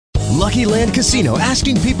Lucky Land Casino,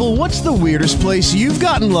 asking people, what's the weirdest place you've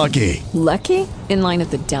gotten lucky? Lucky? In line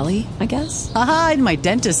at the deli, I guess? Aha, in my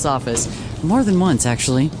dentist's office. More than once,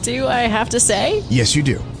 actually. Do I have to say? Yes, you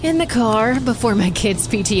do. In the car before my kids'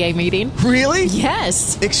 PTA meeting. Really?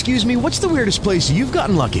 Yes. Excuse me, what's the weirdest place you've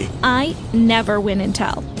gotten lucky? I never win and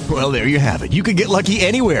tell. Well, there you have it. You can get lucky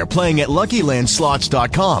anywhere, playing at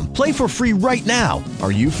LuckyLandSlots.com. Play for free right now.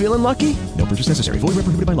 Are you feeling lucky? No purchase necessary. Void where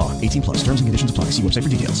prohibited by law. 18 plus. Terms and conditions apply. See website for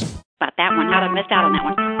details. About that one. I'd have missed out on that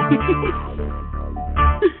one.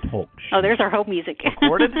 Oh, there's our hope music.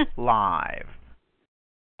 Recorded live.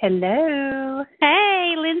 Hello.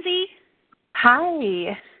 Hey, Lindsey.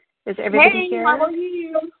 Hi. Is everybody here? How are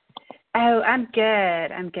you? Oh, I'm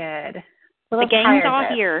good. The gang's all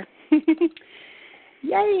here.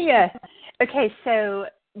 Yay. Okay, so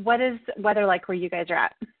what is the weather like where you guys are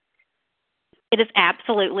at? It is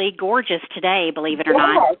absolutely gorgeous today, believe it or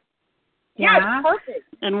not. Yeah, it's perfect.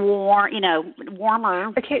 And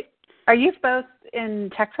warmer. Okay. Are you both in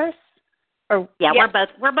Texas? Or yeah, we're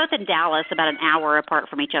both in Dallas, about an hour apart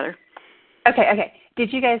from each other. Okay.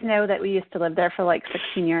 Did you guys know that we used to live there for like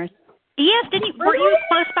 16 years? Yes, were you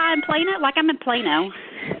close by in Plano? Like I'm in Plano.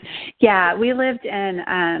 Yeah, we lived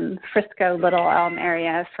in Frisco, Little Elm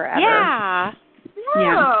area forever. Yeah.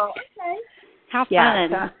 Oh, okay. How fun. Yeah,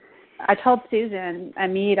 so I told Susan, I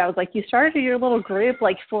was like, you started your little group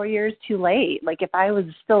like 4 years too late. Like if I was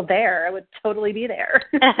still there, I would totally be there.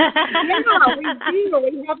 Yeah, we do.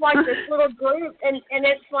 We have like this little group, and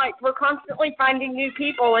it's like we're constantly finding new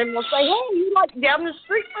people, and we'll say, hey, you like down the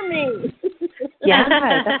street from me. Yeah,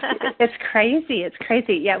 it's crazy. It's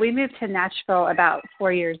crazy. Yeah, we moved to Nashville about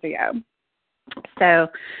 4 years ago. So,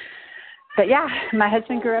 but yeah, my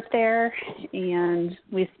husband grew up there, and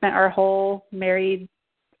we spent our whole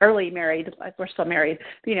early married, like we're still married,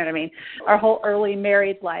 but you know what I mean, our whole early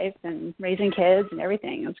married life and raising kids and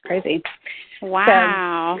everything. It was crazy.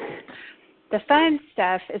 Wow. So, the fun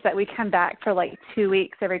stuff is that we come back for like 2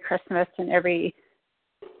 weeks every Christmas and every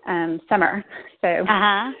summer. So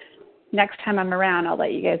next time I'm around, I'll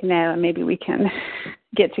let you guys know, and maybe we can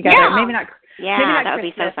get together. Yeah. Maybe not that would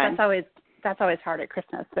Christmas. be so fun. That's always hard at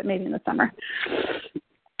Christmas, but maybe in the summer.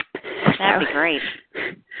 That'd be great.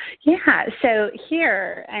 Yeah. So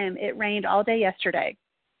here, it rained all day yesterday,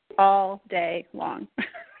 all day long. Oh,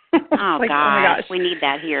 like, gosh. Oh my gosh, we need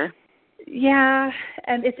that here. Yeah,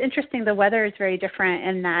 and it's interesting. The weather is very different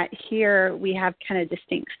in that here we have kind of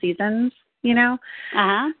distinct seasons, you know.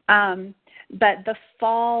 But the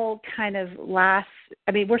fall kind of lasts.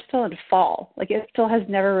 I mean, we're still in fall. Like it still has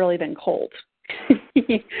never really been cold, and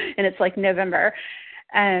it's like November.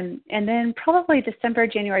 And then probably December,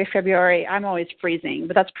 January, February, I'm always freezing,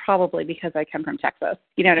 but that's probably because I come from Texas.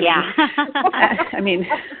 You know what I mean?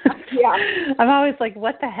 Yeah. I'm always like,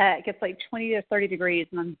 what the heck? It's like 20 to 30 degrees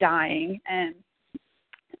and I'm dying.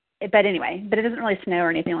 But it doesn't really snow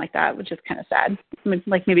or anything like that, which is kind of sad. I mean,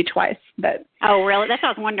 like maybe twice. But oh, really? That's what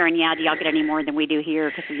I was wondering. Yeah, do y'all get any more than we do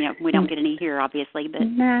here? Because we don't get any here, obviously. But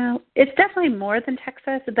no, it's definitely more than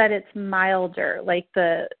Texas, but it's milder. Like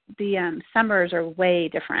the summers are way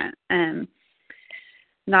different.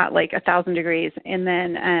 Not like 1,000 degrees, and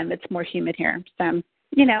then it's more humid here. So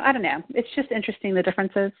I don't know. It's just interesting the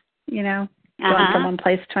differences. Going from one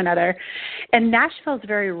place to another, and Nashville is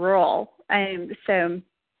very rural. So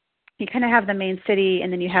you kind of have the main city,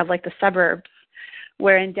 and then you have like the suburbs,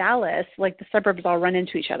 where in Dallas, like the suburbs all run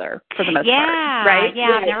into each other for the most part, right?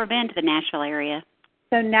 Yeah, I've never been to the Nashville area.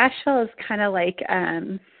 So Nashville is kind of like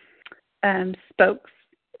spokes,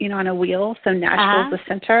 on a wheel. So Nashville is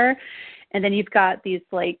the center, and then you've got these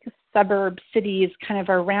like suburb cities kind of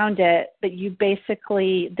around it, but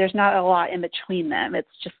there's not a lot in between them.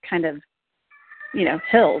 It's just kind of,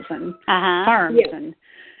 hills and farms and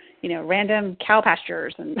random cow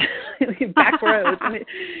pastures and back roads. I mean,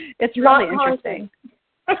 it's really interesting.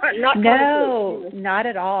 Not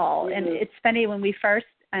at all. Mm-hmm. And it's funny, when we first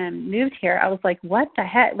moved here, I was like, what the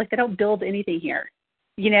heck? Like, they don't build anything here.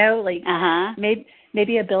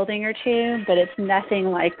 Maybe a building or two, but it's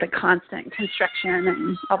nothing like the constant construction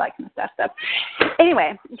and all that kind of stuff. So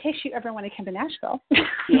anyway, in case you ever want to come to Nashville.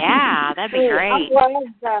 Yeah, that'd be great.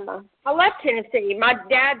 I love Tennessee. My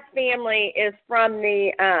dad's family is from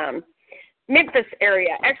the Memphis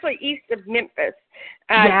area, actually east of Memphis,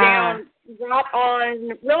 down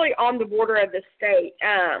right on the border of the state.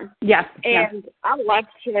 And I love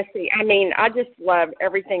Tennessee. I mean, I just love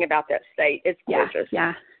everything about that state. It's gorgeous.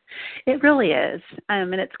 Yeah. It really is.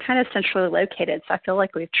 And it's kind of centrally located, so I feel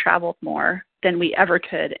like we've traveled more than we ever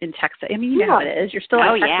could in Texas. I mean, you know how it is. You're still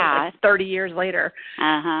in Texas like 30 years later.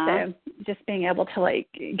 So just being able to like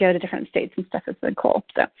go to different states and stuff has been cool.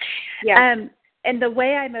 So And the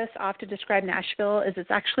way I most often describe Nashville is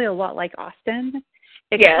it's actually a lot like Austin,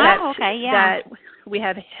 except that we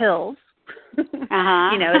have hills. You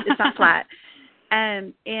know, it's not flat.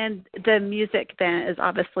 And the music then is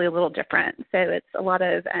obviously a little different. So it's a lot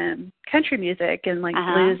of country music and like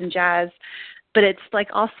blues and jazz, but it's like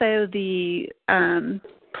also the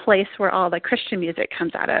place where all the Christian music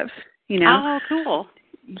comes out of, you know. Oh, cool.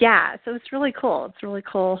 Yeah, so it's really cool. It's a really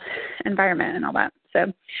cool environment and all that.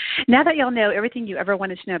 So now that y'all know everything you ever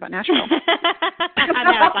wanted to know about Nashville. I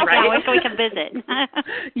know, it's like, right? when can we come visit?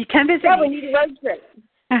 You can visit. Yeah, we need a road trip.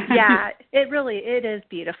 Yeah, it is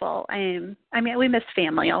beautiful. I mean, we miss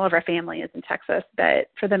family. All of our family is in Texas, but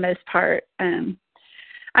for the most part, I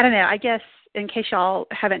don't know. I guess in case y'all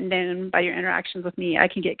haven't known by your interactions with me, I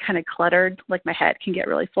can get kind of cluttered. Like my head can get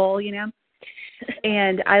really full, you know.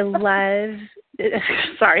 And I love.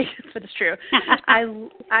 Sorry, but it's true.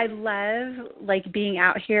 I love like being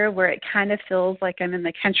out here where it kind of feels like I'm in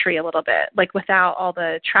the country a little bit, like without all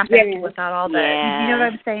the traffic, without all the. You know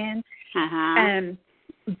what I'm saying?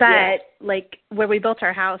 But like where we built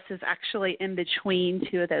our house is actually in between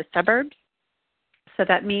two of those suburbs. So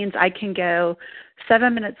that means I can go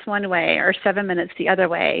 7 minutes one way or 7 minutes the other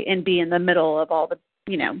way and be in the middle of all the,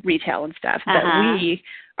 you know, retail and stuff. But we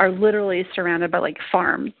are literally surrounded by like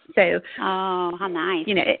farms. So, oh, how nice.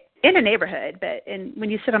 You know, in a neighborhood, but when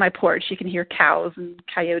you sit on my porch, you can hear cows and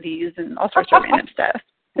coyotes and all sorts of random stuff.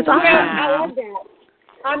 It's awesome. Yeah, I love that.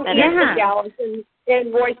 I'm in Dallas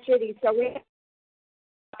in Roy City, so we don't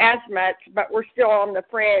as much, but we're still on the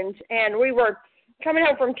fringe. And we were coming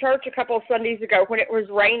home from church a couple of Sundays ago when it was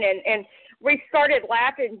raining, and we started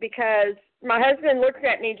laughing because my husband looks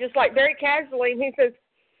at me just like very casually, and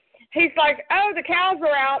he's like, oh, the cows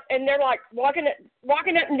are out, and they're like walking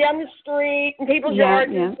up and down the street and people's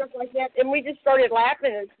yards and stuff like that. And we just started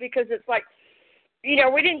laughing. It's because it's like, you know,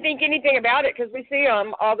 we didn't think anything about it because we see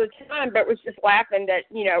them all the time, but was just laughing that,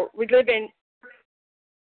 you know, we live in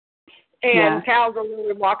and cows are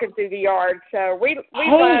really walking through the yard. So we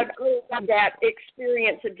love that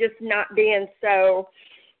experience of just not being so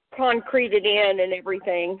concreted in and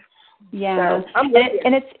everything. Yeah, so,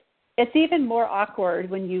 and it's even more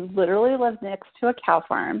awkward when you literally live next to a cow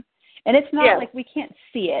farm, and it's not like we can't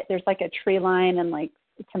see it. There's like a tree line and like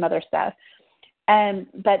some other stuff.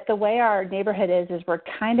 But the way our neighborhood is we're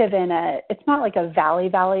kind of in it's not like a valley,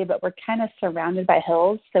 but we're kind of surrounded by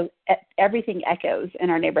hills. So everything echoes in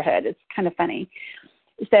our neighborhood. It's kind of funny.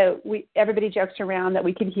 So everybody jokes around that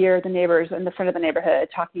we can hear the neighbors in the front of the neighborhood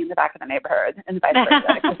talking in the back of the neighborhood and vice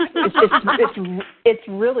versa. It's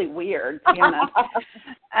really weird, to be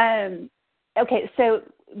honest. Okay, so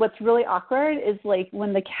what's really awkward is like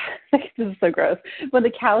when the this is so gross. When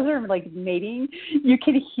the cows are like mating, you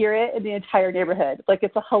can hear it in the entire neighborhood. Like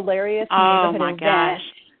it's a hilarious neighborhood event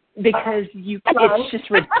because it's just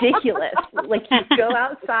ridiculous. Like you go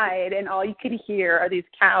outside and all you can hear are these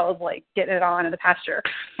cows like getting it on in the pasture.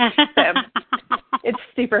 So it's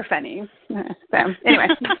super funny. So anyway.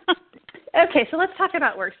 Okay, so let's talk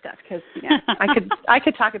about work stuff because I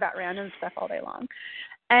could talk about random stuff all day long.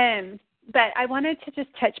 But I wanted to just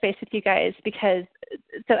touch base with you guys because,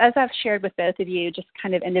 so as I've shared with both of you, just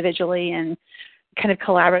kind of individually and kind of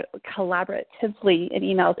collaboratively in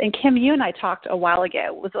emails. And Kim, you and I talked a while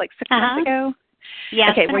ago. Was it like 6 months ago?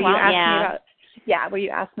 Yeah. Okay, where you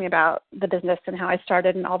asked me about the business and how I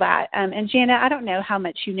started and all that. And Jana, I don't know how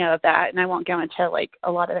much you know of that, and I won't go into like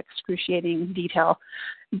a lot of excruciating detail.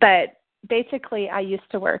 But basically, I used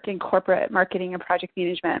to work in corporate marketing and project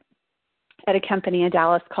management at a company in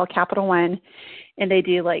Dallas called Capital One, and they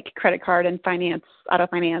do like credit card and finance, auto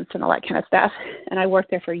finance, and all that kind of stuff. And I worked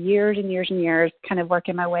there for years and years and years, kind of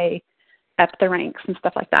working my way up the ranks and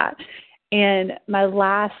stuff like that. And my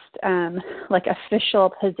last like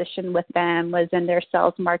official position with them was in their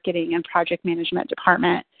sales, marketing, and project management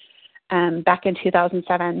department back in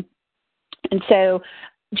 2007. And so,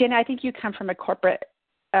 Jana, I think you come from a corporate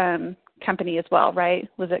company as well, right?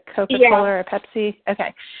 Was it Coca-Cola or Pepsi?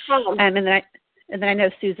 Okay. And then I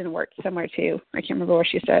know Susan worked somewhere too. I can't remember where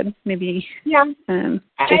she said. Maybe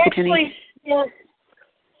JCPenney.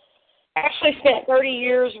 I actually spent 30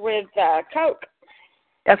 years with Coke.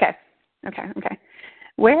 Okay.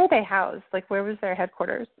 Where are they housed? Like, where was their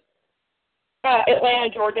headquarters?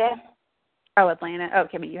 Atlanta, Georgia. Oh, Atlanta.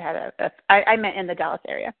 Okay, but you had I meant in the Dallas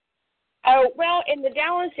area. Oh, well, in the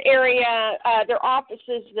Dallas area, their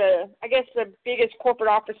offices, I guess the biggest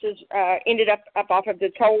corporate offices ended up off of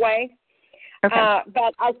the tollway. Okay.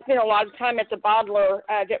 But I spent a lot of time at the bottler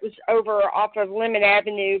that was over off of Lemon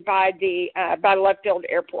Avenue by the Love Field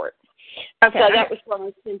Airport. Okay. So that was where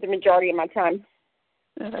I spent the majority of my time.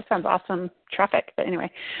 That sounds awesome. Traffic, but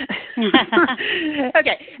anyway.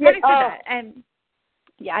 Okay. Having said that,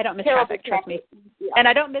 yeah, I don't miss traffic, trust me. Yeah. And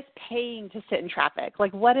I don't miss paying to sit in traffic.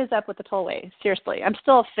 Like, what is up with the tollway? Seriously. I'm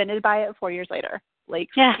still offended by it 4 years later. Like,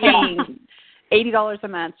 paying $80 a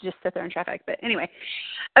month to just sit there in traffic. But anyway,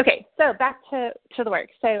 okay, so back to the work.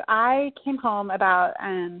 So I came home about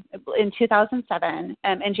in 2007,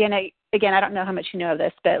 and Jana, again, I don't know how much you know of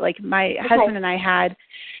this, but, like, my husband and I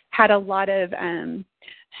had a lot of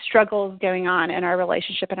struggles going on in our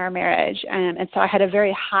relationship and our marriage. And so I had a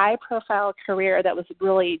very high-profile career that was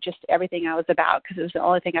really just everything I was about because it was the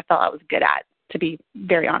only thing I felt I was good at, to be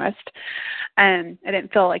very honest. I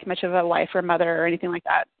didn't feel like much of a wife or mother or anything like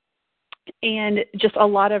that. And just a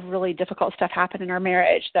lot of really difficult stuff happened in our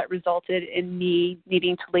marriage that resulted in me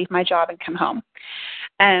needing to leave my job and come home.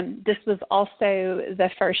 This was also the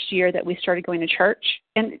first year that we started going to church.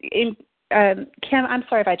 And Kim, I'm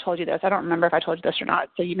sorry if I told you this. I don't remember if I told you this or not,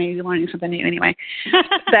 so you may be learning something new anyway.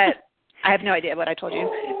 But I have no idea what I told you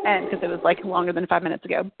because it was like longer than 5 minutes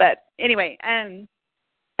ago. But anyway,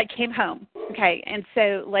 I came home, okay? And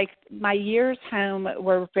so, like, my years home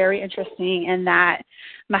were very interesting in that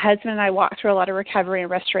my husband and I walked through a lot of recovery and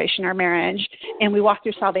restoration in our marriage, and we walked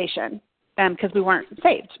through salvation because we weren't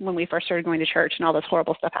saved when we first started going to church and all this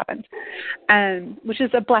horrible stuff happened, which is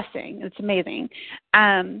a blessing. It's amazing.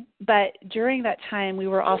 But during that time, we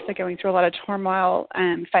were also going through a lot of turmoil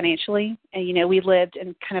financially. And, you know, we lived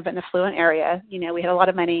in kind of an affluent area. You know, we had a lot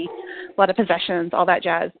of money, a lot of possessions, all that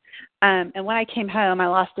jazz. And when I came home, I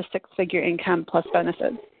lost a six-figure income plus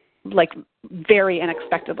bonuses, like very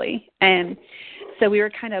unexpectedly. And so we were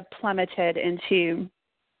kind of plummeted into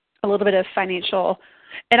a little bit of financial,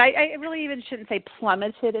 and I really even shouldn't say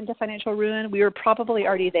plummeted into financial ruin. We were probably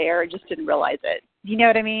already there and just didn't realize it. You know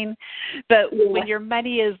what I mean? But when your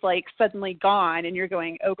money is like suddenly gone and you're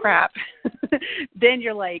going, oh, crap, then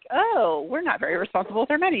you're like, oh, we're not very responsible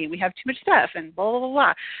with our money. We have too much stuff and blah, blah, blah,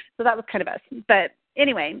 blah. So that was kind of us. But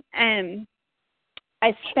anyway,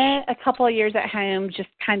 I spent a couple of years at home just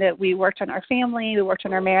kind of, we worked on our family, we worked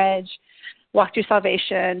on our marriage, walked through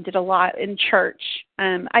salvation, did a lot in church.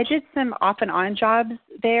 I did some off and on jobs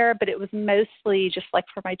there, but it was mostly just like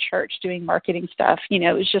for my church doing marketing stuff. You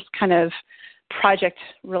know, it was just kind of project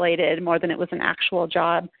related more than it was an actual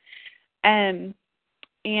job. And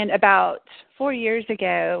about 4 years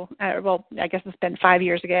ago, well, I guess it's been 5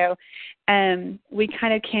 years ago, we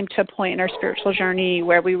kind of came to a point in our spiritual journey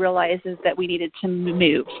where we realized is that we needed to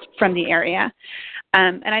move from the area.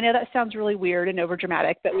 And I know that sounds really weird and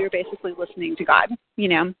overdramatic, but we were basically listening to God, you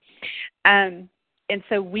know. And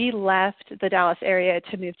so we left the Dallas area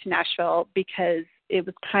to move to Nashville because it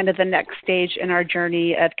was kind of the next stage in our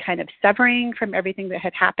journey of kind of severing from everything that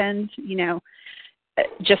had happened, you know,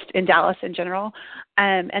 just in Dallas in general.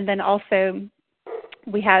 And then also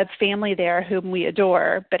we have family there whom we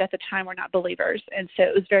adore, but at the time we're not believers. And so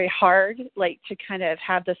it was very hard, like, to kind of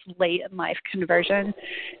have this late in life conversion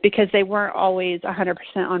because they weren't always 100%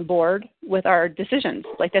 on board with our decisions.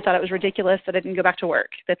 Like, they thought it was ridiculous that I didn't go back to work.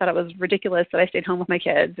 They thought it was ridiculous that I stayed home with my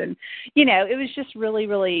kids. And, you know, it was just really,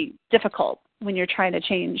 really difficult when you're trying to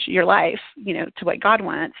change your life, you know, to what God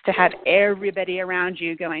wants, to have everybody around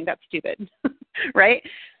you going, that's stupid, right?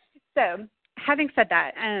 So having said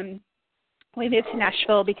that, we moved to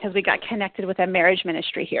Nashville because we got connected with a marriage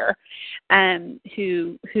ministry here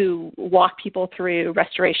who walk people through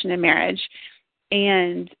restoration and marriage.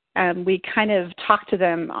 And we kind of talked to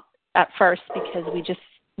them at first because we just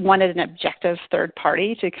wanted an objective third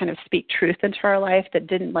party to kind of speak truth into our life that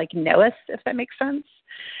didn't, like, know us, if that makes sense.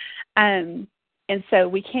 And so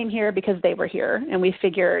we came here because they were here, and we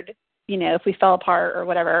figured, you know, if we fell apart or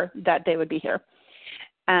whatever, that they would be here.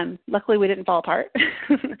 Luckily, we didn't fall apart.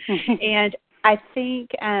 And I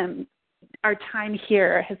think our time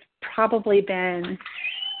here has probably been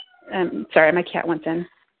sorry, my cat wants in.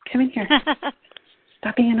 Come in here.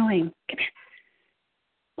 Stop being annoying. Come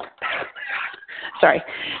here. Sorry.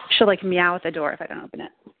 She'll, like, meow at the door if I don't open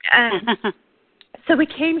it. So we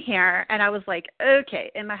came here, and I was like, okay.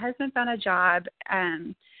 And my husband found a job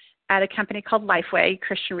at a company called Lifeway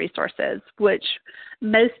Christian Resources, which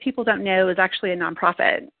most people don't know is actually a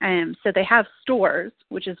nonprofit. So they have stores,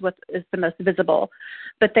 which is what is the most visible,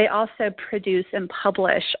 but they also produce and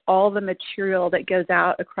publish all the material that goes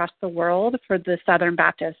out across the world for the Southern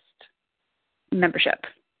Baptist membership,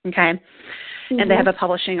 okay? Mm-hmm. And they have a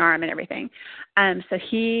publishing arm and everything. So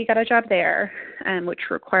he got a job there, which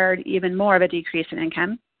required even more of a decrease in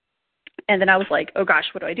income. And then I was like, oh, gosh,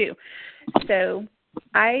 what do I do? So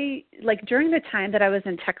I, like, during the time that I was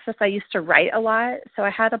in Texas, I used to write a lot. So I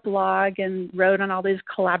had a blog and wrote on all these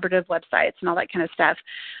collaborative websites and all that kind of stuff.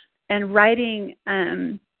 And writing,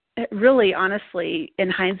 really, honestly, in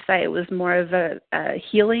hindsight, was more of a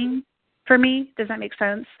healing for me. Does that make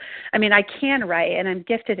sense? I mean, I can write, and I'm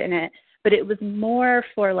gifted in it, but it was more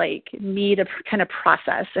for like me to kind of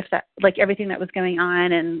process if that, like everything that was going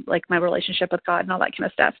on and like my relationship with God and all that kind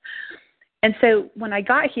of stuff. And so when I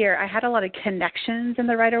got here, I had a lot of connections in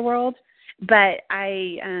the writer world, but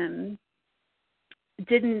I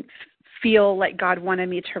didn't feel like God wanted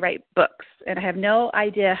me to write books. And I have no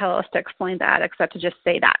idea how else to explain that except to just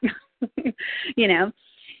say that, you know.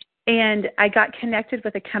 And I got connected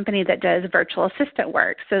with a company that does virtual assistant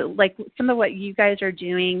work. So like some of what you guys are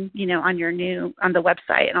doing, you know, on the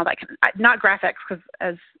website and all that kind of, not graphics, because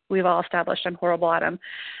as we've all established, I'm horrible at them,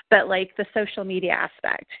 but like the social media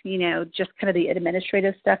aspect, you know, just kind of the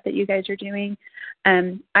administrative stuff that you guys are doing.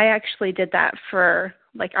 I actually did that for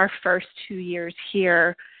like our first 2 years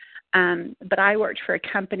here. But I worked for a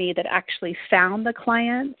company that actually found the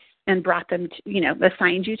clients and brought them to, you know,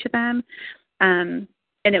 assigned you to them.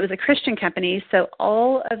 And it was a Christian company. So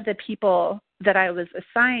all of the people that I was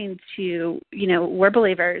assigned to, you know, were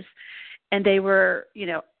believers, and they were, you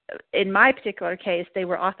know, in my particular case, they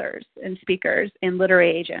were authors and speakers and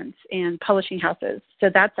literary agents and publishing houses.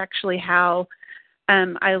 So that's actually how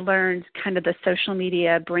I learned kind of the social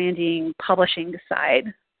media branding publishing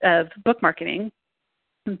side of book marketing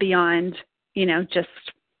beyond, you know, just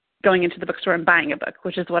going into the bookstore and buying a book,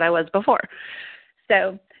 which is what I was before.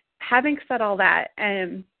 So having said all that,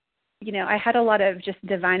 you know, I had a lot of just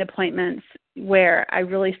divine appointments where I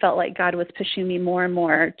really felt like God was pushing me more and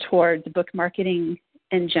more towards book marketing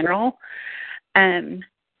in general. And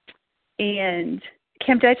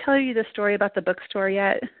Kim, did I tell you the story about the bookstore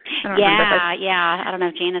yet? I don't remember. Yeah. I don't know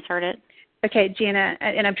if Jana's heard it. Okay, Jana,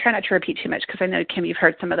 and I'm trying not to repeat too much because I know, Kim, you've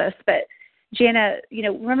heard some of this, but Jana, you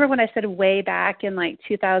know, remember when I said way back in like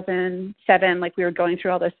 2007, like we were going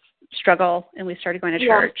through all this struggle and we started going to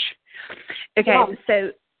church? Okay, so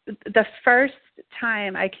the first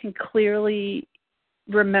time I can clearly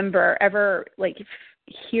remember ever like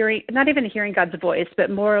hearing, not even hearing God's voice, but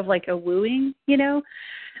more of like a wooing, you know,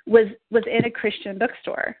 was in a Christian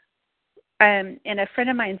bookstore. And a friend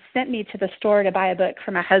of mine sent me to the store to buy a book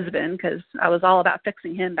for my husband because I was all about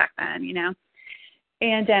fixing him back then, you know.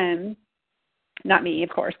 And not me, of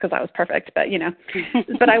course, because I was perfect, but, you know.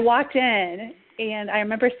 But I walked in, and I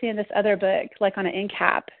remember seeing this other book, like on an end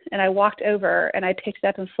cap, and I walked over, and I picked it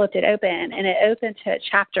up and flipped it open, and it opened to a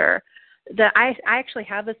chapter that I actually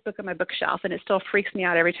have this book on my bookshelf, and it still freaks me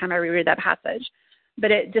out every time I reread that passage. But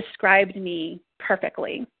it described me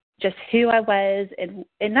perfectly, just who I was,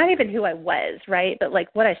 and not even who I was, right, but like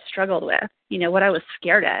what I struggled with, you know, what I was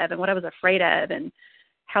scared of and what I was afraid of and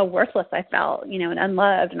how worthless I felt, you know, and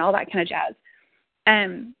unloved and all that kind of jazz.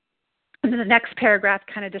 And then the next paragraph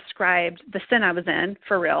kind of described the sin I was in,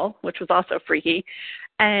 for real, which was also freaky.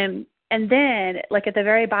 And then, like at the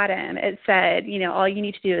very bottom, it said, you know, all you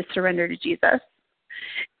need to do is surrender to Jesus.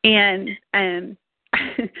 And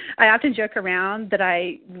I often joke around that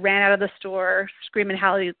I ran out of the store screaming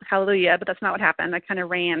hallelujah, but that's not what happened. I kind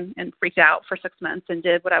of ran and freaked out for 6 months and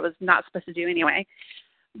did what I was not supposed to do anyway.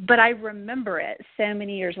 But I remember it so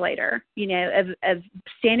many years later, you know, of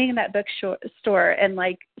standing in that bookstore and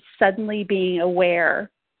like suddenly being aware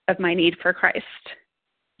of my need for Christ.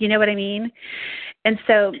 You know what I mean? And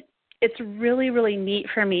so it's really, really neat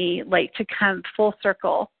for me, like, to come full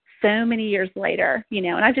circle so many years later, you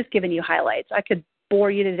know, and I've just given you highlights. I could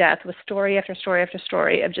bore you to death with story after story after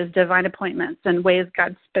story of just divine appointments and ways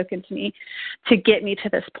God's spoken to me to get me to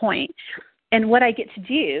this point. And what I get to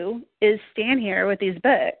do is stand here with these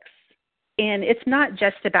books, and it's not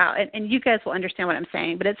just about, and you guys will understand what I'm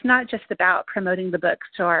saying, but it's not just about promoting the books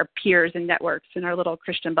to our peers and networks in our little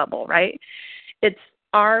Christian bubble, right? It's,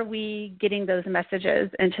 are we getting those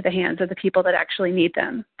messages into the hands of the people that actually need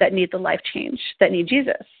them, that need the life change, that need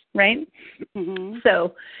Jesus, right? Mm-hmm.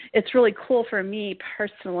 So it's really cool for me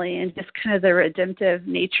personally, and just kind of the redemptive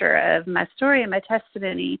nature of my story and my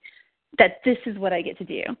testimony, that this is what I get to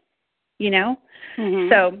do. You know?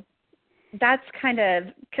 Mm-hmm. So that's kind of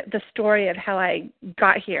the story of how I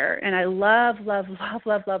got here. And I love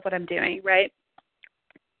what I'm doing, right?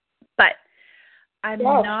 But I'm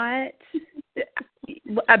not,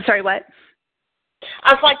 I'm sorry, what?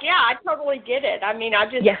 I was like, yeah, I totally get it. I mean,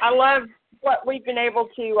 I love what we've been able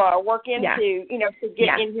to work into, you know, to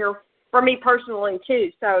get in here for me personally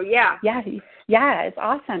too. So, yeah. Yeah, it's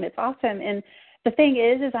awesome. It's awesome. And the thing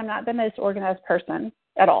is I'm not the most organized person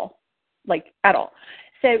at all.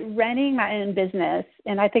 So running my own business,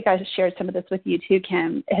 and I think I shared some of this with you too,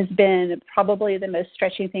 Kim, has been probably the most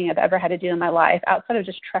stretching thing I've ever had to do in my life, outside of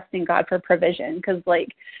just trusting God for provision. Because, like,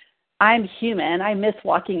 I'm human. I miss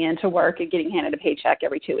walking into work and getting handed a paycheck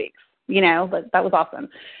every 2 weeks. That was awesome.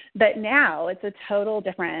 But now it's a total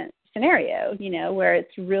different scenario, where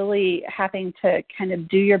it's really having to kind of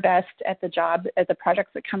do your best at the job, at the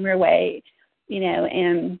projects that come your way,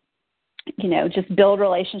 and, just build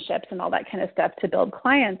relationships and all that kind of stuff to build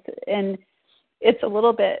clients. And it's a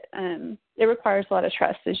little bit, it requires a lot of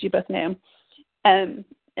trust, as you both know. And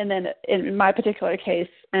then in my particular case,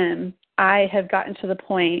 I have gotten to the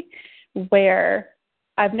point where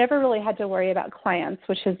I've never really had to worry about clients,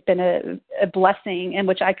 which has been a blessing, and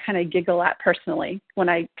which I kind of giggle at personally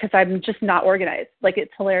because I'm just not organized. Like,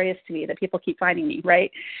 it's hilarious to me that people keep finding me,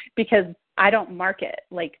 right? Because I don't market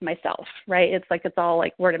like myself, right? It's like, it's all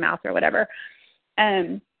like word of mouth or whatever.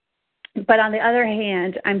 But on the other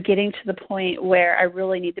hand, I'm getting to the point where I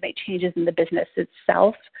really need to make changes in the business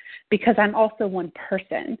itself, because I'm also one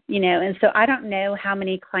person, and so I don't know how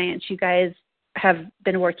many clients you guys have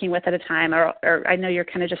been working with at a time, or I know you're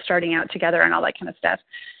kind of just starting out together and all that kind of stuff.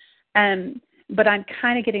 But I'm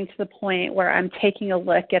kind of getting to the point where I'm taking a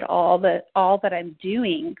look at all that I'm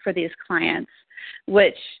doing for these clients,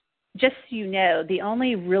 which, just so you know, the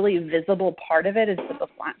only really visible part of it is the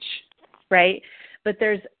book launch, right? But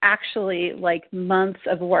there's actually like months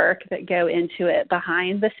of work that go into it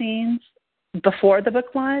behind the scenes before the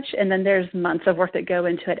book launch, and then there's months of work that go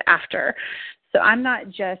into it after. So I'm not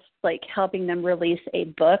just like helping them release a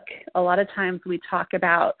book. A lot of times we talk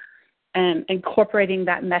about incorporating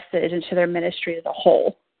that message into their ministry as a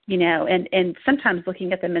whole, and sometimes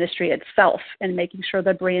looking at the ministry itself and making sure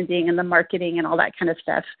the branding and the marketing and all that kind of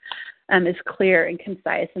stuff is clear and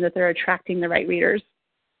concise, and that they're attracting the right readers.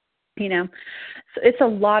 So it's a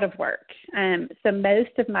lot of work. So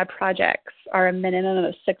most of my projects are a minimum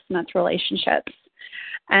of 6-month relationships.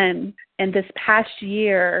 And this past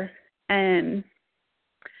year, I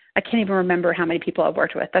can't even remember how many people I've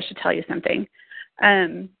worked with. That should tell you something.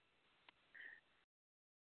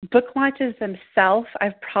 Book launches themselves,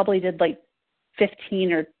 I've probably did like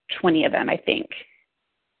 15 or 20 of them, I think,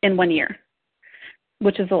 in 1 year,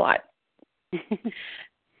 which is a lot.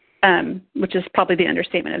 Which is probably the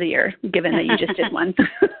understatement of the year, given that you just did one.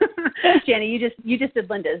 Jana, you just did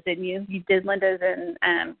Linda's, didn't you? You did Linda's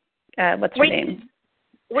and what's her name?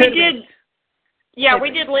 We did. Yeah,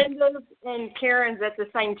 we did Linda's and Karen's at the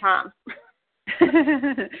same time.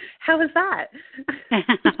 How was that?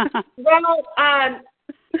 Well,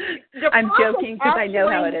 I'm joking because I know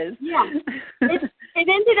how it is. Yeah, it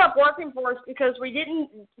ended up working for us because we didn't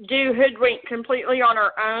do Hoodwink completely on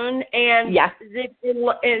our own, and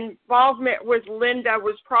the involvement with Linda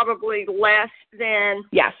was probably less than.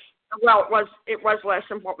 Yes. Well, it was less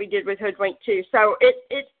than what we did with Hoodwink too. So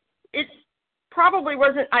it probably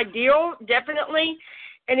wasn't ideal, definitely.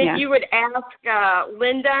 And if you would ask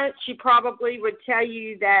Linda, she probably would tell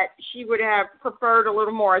you that she would have preferred a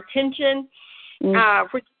little more attention,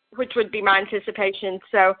 which would be my anticipation.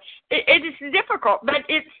 So it is difficult, but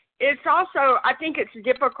it's also, I think it's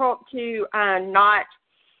difficult to not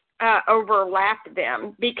overlap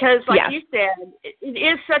them because, like you said, it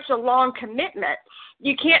is such a long commitment.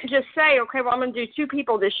 You can't just say, okay, well, I'm going to do 2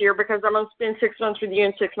 people this year because I'm going to spend 6 months with you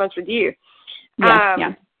and 6 months with you.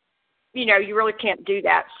 You really can't do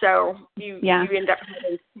that. So you end up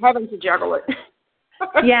having to juggle it.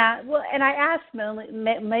 Well, and I asked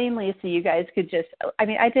mainly so you guys could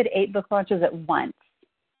I did 8 book launches at once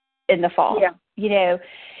in the fall,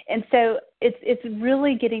 and so it's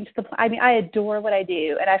really getting to the point. I adore what I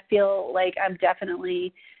do, and I feel like I'm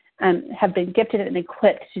definitely have been gifted and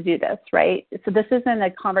equipped to do this, right? So this isn't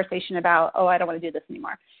a conversation about, I don't want to do this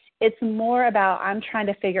anymore. It's more about I'm trying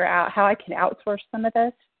to figure out how I can outsource some of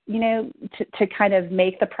this, to kind of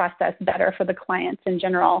make the process better for the clients in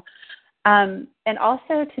general. And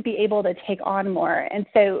also to be able to take on more. And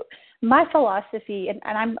so my philosophy, and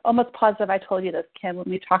I'm almost positive I told you this, Kim, when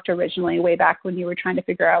we talked originally way back when you were trying to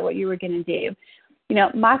figure out what you were going to do.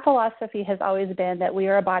 My philosophy has always been that we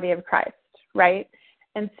are a body of Christ, right?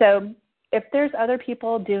 And so if there's other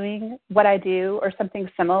people doing what I do or something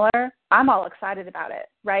similar, I'm all excited about it,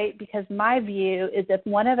 right? Because my view is if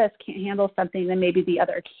one of us can't handle something, then maybe the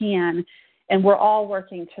other can. And we're all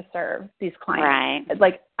working to serve these clients. Right.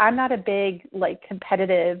 Like, I'm not a big,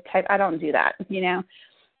 competitive type. I don't do that,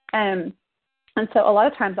 And so a lot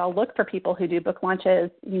of times I'll look for people who do book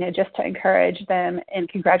launches, just to encourage them and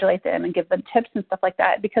congratulate them and give them tips and stuff like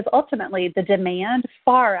that. Because ultimately the demand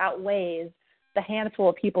far outweighs the handful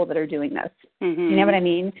of people that are doing this. Mm-hmm. You know what I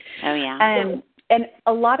mean? Oh, yeah. And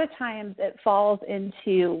a lot of times it falls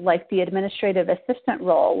into, the administrative assistant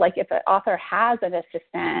role. Like, if an author has an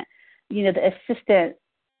assistant, the assistant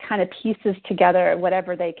kind of pieces together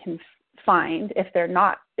whatever they can find if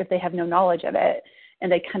they have no knowledge of it,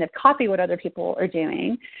 and they kind of copy what other people are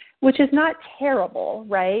doing, which is not terrible,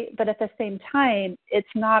 right? But at the same time, it's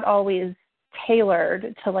not always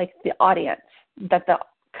tailored to like the audience that the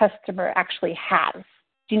customer actually has.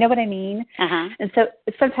 Do you know what I mean? Uh-huh. And so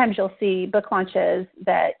sometimes you'll see book launches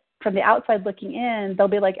that from the outside looking in, they'll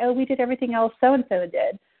be like, oh, we did everything else so-and-so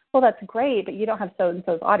did. Well, that's great, but you don't have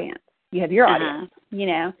so-and-so's audience. You have your audience, you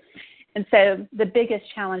know. And so the biggest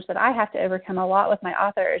challenge that I have to overcome a lot with my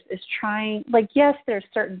authors is trying, like, yes, there's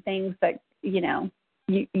certain things that, you know,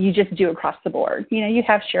 you just do across the board. You know, you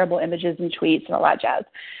have shareable images and tweets and all that jazz.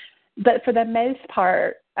 But for the most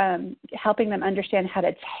part, helping them understand how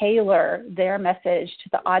to tailor their message to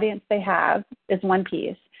the audience they have is one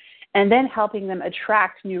piece. And then helping them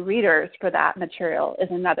attract new readers for that material is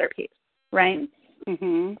another piece, right?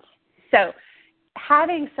 Mm-hmm. So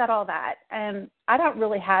having said all that, I don't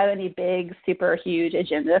really have any big, super huge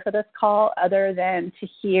agenda for this call other than to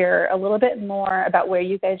hear a little bit more about where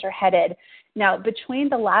you guys are headed. Now, between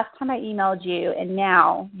the last time I emailed you and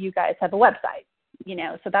now, you guys have a website, you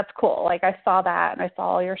know, so that's cool. Like, I saw that and I saw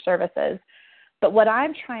all your services. But what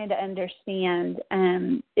I'm trying to understand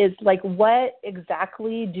is, like, what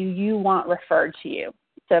exactly do you want referred to you?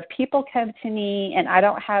 So if people come to me and I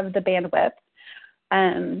don't have the bandwidth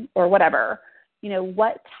or whatever, you know,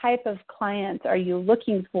 what type of clients are you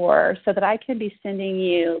looking for so that I can be sending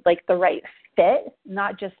you, like, the right fit,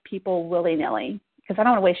 not just people willy-nilly, because I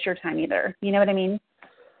don't want to waste your time either. You know what I mean?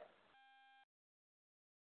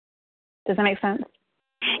 Does that make sense?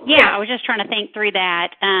 Yeah, I was just trying to think through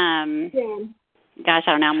that. Gosh,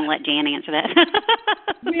 I don't know. I'm going to let Jan answer that.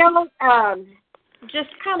 Well, just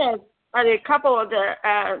kind of a couple of the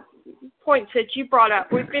points that you brought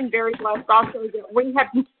up. We've been very blessed also that we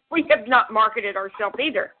have not marketed ourselves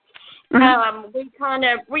either. Mm-hmm.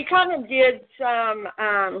 We kind of did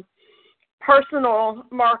some personal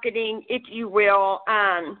marketing, if you will.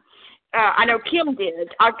 I know Kim did.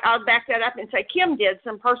 I'll back that up and say Kim did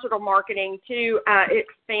some personal marketing to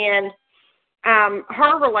expand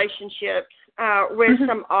her relationships with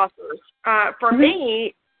some authors. For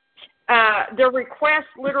me, the request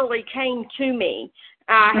literally came to me.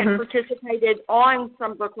 I had participated on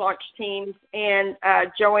some book launch teams, and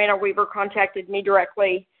Joanna Weaver contacted me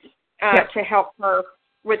directly to help her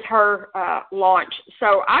with her launch.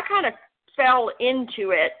 So I kind of fell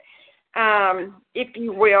into it, if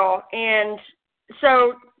you will. And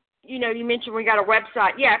so, you know, you mentioned we got a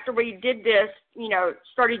website. Yeah, after we did this, you know,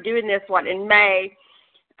 started doing this, in May,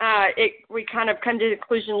 we kind of come to the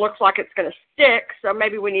conclusion, looks like it's going to stick, so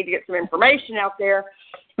maybe we need to get some information out there.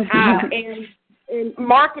 And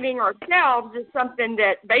marketing ourselves is something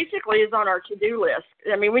that basically is on our to-do list.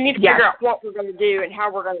 I mean, we need to figure out what we're going to do and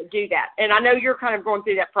how we're going to do that. And I know you're kind of going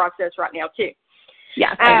through that process right now, too.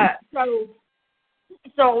 Yeah.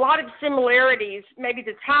 So a lot of similarities. Maybe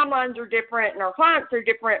the timelines are different and our clients are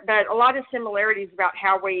different, but a lot of similarities about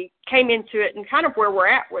how we came into it and kind of where we're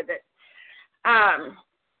at with it.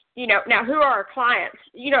 You know, now who are our clients?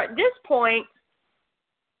 You know, at this point,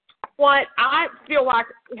 what I feel like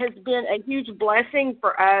has been a huge blessing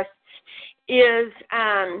for us is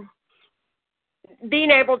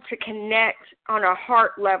being able to connect on a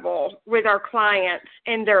heart level with our clients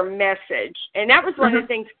and their message. And that was one of the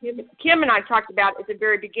things Kim and I talked about at the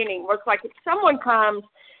very beginning, was like, if someone comes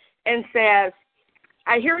and says,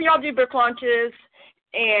 I hear y'all do book launches,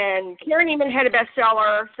 and Karen Eman had a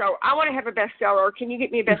bestseller, so I want to have a bestseller. Can you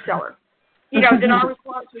get me a bestseller? You know, then our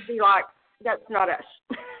response would be like, that's not us.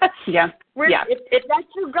 If that's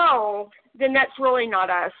your goal, then that's really not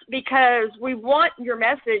us, because we want your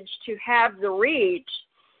message to have the reach,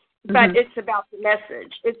 but it's about the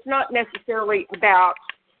message. It's not necessarily about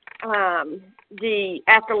the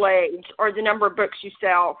accolades or the number of books you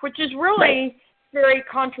sell, which is really very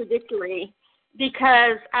contradictory,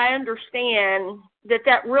 because I understand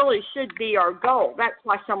that really should be our goal. That's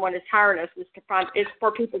why someone is hiring us, is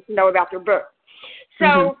for people to know about their book.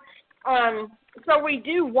 So, so we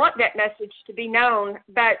do want that message to be known,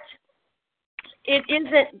 but it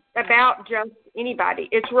isn't about just anybody.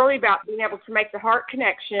 It's really about being able to make the heart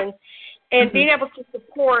connection and being able to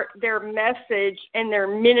support their message and their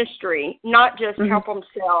ministry, not just help them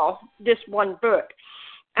sell this one book.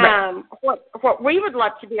 What we would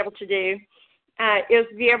love to be able to do is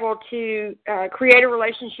be able to create a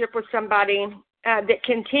relationship with somebody that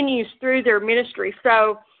continues through their ministry.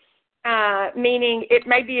 So, meaning it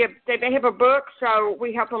may be they may have a book, so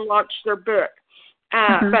we help them launch their book.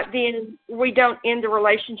 But then we don't end the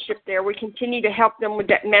relationship there. We continue to help them with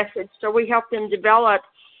that message. So we help them develop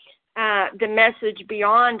the message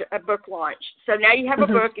beyond a book launch. So now you have a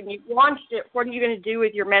book and you've launched it. What are you going to do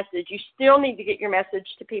with your message? You still need to get your message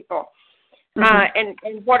to people.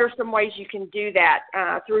 And what are some ways you can do that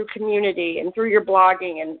through community and through your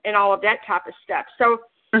blogging and all of that type of stuff. So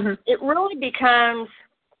it really becomes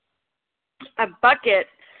a bucket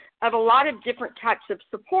of a lot of different types of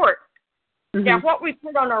support. Now, what we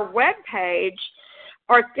put on our webpage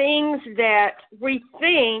are things that we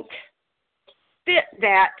think fit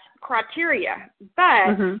that criteria.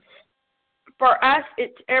 But for us,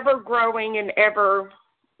 it's ever growing and ever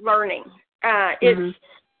learning.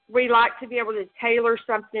 We like to be able to tailor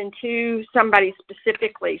something to somebody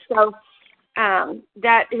specifically. So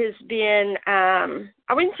that has been,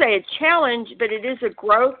 I wouldn't say a challenge, but it is a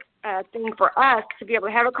growth thing for us to be able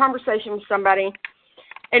to have a conversation with somebody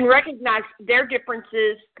and recognize their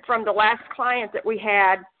differences from the last client that we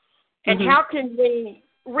had, and how can we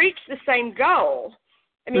reach the same goal.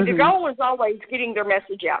 I mean, the goal is always getting their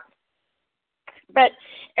message out. But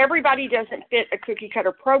everybody doesn't fit a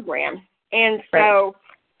cookie-cutter program. And so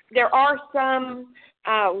there are some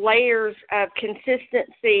layers of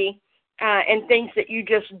consistency and things that you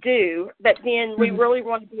just do, but then we really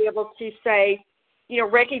want to be able to say,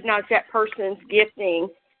 recognize that person's gifting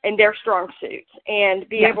and their strong suits and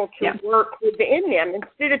be able to work within them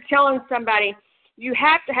instead of telling somebody you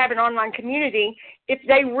have to have an online community if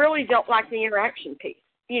they really don't like the interaction piece,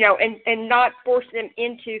 and not force them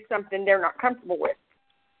into something they're not comfortable with.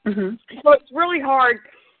 So it's really hard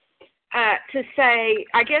to say,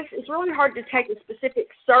 I guess it's really hard to take a specific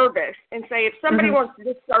service and say, if somebody wants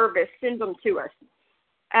this service, send them to us.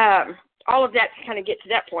 All of that to kind of get to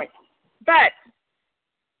that point. But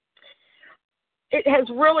it has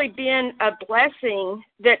really been a blessing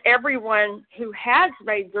that everyone who has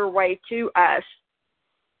made their way to us,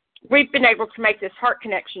 we've been able to make this heart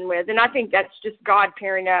connection with. And I think that's just God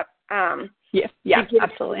pairing up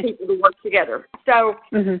absolutely, people to work together. So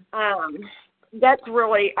that's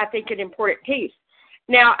really, I think, an important piece.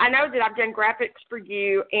 Now, I know that I've done graphics for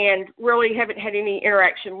you and really haven't had any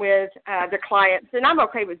interaction with the clients, and I'm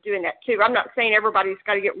okay with doing that too. I'm not saying everybody's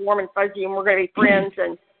got to get warm and fuzzy and we're going to be friends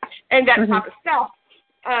and that type of stuff.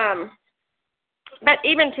 But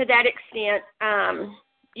even to that extent,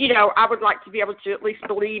 I would like to be able to at least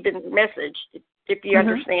believe in the message, if you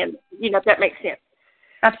understand, if that makes sense.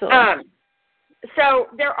 Absolutely. So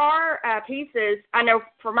there are pieces, I know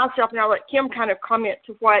for myself, and I'll let Kim kind of comment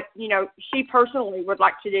to what, she personally would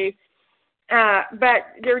like to do. But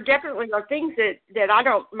there definitely are things that I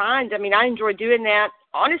don't mind. I mean, I enjoy doing that.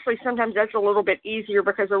 Honestly, sometimes that's a little bit easier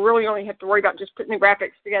because I really only have to worry about just putting the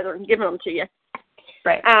graphics together and giving them to you.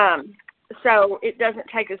 Right. So it doesn't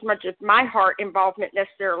take as much of my heart involvement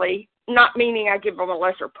necessarily, not meaning I give them a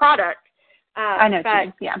lesser product. I know.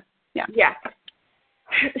 But, yeah.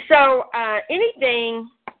 So anything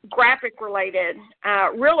graphic related,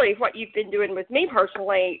 really what you've been doing with me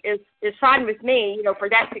personally is fine with me, for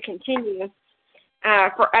that to continue,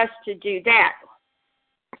 for us to do that.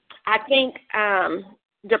 I think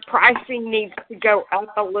the pricing needs to go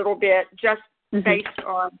up a little bit just based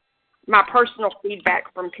on my personal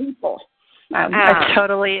feedback from people. I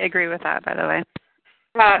totally agree with that, by the way.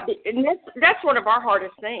 And that's one of our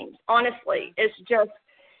hardest things, honestly, is just,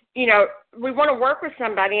 we want to work with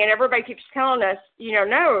somebody, and everybody keeps telling us,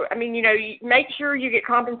 no. I mean, you make sure you get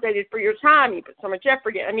compensated for your time. You put so much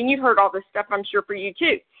effort in. I mean, you've heard all this stuff, I'm sure, for you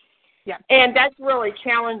too. Yeah. And that's really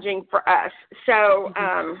challenging for us. So,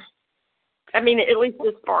 I mean, at least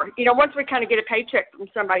this far. Once we kind of get a paycheck from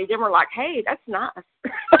somebody, then we're like, hey, that's nice.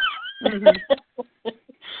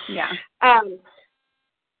 Yeah.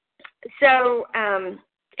 So,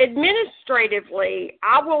 administratively,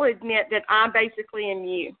 I will admit that I basically am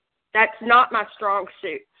you. That's not my strong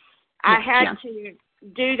suit. I had to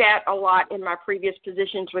do that a lot in my previous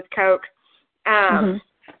positions with Coke, off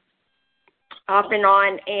and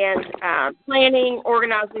on, and planning,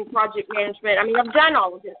 organizing, project management. I mean, I've done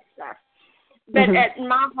all of this stuff. But at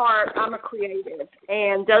my heart, I'm a creative,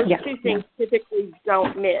 and those two things typically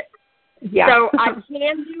don't mix. Yeah. So I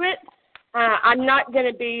can do it. I'm not going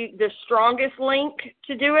to be the strongest link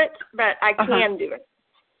to do it, but I can do it.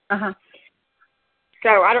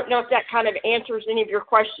 So I don't know if that kind of answers any of your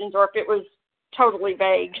questions or if it was totally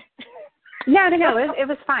vague. No, it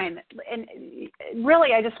was fine. And really,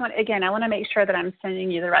 I want to make sure that I'm sending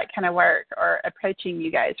you the right kind of work or approaching you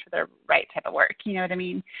guys for the right type of work. You know what I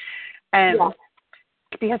mean?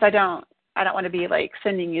 Because I don't want to be like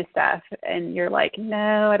sending you stuff and you're like,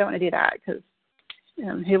 no, I don't want to do that because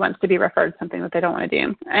who wants to be referred something that they don't want to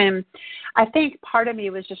do. And I think part of me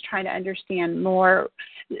was just trying to understand more.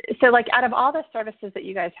 So like out of all the services that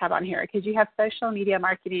you guys have on here, because you have social media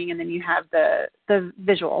marketing and then you have the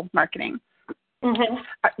visual marketing,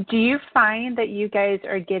 do you find that you guys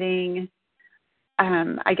are getting,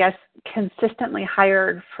 I guess, consistently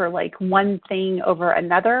hired for like one thing over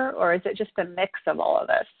another, or is it just a mix of all of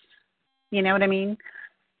this? You know what I mean?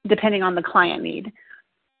 Depending on the client need.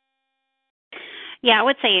 Yeah, I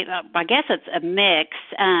would say, I guess it's a mix.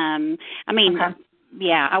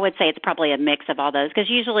 Yeah, I would say it's probably a mix of all those, because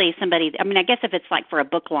usually I guess if it's like for a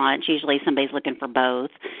book launch, usually somebody's looking for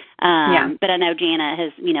both. But I know Jana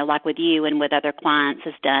has, like with you and with other clients,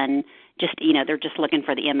 has done just, they're just looking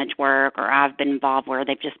for the image work, or I've been involved where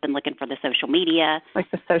they've just been looking for the social media.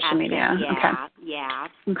 Like the social media. Yeah.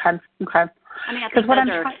 Okay. I mean, I think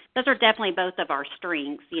those are definitely both of our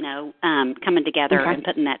strengths, coming together and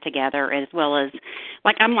putting that together, as well as,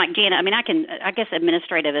 I'm like Jana. I mean, I guess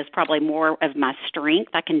administrative is probably more of my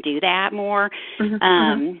strength. I can do that more. But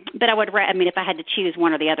if I had to choose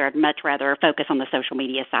one or the other, I'd much rather focus on the social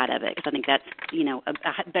media side of it, because I think that's,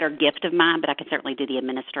 a better gift of mine, but I can certainly do the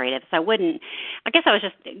administrative. So I guess I was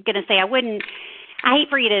just going to say I hate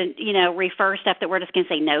for you to, refer stuff that we're just going to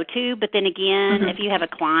say no to. But then again, if you have a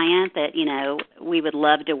client that, we would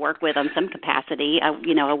love to work with on some capacity, I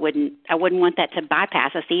wouldn't want that to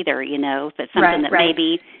bypass us either, if it's something that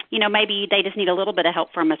maybe they just need a little bit of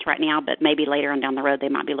help from us right now, but maybe later on down the road they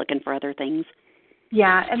might be looking for other things.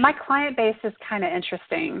 Yeah, and my client base is kind of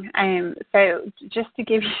interesting. So just to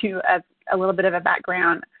give you a little bit of a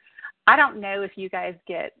background, I don't know if you guys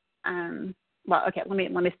get, let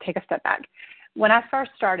me take a step back. When I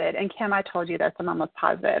first started, and Kim, I told you this, I'm almost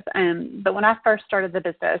positive, but when I first started the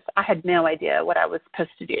business, I had no idea what I was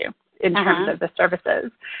supposed to do in terms of the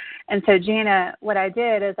services. And so, Jana, what I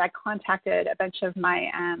did is I contacted a bunch of my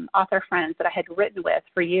author friends that I had written with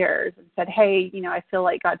for years and said, hey, I feel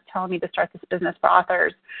like God's telling me to start this business for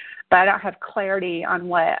authors, but I don't have clarity on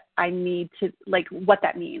what I need to, what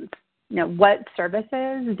that means. What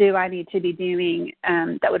services do I need to be doing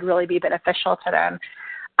that would really be beneficial to them?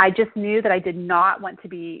 I just knew that I did not want to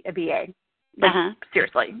be a VA,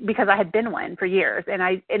 seriously, because I had been one for years. And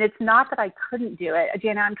it's not that I couldn't do it.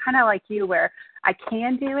 Jana, I'm kind of like you, where I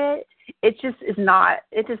can do it. It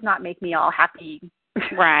does not make me all happy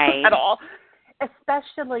at all.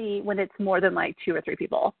 Especially when it's more than like 2 or 3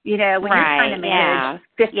 people, when you're trying to manage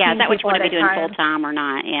 15 people. Yeah, that would want to be doing full time or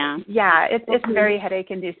not. Yeah, it's very headache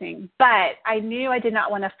inducing. But I knew I did not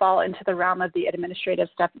want to fall into the realm of the administrative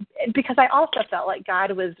stuff, because I also felt like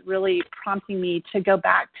God was really prompting me to go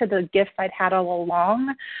back to the gifts I'd had all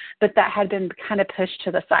along, but that had been kind of pushed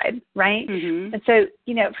to the side, right? And so,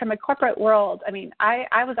 from a corporate world, I mean,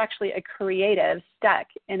 I was actually a creative stuck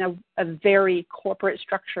in a very corporate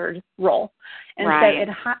structured role. And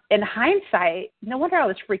so in hindsight, no wonder I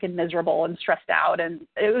was freaking miserable and stressed out, and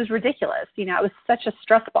it was ridiculous. It was such a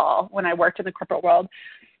stress ball when I worked in the corporate world,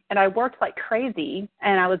 and I worked like crazy,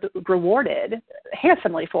 and I was rewarded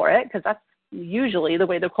handsomely for it, because that's usually the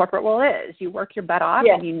way the corporate world is. You work your butt off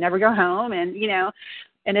and you never go home, and,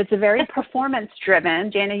 and it's a very performance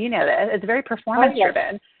driven. Jana, you know this. It's very performance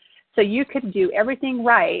driven. So you could do everything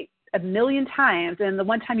right 1,000,000 times, and the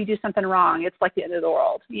one time you do something wrong, it's like the end of the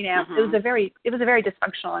world. It was a very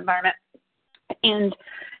dysfunctional environment, and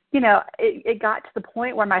it got to the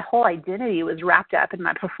point where my whole identity was wrapped up in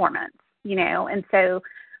my performance. And so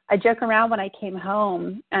I joke around when I came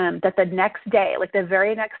home that the next day, like the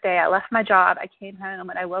very next day, I left my job, I came home,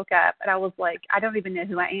 and I woke up, and I was like, I don't even know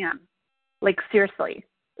who I am, like seriously,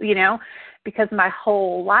 because my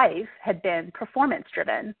whole life had been performance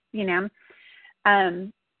driven,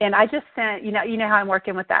 And I just sent, you know how I'm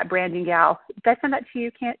working with that branding gal. Did I send that to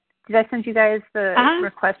you? Did I send you guys the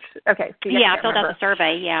request? Okay. So I filled out the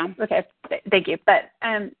survey. Yeah. Okay. Thank you. But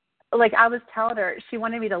I was telling her, she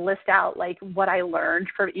wanted me to list out like what I learned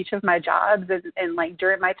for each of my jobs and like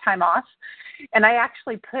during my time off. And I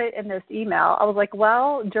actually put in this email, I was like,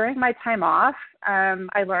 well, during my time off,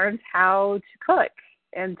 I learned how to cook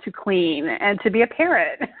and to clean and to be a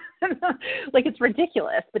parent. Like, it's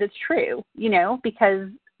ridiculous, but it's true, because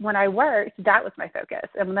when I worked, that was my focus.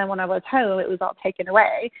 And then when I was home, it was all taken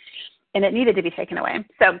away, and it needed to be taken away.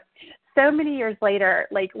 So many years later,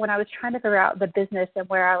 like when I was trying to figure out the business and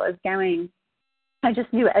where I was going, I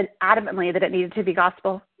just knew adamantly that it needed to be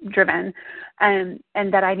gospel driven, and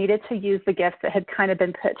that I needed to use the gifts that had kind of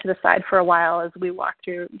been put to the side for a while as we walked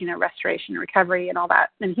through, restoration, recovery, and all that,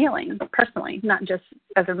 and healing personally, not just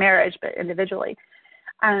as a marriage, but individually.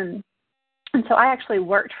 And so I actually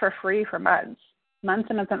worked for free for months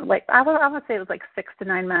and months. Like I would say it was like 6 to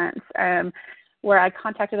 9 months, where I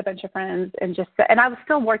contacted a bunch of friends and and I was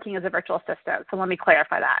still working as a virtual assistant. So let me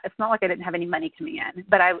clarify that. It's not like I didn't have any money coming in,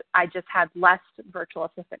 but I just had less virtual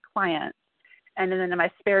assistant clients. And then in my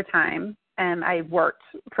spare time, I worked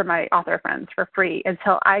for my author friends for free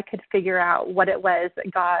until I could figure out what it was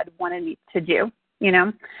that God wanted me to do, you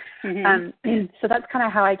know? So that's kind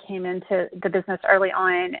of how I came into the business early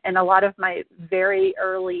on. And a lot of my very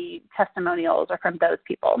early testimonials are from those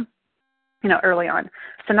people, you know, early on.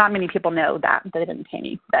 So not many people know that they didn't pay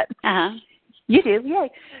me, but you do, yay.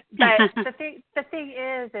 But the thing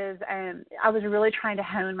is I was really trying to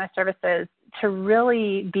hone my services to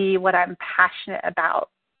really be what I'm passionate about.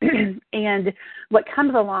 And what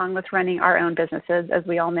comes along with running our own businesses, as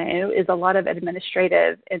we all know, is a lot of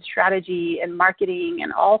administrative and strategy and marketing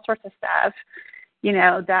and all sorts of stuff, you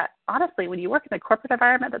know, that honestly, when you work in the corporate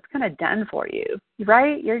environment, that's kind of done for you,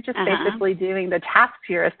 right? You're just basically doing the tasks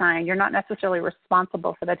you're assigned. You're not necessarily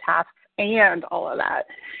responsible for the tasks and all of that.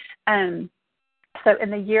 So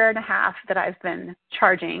in the year and a half that I've been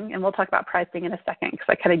charging, and we'll talk about pricing in a second because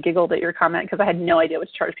I kind of giggled at your comment because I had no idea what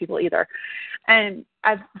to charge people either. And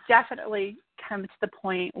I've definitely come to the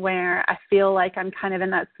point where I feel like I'm kind of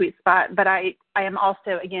in that sweet spot, but I am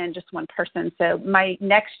also, again, just one person. So my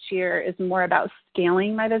next year is more about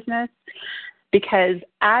scaling my business because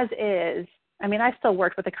as is, I mean, I still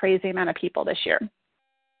worked with a crazy amount of people this year.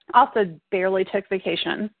 Also barely took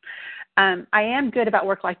vacation. I am good about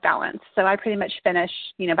work-life balance, so I pretty much finish,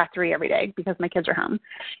 you know, by 3 every day because my kids are home,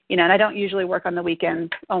 you know, and I don't usually work on the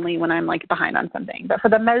weekends only when I'm, like, behind on something. But for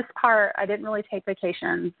the most part, I didn't really take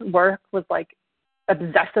vacations. Work was, like,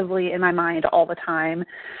 obsessively in my mind all the time.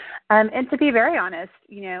 And to be very honest,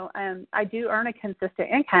 you know, I do earn a consistent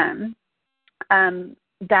income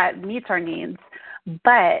that meets our needs,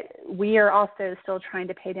 but we are also still trying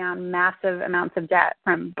to pay down massive amounts of debt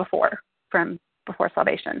from before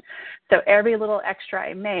salvation. So every little extra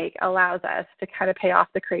I make allows us to kind of pay off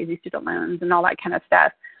the crazy student loans and all that kind of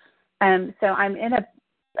stuff. So I'm in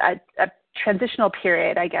a transitional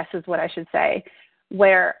period, I guess is what I should say,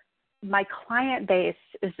 where my client base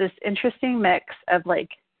is this interesting mix of like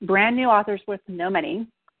brand new authors with no money,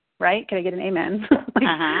 right? Can I get an amen?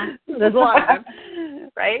 There's a lot of them,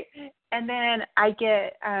 right? And then I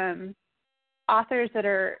get authors that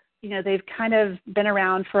are, you know, they've kind of been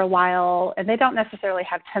around for a while and they don't necessarily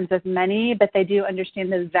have tons of money, but they do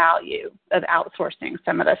understand the value of outsourcing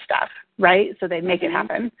some of the stuff, right? So they make it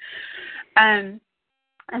happen. And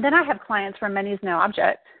then I have clients where money is no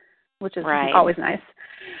object, which is always nice.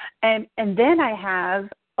 And then I have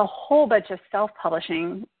a whole bunch of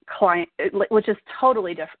self-publishing clients, which is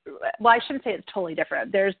totally different. Well, I shouldn't say it's totally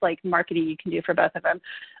different. There's like marketing you can do for both of them.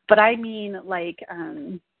 But I mean like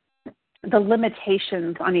the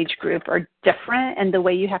limitations on each group are different, and the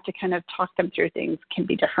way you have to kind of talk them through things can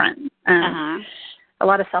be different. A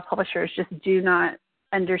lot of self-publishers just do not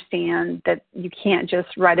understand that you can't just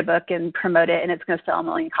write a book and promote it and it's going to sell 1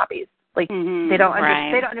 million copies. Like they don't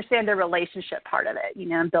understand the relationship part of it, you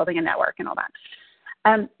know, and building a network and all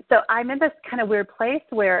that. So I'm in this kind of weird place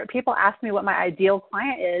where people ask me what my ideal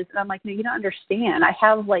client is, and I'm like, no, you don't understand. I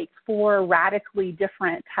have like 4 radically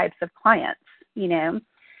different types of clients, you know.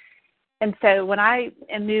 And so when I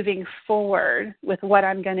am moving forward with what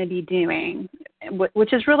I'm going to be doing,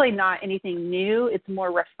 which is really not anything new, it's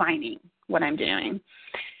more refining what I'm doing.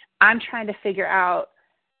 I'm trying to figure out,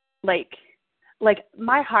 like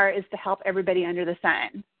my heart is to help everybody under the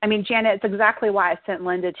sun. I mean, Jana, it's exactly why I sent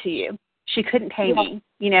Linda to you. She couldn't pay me,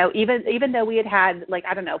 you know, even though we had like,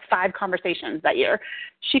 I don't know, 5 conversations that year,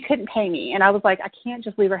 she couldn't pay me. And I was like, I can't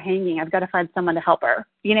just leave her hanging. I've got to find someone to help her,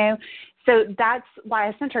 you know? So that's why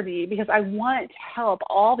I sent her to you, because I want to help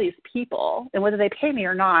all these people, and whether they pay me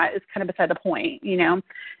or not is kind of beside the point, you know,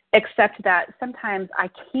 except that sometimes I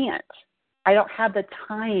can't. I don't have the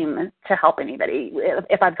time to help anybody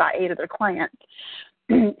if I've got 8 other clients.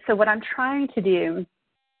 So what I'm trying to do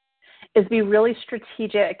is be really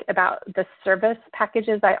strategic about the service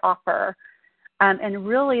packages I offer, and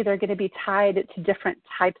really they're going to be tied to different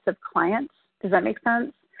types of clients. Does that make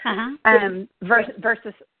sense?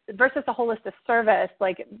 Versus a holistic service,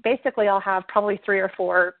 like basically I'll have probably 3 or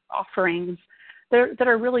 4 offerings that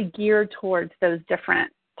are really geared towards those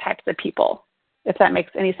different types of people, if that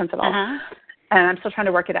makes any sense at all. And I'm still trying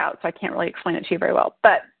to work it out, so I can't really explain it to you very well.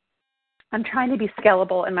 But I'm trying to be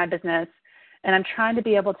scalable in my business, and I'm trying to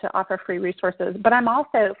be able to offer free resources. But I'm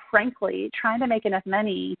also, frankly, trying to make enough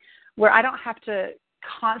money where I don't have to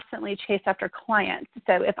constantly chase after clients.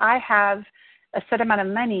 So if I have a set amount of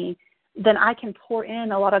money, then I can pour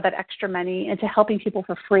in a lot of that extra money into helping people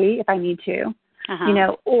for free if I need to. you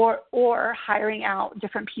know, or hiring out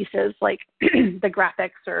different pieces like the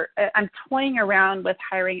graphics, or I'm toying around with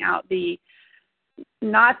hiring out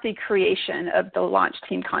not the creation of the launch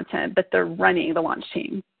team content, but the running the launch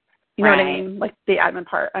team. You know what I mean? Like the admin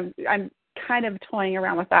part. I'm kind of toying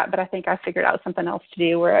around with that, but I think I figured out something else to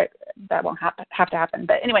do where that won't have to happen.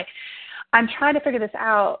 But anyway, I'm trying to figure this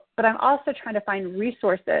out, but I'm also trying to find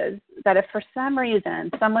resources that if for some reason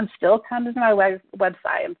someone still comes to my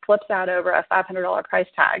website and flips out over a $500 price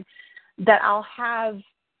tag, that I'll have,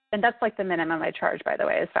 and that's like the minimum I charge, by the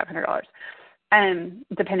way, is $500,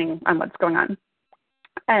 depending on what's going on.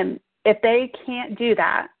 If they can't do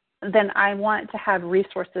that, then I want to have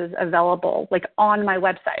resources available, like on my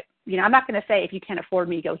website. You know, I'm not going to say if you can't afford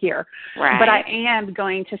me, go here. Right. But I am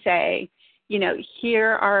going to say, you know,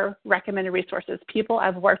 here are recommended resources, people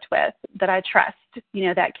I've worked with that I trust, you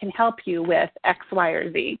know, that can help you with X, Y,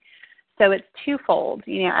 or Z. So it's twofold.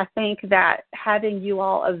 You know, I think that having you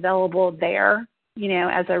all available there, you know,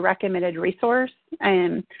 as a recommended resource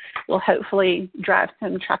will hopefully drive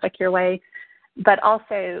some traffic your way. But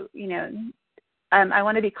also, you know, I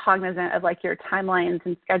want to be cognizant of like your timelines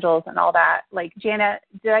and schedules and all that. Like, Jana,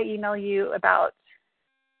 did I email you about,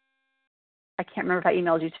 I can't remember if I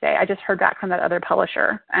emailed you today. I just heard back from that other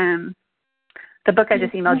publisher, the book I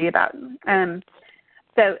just emailed you about.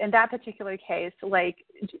 So in that particular case, like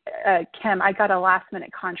Kim, I got a last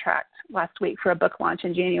minute contract last week for a book launch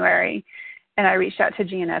in January. And I reached out to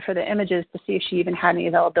Jana for the images to see if she even had any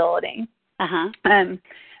availability.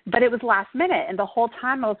 But it was last minute, and the whole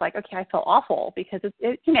time I was like, okay, I feel awful because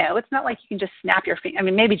you know, it's not like you can just snap your finger. I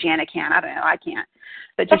mean, maybe Jana can. I don't know. I can't.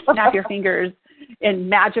 But just snap your fingers and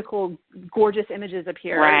magical, gorgeous images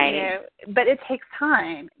appear. Right. You know? But it takes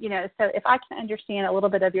time. You know, so if I can understand a little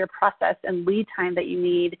bit of your process and lead time that you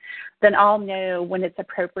need, then I'll know when it's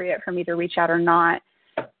appropriate for me to reach out or not.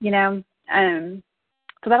 You know,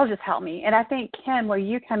 so that'll just help me. And I think, Kim, where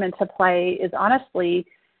you come into play is honestly.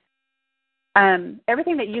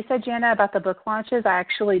 Everything that you said, Jana, about the book launches, I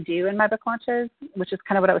actually do in my book launches, which is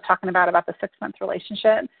kind of what I was talking about the 6-month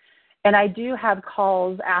relationship. And I do have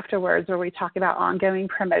calls afterwards where we talk about ongoing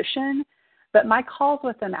promotion, but my calls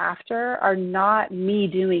with them after are not me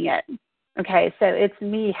doing it. Okay, so it's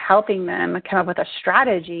me helping them come up with a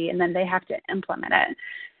strategy, and then they have to implement it.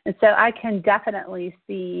 And so I can definitely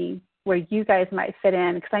see where you guys might fit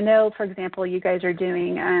in, because I know, for example, you guys are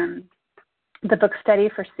doing the book study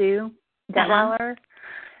for Sue Detweiler.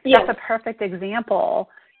 That's a perfect example,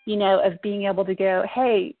 you know, of being able to go,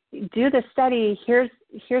 hey, do the study. Here's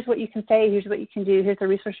what you can say. Here's what you can do. Here's the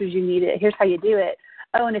resources you need. Here's how you do it.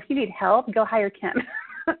 Oh, and if you need help, go hire Kim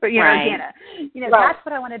or, you know, Jana. You know, that's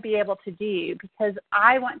what I want to be able to do, because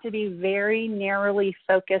I want to be very narrowly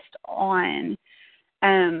focused on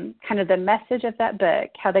kind of the message of that book,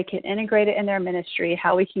 how they can integrate it in their ministry,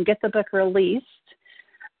 how we can get the book released.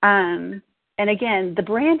 And again, the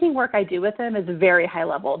branding work I do with them is very high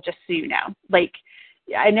level, just so you know. Like,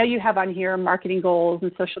 I know you have on here marketing goals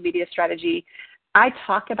and social media strategy. I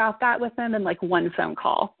talk about that with them in like one phone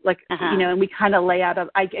call, like, you know, and we kind of lay out,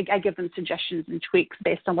 I give them suggestions and tweaks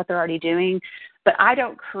based on what they're already doing, but I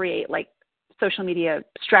don't create like social media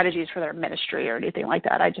strategies for their ministry or anything like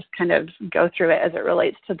that. I just kind of go through it as it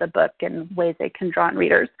relates to the book and ways they can draw in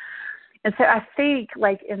readers. And so I think,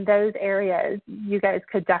 like, in those areas, you guys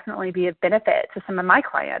could definitely be of benefit to some of my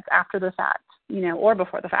clients after the fact, you know, or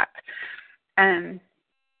before the fact.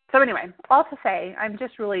 So anyway, all to say, I'm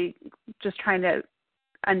just really just trying to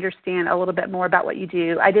understand a little bit more about what you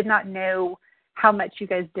do. I did not know how much you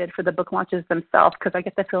guys did for the book launches themselves, because I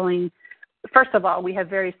get the feeling, first of all, we have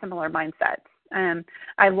very similar mindsets.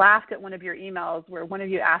 I laughed at one of your emails where one of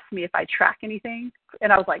you asked me if I track anything,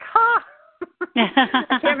 and I was like, ha!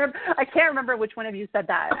 I can't remember which one of you said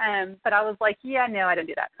that, but I was like, yeah, no, I don't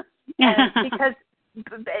do that.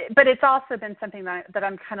 But it's also been something that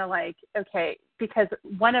I'm kind of like, okay, because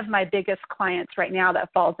one of my biggest clients right now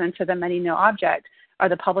that falls into the money no object are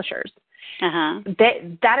the publishers.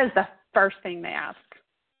 That is the first thing they ask,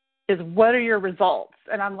 is what are your results?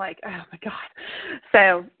 And I'm like, oh my God.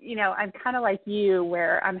 So, you know, I'm kind of like you,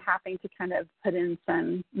 where I'm having to kind of put in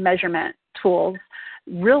some measurement tools,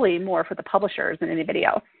 really more for the publishers than anybody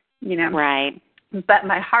else, you know? Right. But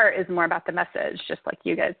my heart is more about the message, just like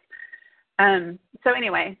you guys. So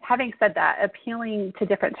anyway, having said that, appealing to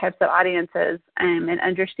different types of audiences and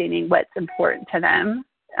understanding what's important to them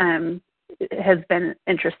has been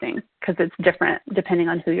interesting, because it's different depending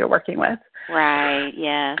on who you're working with. Right,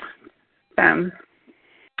 yes.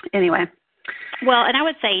 Anyway. Well, and I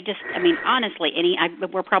would say just, I mean, honestly,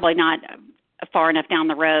 we're probably not far enough down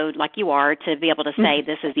the road like you are to be able to say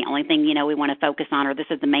this is the only thing, we want to focus on, or this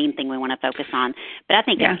is the main thing we want to focus on. But I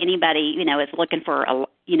think if anybody, is looking for,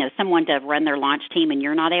 someone to run their launch team and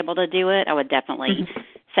you're not able to do it, I would definitely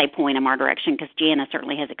say point them our direction, because Jana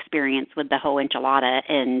certainly has experience with the whole enchilada,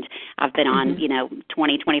 and I've been on,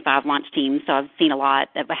 20, 25 launch teams, so I've seen a lot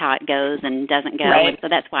of how it goes and doesn't go. Right. And so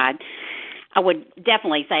that's why I would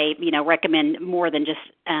definitely say, recommend more than just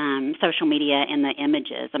social media and the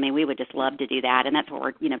images. I mean, we would just love to do that, and that's what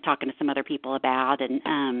we're, talking to some other people about,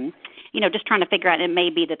 and, just trying to figure out, it may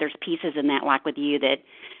be that there's pieces in that, like with you, that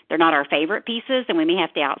they're not our favorite pieces, and we may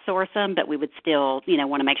have to outsource them, but we would still,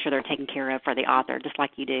 want to make sure they're taken care of for the author, just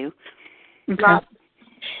like you do. Okay. Right.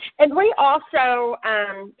 And we also,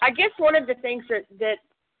 I guess one of the things that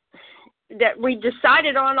we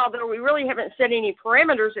decided on, although we really haven't set any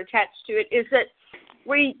parameters attached to it, is that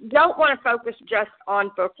we don't want to focus just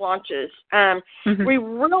on book launches. We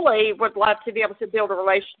really would love to be able to build a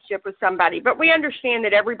relationship with somebody, but we understand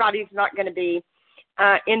that everybody's not going to be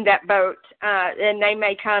in that boat, and they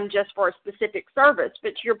may come just for a specific service.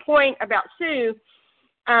 But to your point about Sue,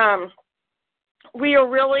 we are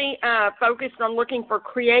really focused on looking for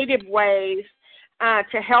creative ways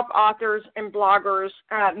to help authors and bloggers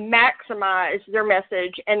maximize their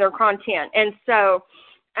message and their content. And so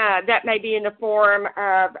that may be in the form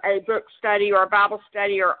of a book study or a Bible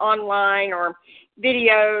study or online or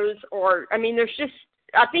videos, or,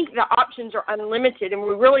 I think the options are unlimited, and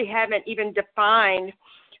we really haven't even defined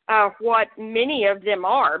what many of them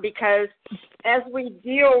are, because as we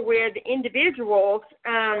deal with individuals,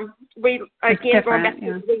 we, again, going back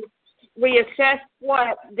to we assess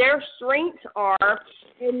what their strengths are,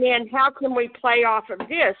 and then how can we play off of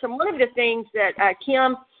this. And one of the things that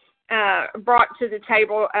Kim brought to the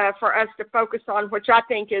table for us to focus on, which I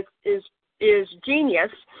think is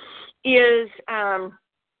genius, is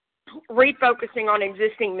refocusing on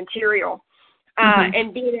existing material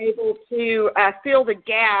and being able to fill the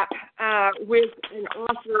gap with an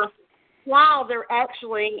author while they're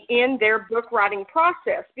actually in their book writing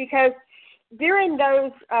process. Because during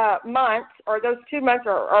those months, or those 2 months,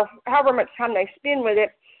 or however much time they spend with it,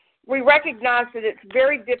 we recognize that it's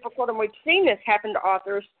very difficult, and we've seen this happen to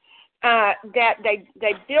authors, that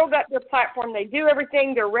they build up their platform, they do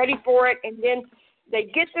everything, they're ready for it, and then they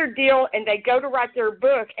get their deal and they go to write their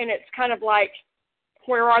book, and it's kind of like,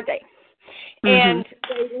 where are they? And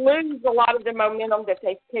they lose a lot of the momentum that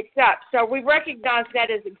they've picked up. So we recognize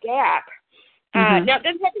that as a gap. Now, it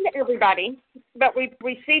doesn't happen to everybody, but we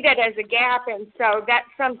see that as a gap, and so that's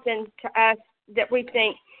something to us that we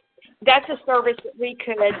think that's a service that we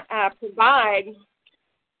could provide.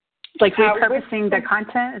 Like repurposing the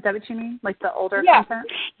content? Is that what you mean? Like the older content?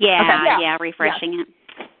 Yeah, refreshing it.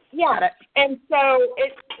 Yeah, and so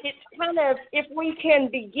it's kind of, if we can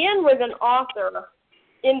begin with an author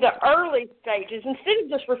in the early stages, instead of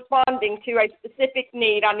just responding to a specific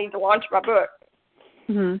need, I need to launch my book,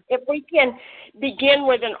 if we can begin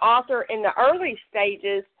with an author in the early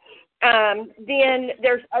stages, then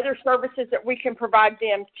there's other services that we can provide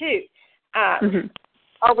them too.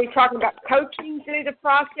 Are we talking about coaching through the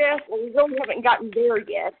process? Well, we really haven't gotten there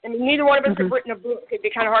yet. I mean, neither one of us have written a book. It'd be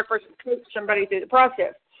kind of hard for us to coach somebody through the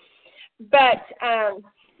process. But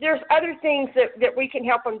there's other things that we can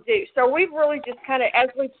help them do. So we've really just kind of, as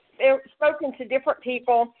we've spoken to different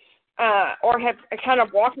people, or have kind of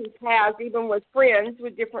walking paths, even with friends,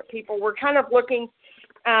 with different people, we're kind of looking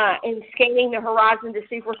and scanning the horizon to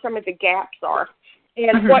see where some of the gaps are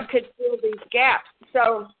and what could fill these gaps.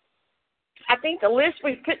 So I think the list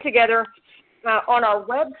we've put together on our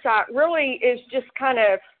website really is just kind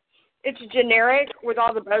of, it's generic with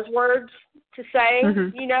all the buzzwords to say,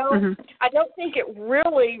 I don't think it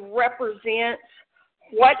really represents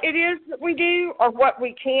what it is that we do or what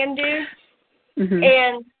we can do.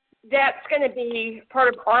 And that's going to be part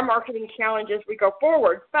of our marketing challenge as we go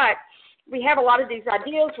forward. But we have a lot of these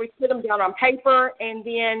ideas. We put them down on paper, and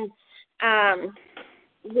then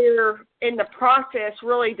we're in the process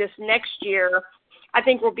really this next year, I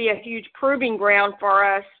think will be a huge proving ground for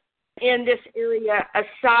us in this area,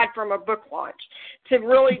 aside from a book launch, to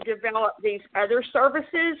really develop these other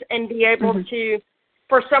services and be able to,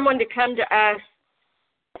 for someone to come to us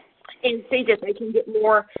and see that they can get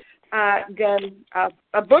more than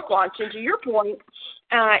a book launch. And to your point,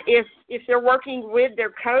 if they're working with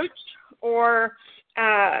their coach or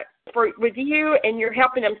with you, and you're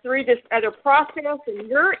helping them through this other process, and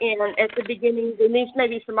you're in at the beginning, then these may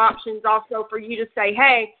be some options also for you to say,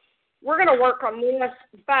 hey, we're going to work on this,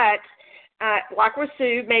 but like with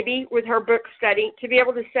Sue, maybe with her book study, to be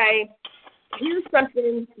able to say, here's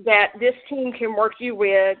something that this team can work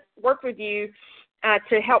with you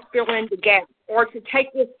to help fill in the gap or to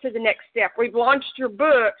take this to the next step. We've launched your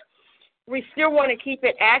book. We still want to keep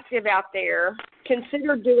it active out there.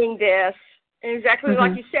 Consider doing this. And exactly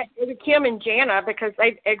like you said, go to Kim and Jana because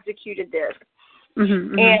they've executed this.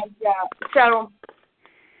 And so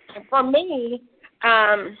for me,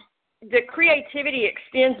 the creativity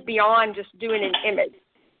extends beyond just doing an image.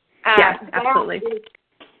 Yes, absolutely.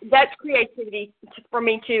 That's creativity for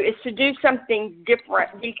me, too, is to do something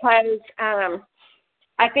different because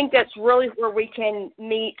I think that's really where we can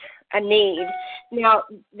meet a need. Now,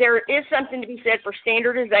 there is something to be said for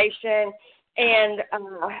standardization, and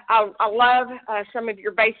I love some of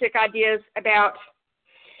your basic ideas about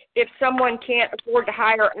if someone can't afford to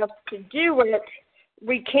hire us to do it,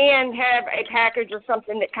 we can have a package or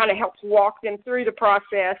something that kind of helps walk them through the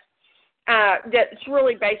process that's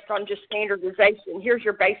really based on just standardization. Here's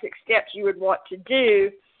your basic steps you would want to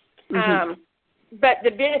do. But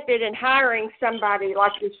the benefit in hiring somebody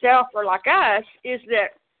like yourself or like us is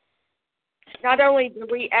that not only do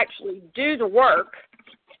we actually do the work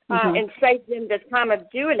and save them the time of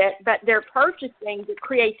doing it, but they're purchasing the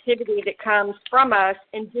creativity that comes from us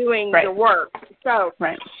in doing the work. So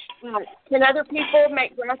can other people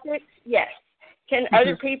make graphics? Yes. Can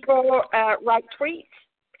other people write tweets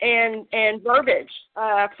and verbiage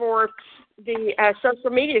for the social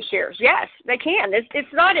media shares? Yes, they can.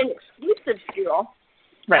 It's not an exclusive skill,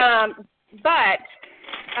 but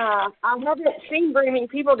I haven't seen very many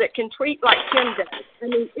people that can tweet like Kim does. I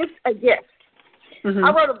mean, it's a gift.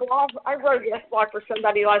 I wrote a guest blog for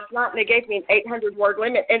somebody last night, and they gave me an 800-word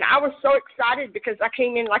limit, and I was so excited because I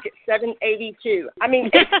came in like at 782. I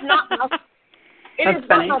mean, it's not my, not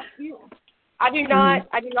my skill. I do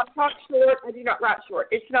not talk short. I do not write short.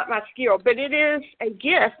 It's not my skill, but it is a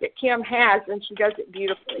gift that Kim has, and she does it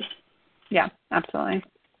beautifully. Yeah, absolutely.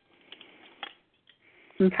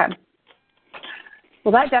 Okay.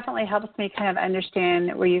 Well, that definitely helps me kind of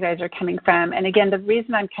understand where you guys are coming from. And again, the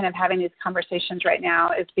reason I'm kind of having these conversations right now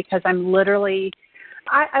is because I'm literally,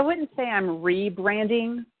 I wouldn't say I'm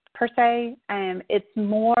rebranding per se. It's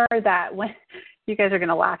more that when you guys are going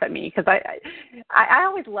to laugh at me because I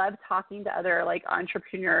always love talking to other like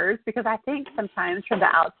entrepreneurs because I think sometimes from the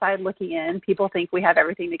outside looking in, people think we have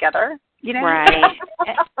everything together, you know? Right.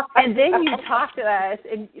 and then you talk to us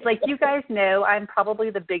and like you guys know, I'm probably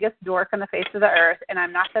the biggest dork on the face of the earth and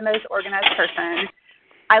I'm not the most organized person.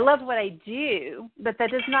 I love what I do, but that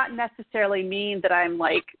does not necessarily mean that I'm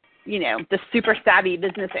like, you know, the super savvy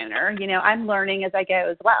business owner. You know, I'm learning as I go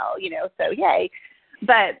as well, you know, so yay.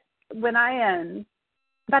 But when I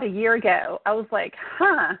about a year ago, I was like,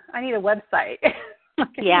 I need a website. I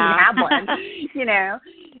didn't have one, you know.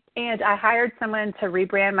 And I hired someone to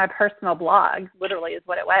rebrand my personal blog, literally is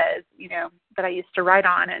what it was, you know, that I used to write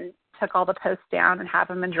on and took all the posts down and have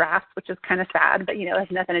them in drafts, which is kind of sad, but, you know, it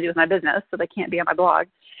has nothing to do with my business, so they can't be on my blog.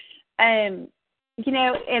 You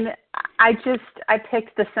know, and I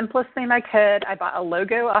picked the simplest thing I could. I bought a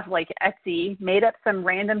logo off like Etsy, made up some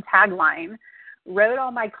random tagline, wrote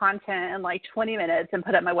all my content in like 20 minutes and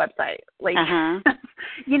put up my website. Like,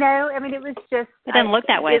 you know, I mean, it was just. It doesn't look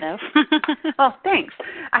that way, though. Oh, thanks.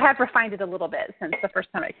 I have refined it a little bit since the first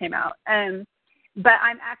time it came out. But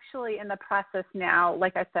I'm actually in the process now,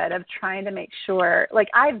 like I said, of trying to make sure, like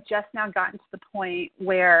I've just now gotten to the point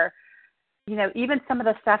where, you know, even some of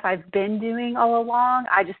the stuff I've been doing all along,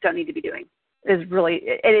 I just don't need to be doing.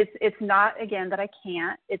 It's not, again, that I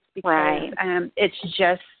can't. It's because it's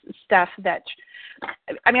just stuff that,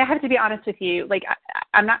 I mean, I have to be honest with you. Like,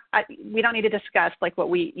 we don't need to discuss like what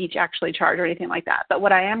we each actually charge or anything like that. But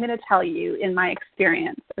what I am going to tell you in my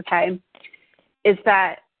experience, okay, is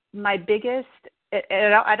that my biggest,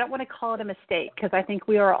 and I don't want to call it a mistake because I think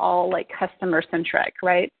we are all like customer centric,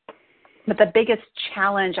 right? But the biggest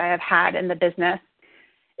challenge I have had in the business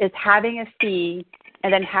is having a fee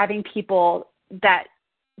and then having people that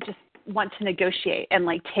just want to negotiate and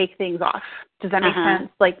like take things off. Does that make sense?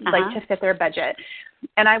 Like to fit their budget.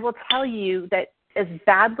 And I will tell you that as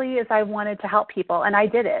badly as I wanted to help people, and I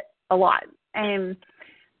did it a lot, and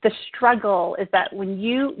the struggle is that when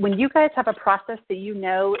you guys have a process that you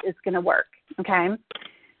know is going to work, okay,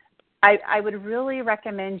 I would really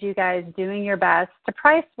recommend you guys doing your best to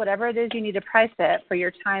price whatever it is you need to price it for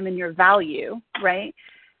your time and your value, right?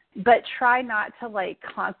 But try not to like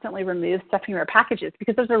constantly remove stuff from your packages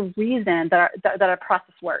because there's a reason that our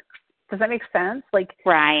process works. Does that make sense? Like,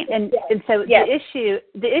 right. And so the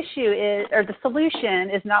issue is, or the solution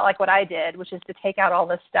is not like what I did, which is to take out all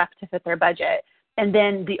this stuff to fit their budget. And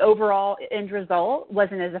then the overall end result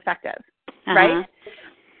wasn't as effective, right?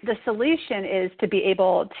 the solution is to be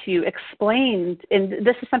able to explain, and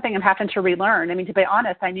this is something I'm having to relearn. I mean, to be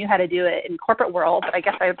honest, I knew how to do it in corporate world, but I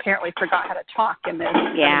guess I apparently forgot how to talk in this.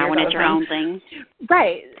 Yeah, when it's your own thing.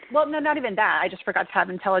 Right. Well, no, not even that. I just forgot to have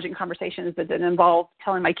intelligent conversations that didn't involve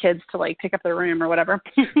telling my kids to, like, pick up their room or whatever.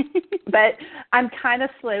 But I'm kind of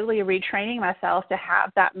slowly retraining myself to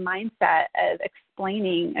have that mindset of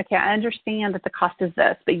explaining, okay, I understand that the cost is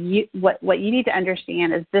this, but what you need to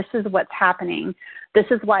understand is this is what's happening. This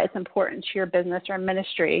is why it's important to your business or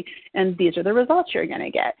ministry, and these are the results you're going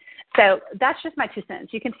to get. So that's just my 2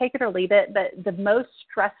 cents. You can take it or leave it, but the most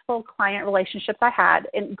stressful client relationships I had,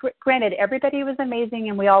 and granted, everybody was amazing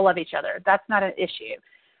and we all love each other. That's not an issue.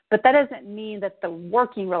 But that doesn't mean that the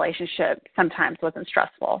working relationship sometimes wasn't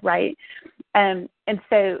stressful, right? And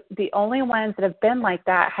so the only ones that have been like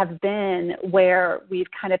that have been where we've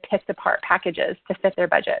kind of picked apart packages to fit their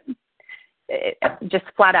budget. Just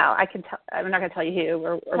flat out. I'm not going to tell you who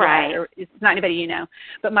or right. Or it's not anybody you know.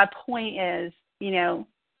 But my point is, you know,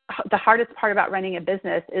 the hardest part about running a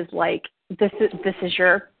business is like this is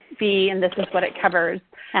your fee and this is what it covers,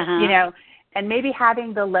 you know. And maybe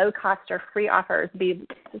having the low cost or free offers be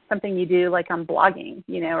something you do like on blogging,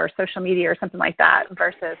 you know, or social media or something like that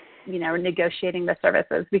versus, you know, negotiating the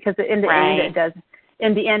services, because in the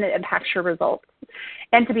end it impacts your results.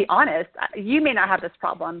 And to be honest, you may not have this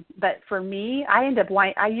problem, but for me, I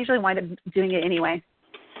usually wind up doing it anyway.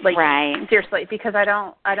 Like seriously, because I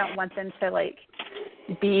don't want them to like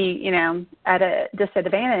be, you know, at a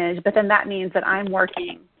disadvantage, but then that means that I'm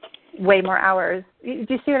working way more hours. Do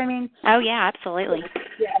you see what I mean? Oh, yeah, absolutely.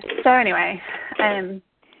 Yeah. So anyway,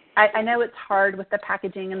 I know it's hard with the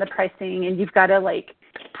packaging and the pricing, and you've got to, like,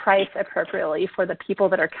 price appropriately for the people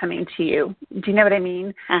that are coming to you. Do you know what I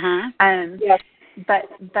mean? Yes. But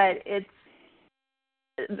it's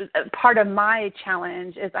part of my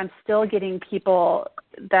challenge is I'm still getting people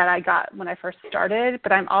that I got when I first started,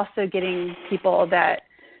 but I'm also getting people that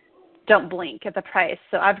don't blink at the price.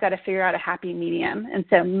 So I've got to figure out a happy medium. And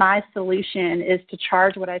so my solution is to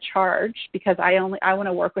charge what I charge, because I want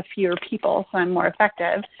to work with fewer people, so I'm more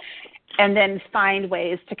effective, and then find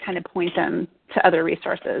ways to kind of point them to other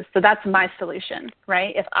resources. So that's my solution,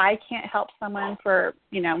 right? If I can't help someone for,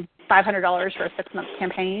 you know, $500 for a 6-month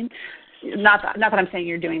campaign, not that I'm saying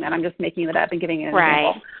you're doing that, I'm just making it up and giving it an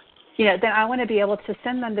example. You know, then I want to be able to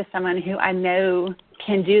send them to someone who I know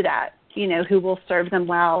can do that, you know, who will serve them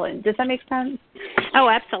well. And does that make sense? Oh,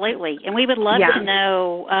 absolutely. And we would love to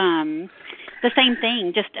know the same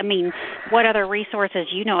thing. Just, I mean, what other resources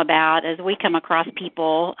you know about as we come across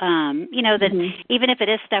people, you know, that even if it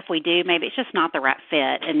is stuff we do, maybe it's just not the right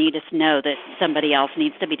fit, and you just know that somebody else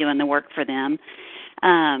needs to be doing the work for them.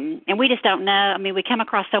 And we just don't know. I mean, we come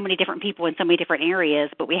across so many different people in so many different areas,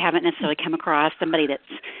 but we haven't necessarily come across somebody that's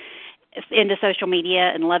into social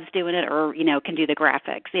media and loves doing it, or, you know, can do the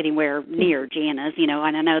graphics anywhere near Jana's, you know.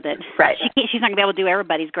 And I know that she's not going to be able to do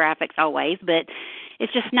everybody's graphics always, but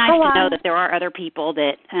it's just nice to know that there are other people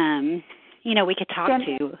that, you know, we could talk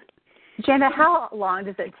to. Jana, how long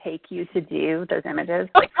does it take you to do those images,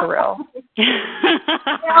 like, for real?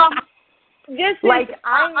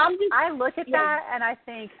 I look at that and I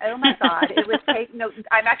think, oh my God, it would take, no,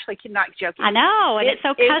 I'm actually not joking. I know, and it's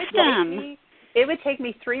so custom. It would take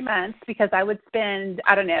me 3 months, because I would spend,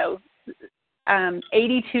 I don't know,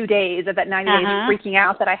 82 days of that 90 days freaking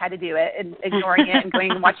out that I had to do it and ignoring it and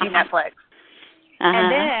going and watching Netflix. And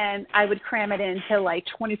then I would cram it into like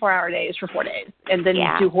 24-hour days for 4 days and then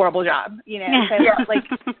do a horrible job, you know. So like,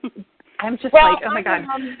 I'm just like, oh my God.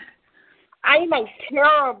 I am a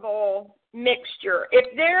terrible mixture.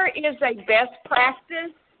 If there is a best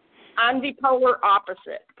practice, I'm the polar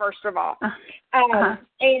opposite, first of all.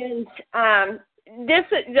 And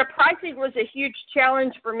the pricing was a huge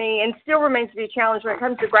challenge for me, and still remains to be a challenge when it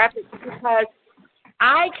comes to graphics, because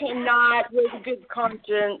I cannot, with a good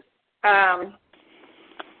conscience,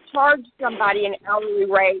 charge somebody an hourly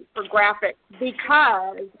rate for graphics,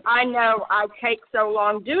 because I know I take so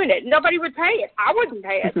long doing it. Nobody would pay it. I wouldn't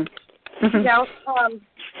pay it. You know,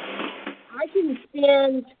 I can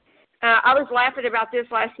spend. I was laughing about this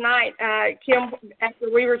last night, Kim, after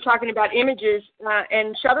we were talking about images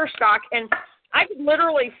and Shutterstock, and I could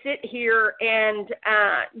literally sit here and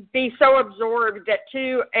be so absorbed that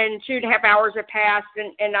 2.5 hours have passed,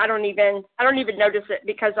 and I don't even notice it,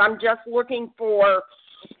 because I'm just looking for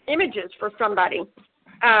images for somebody,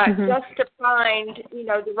 just to find, you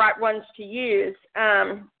know, the right ones to use,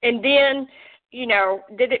 and then, you know,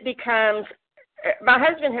 then it becomes. My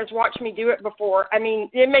husband has watched me do it before. I mean,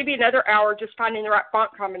 it may be another hour just finding the right font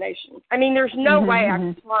combination. I mean, there's no way I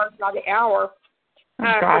can charge by the hour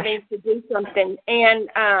for me to do something. And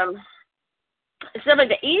some of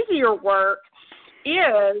the easier work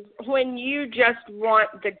is when you just want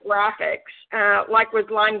the graphics, like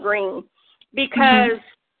with lime green, because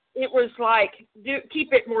it was like,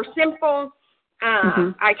 keep it more simple.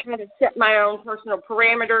 I kind of set my own personal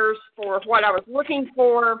parameters for what I was looking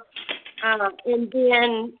for, and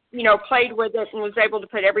then, you know, played with it and was able to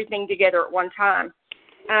put everything together at one time.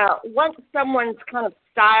 Once someone's kind of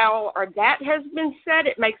style or that has been set,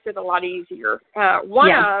 it makes it a lot easier. I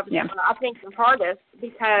think, the hardest,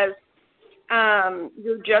 because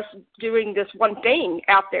you're just doing this one thing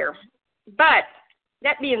out there. But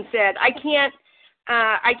that being said, I can't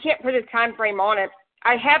put a time frame on it.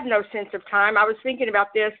 I have no sense of time. I was thinking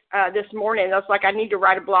about this this morning. I was like, I need to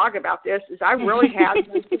write a blog about this, because I really have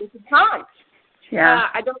no sense of time. Yeah.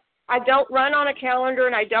 I don't run on a calendar,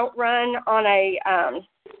 and I don't run on a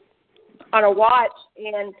watch,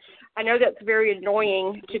 and I know that's very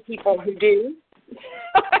annoying to people who do.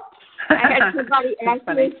 I had somebody ask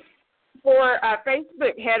me for a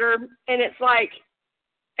Facebook header, and it's like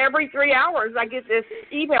every 3 hours I get this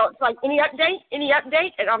email. It's like, any update? Any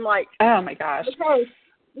update? And I'm like, oh my gosh. Okay,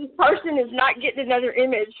 this person is not getting another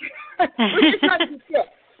image. We're just not a good fit.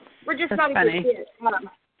 We're just not a good fit.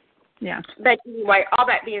 Yeah. But anyway, all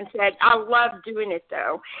that being said, I love doing it,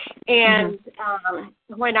 though. And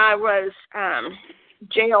when I was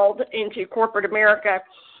jailed into corporate America,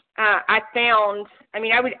 I found,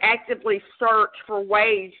 I would actively search for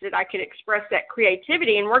ways that I could express that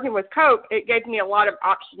creativity. And working with Cope, it gave me a lot of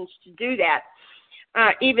options to do that,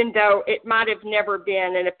 even though it might have never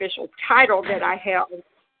been an official title that I held.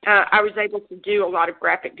 I was able to do a lot of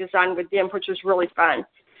graphic design with them, which was really fun.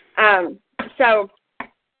 So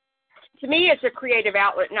to me, it's a creative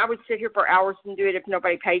outlet, and I would sit here for hours and do it if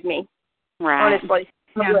nobody paid me. Right. Honestly.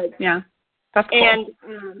 Yeah. That's cool. And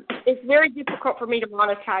it's very difficult for me to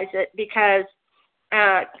monetize it because,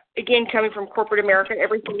 again, coming from corporate America,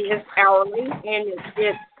 everything is hourly, and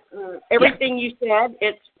it's everything you said.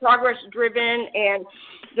 It's progress-driven, and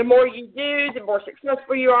the more you do, the more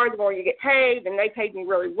successful you are, the more you get paid, and they paid me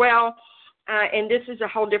really well. And this is a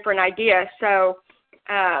whole different idea. So,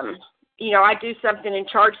 I do something and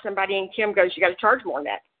charge somebody, and Kim goes, you got to charge more than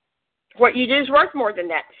that. What you do is worth more than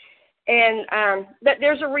that. And but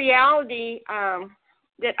there's a reality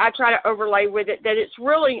that I try to overlay with it, that it's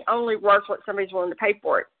really only worth what somebody's willing to pay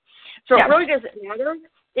for it. So it really doesn't matter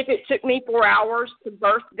if it took me 4 hours to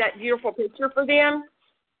birth that beautiful picture for them.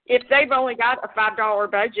 If they've only got a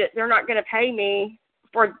 $5 budget, they're not going to pay me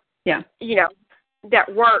for,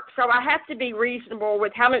 that work. So I have to be reasonable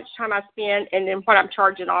with how much time I spend and then what I'm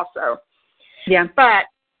charging also. Yeah. But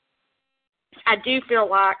I do feel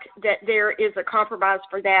like that there is a compromise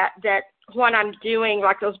for that what I'm doing,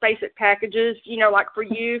 like those basic packages, like for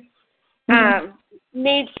you,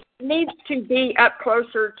 needs to be up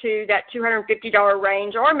closer to that $250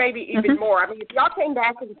 range, or maybe even more. If y'all came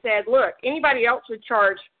back and said, look, anybody else would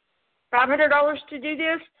charge $500 to do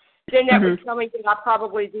this, then that would tell me that I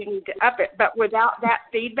probably do need to up it. But without that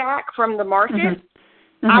feedback from the market,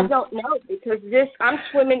 I don't know, because I'm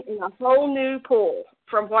swimming in a whole new pool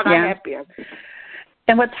from what I have been.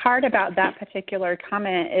 And what's hard about that particular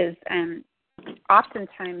comment is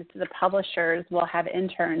oftentimes the publishers will have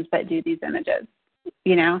interns that do these images,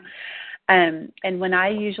 and when I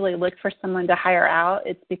usually look for someone to hire out,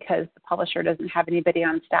 it's because the publisher doesn't have anybody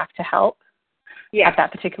on staff to help at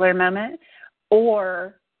that particular moment,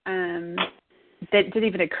 or that didn't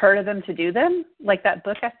even occur to them to do them. Like that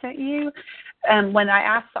book I sent you, when I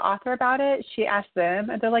asked the author about it, she asked them,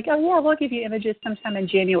 and they're like, oh, yeah, we'll give you images sometime in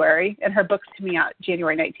January, and her book's coming out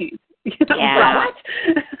January 19th. What?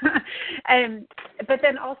 But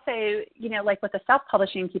then also, like with the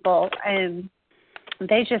self-publishing people,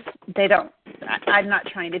 they don't, I'm not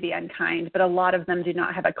trying to be unkind, but a lot of them do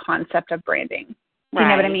not have a concept of branding. You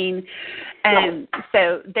know what I mean? And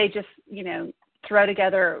so they just, throw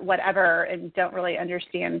together whatever and don't really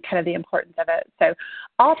understand kind of the importance of it. So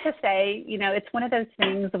all to say, it's one of those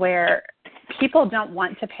things where people don't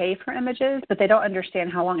want to pay for images, but they don't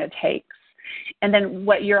understand how long it takes. And then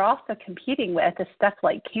what you're also competing with is stuff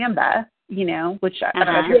like Canva, which I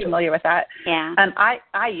don't know if you're familiar with that. Yeah.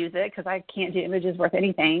 I use it because I can't do images worth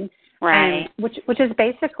anything. Right. Which is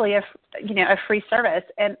basically a free service.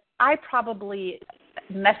 And I probably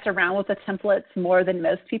mess around with the templates more than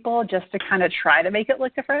most people just to kind of try to make it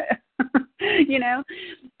look different,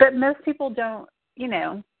 but most people don't,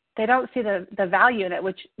 they don't see the value in it,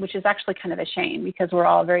 which is actually kind of a shame because we're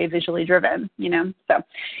all very visually driven, So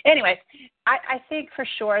anyway, I think for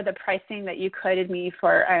sure the pricing that you quoted me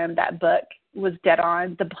for that book was dead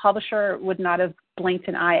on. The publisher would not have blinked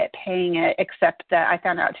an eye at paying it, except that I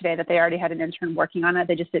found out today that they already had an intern working on it.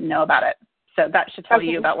 They just didn't know about it. So that should tell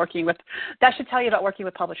you about working with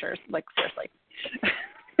publishers. Like, seriously.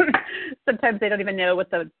 Sometimes they don't even know what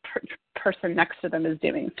the person next to them is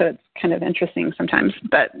doing. So it's kind of interesting sometimes.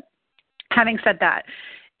 But having said that,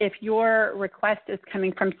 if your request is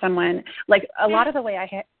coming from someone, like a lot of the way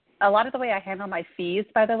I handle my fees,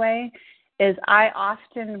 by the way, is I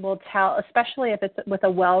often will tell, especially if it's with a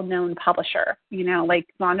well-known publisher, you know, like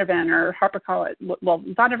Zondervan or HarperCollins. Well,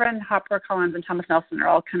 Zondervan, HarperCollins, and Thomas Nelson are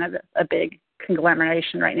all kind of a big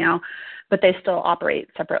conglomeration right now, but they still operate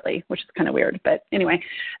separately, which is kind of weird. But anyway,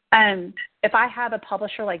 if I have a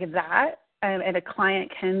publisher like that, and a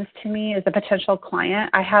client comes to me as a potential client,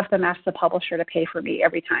 I have them ask the publisher to pay for me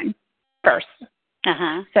every time first.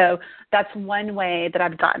 Uh-huh. So that's one way that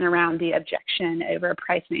I've gotten around the objection over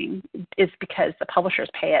pricing, is because the publishers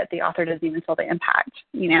pay it. The author doesn't even feel the impact,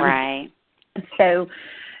 you know? Right. So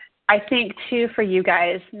I think, too, for you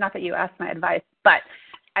guys, not that you asked my advice, but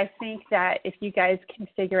I think that if you guys can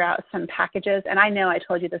figure out some packages, and I know I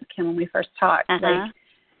told you this, Kim, when we first talked, like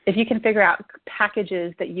if you can figure out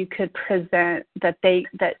packages that you could present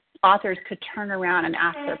that authors could turn around and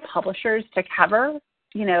ask their publishers to cover,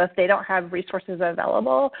 you know, if they don't have resources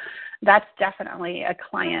available, that's definitely a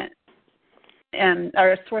client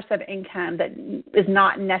or a source of income that is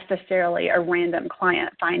not necessarily a random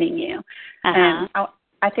client finding you. And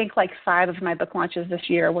I think like 5 of my book launches this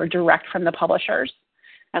year were direct from the publishers.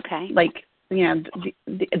 Okay. Like, you know,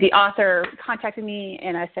 the author contacted me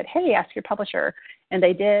and I said, hey, ask your publisher. And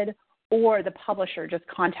they did. Or the publisher just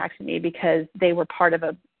contacted me because they were part of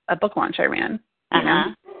a book launch I ran. You know?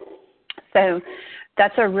 So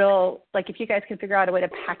that's a real, like, if you guys can figure out a way to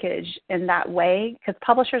package in that way, because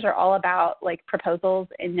publishers are all about, like, proposals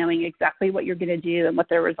and knowing exactly what you're going to do and what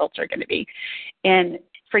their results are going to be. And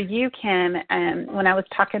for you, Kim, when I was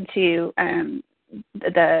talking to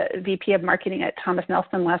the VP of marketing at Thomas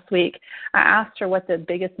Nelson last week, I asked her what the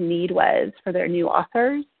biggest need was for their new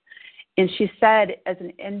authors. And she said, as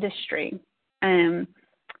an industry, in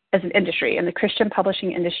the Christian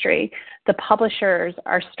publishing industry, the publishers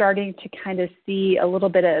are starting to kind of see a little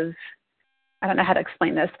bit of, I don't know how to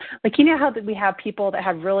explain this. Like, you know how we have people that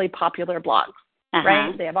have really popular blogs,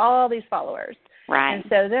 right? They have all these followers. Right.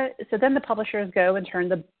 And so then the publishers go and turn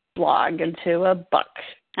the blog into a book,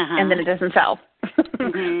 and then it doesn't sell,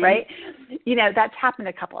 right? You know, that's happened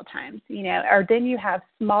a couple of times, you know, or then you have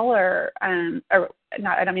smaller, I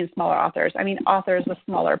don't mean smaller authors. I mean authors with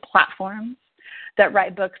smaller platforms that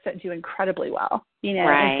write books that do incredibly well, you know.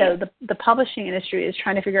 Right. And so the publishing industry is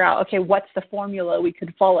trying to figure out, okay, what's the formula we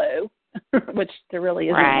could follow, which there really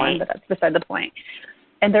isn't one, but that's beside the point.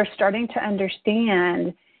 And they're starting to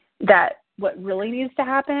understand that what really needs to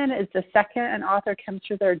happen is the second an author comes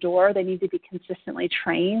through their door, they need to be consistently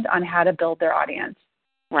trained on how to build their audience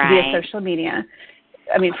via social media.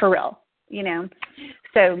 I mean, for real, you know.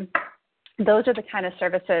 So those are the kind of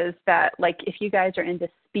services that, like, if you guys are into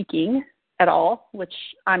speaking at all, which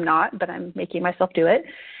I'm not, but I'm making myself do it,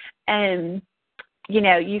 and, you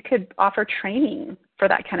know, you could offer training for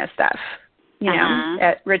that kind of stuff, you know,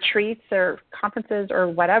 at retreats or conferences or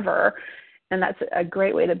whatever, and that's a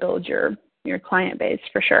great way to build your client base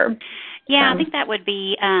for sure. Yeah, I think that would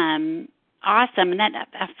be awesome. And that,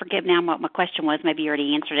 I forget now what my question was. Maybe you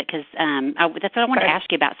already answered it, because that's what I wanted to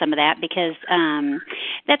ask you about, some of that, because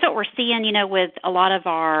that's what we're seeing, you know, with a lot of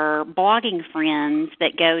our blogging friends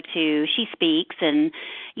that go to She Speaks and,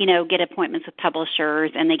 you know, get appointments with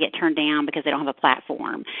publishers, and they get turned down because they don't have a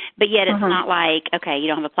platform. But yet it's not like, okay, you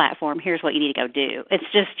don't have a platform, here's what you need to go do. It's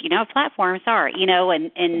just, you know, a platform, sorry, you know, and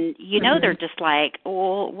you know, they're just like,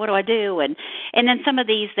 well, what do I do? And then some of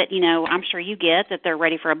these that, you know, I'm sure you get that they're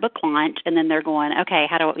ready for a book launch, and then they're going, okay,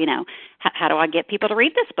 how do I get people to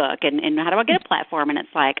read this book, and how do I get a platform? And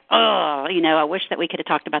it's like, oh, you know, I wish that we could have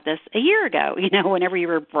talked about this a year ago, you know, whenever you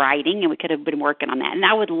were writing, and we could have been working on that. And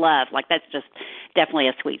I would love, like, that's just definitely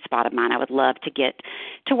a sweet spot of mine. I would love to get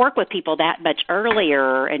to work with people that much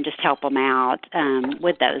earlier and just help them out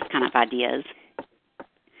with those kind of ideas.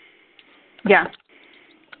 Yeah.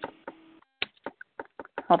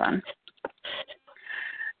 Hold on.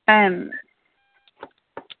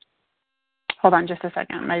 Hold on just a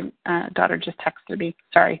second. My daughter just texted me.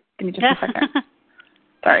 Sorry. Give me just a second.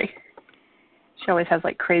 Sorry. She always has,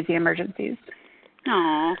 like, crazy emergencies.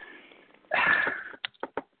 Aww.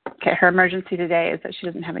 Okay, her emergency today is that she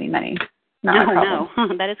doesn't have any money. No,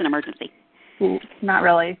 that is an emergency. Not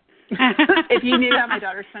really. If you knew how my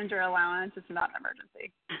daughter spends her allowance, it's not an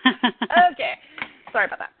emergency. Okay. Sorry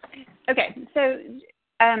about that. Okay,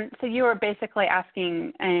 so you were basically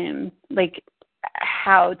asking, like,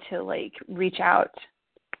 how to, like, reach out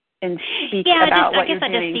and speak about what you're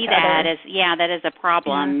doing. I just see that as that is a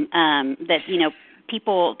problem. That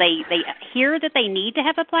people they hear that they need to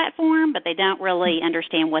have a platform, but they don't really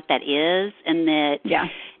understand what that is, and that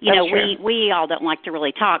we all don't like to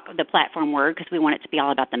really talk the platform word because we want it to be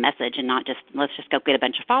all about the message and not just let's just go get a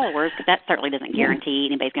bunch of followers, because that certainly doesn't guarantee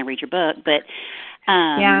anybody's going to read your book. But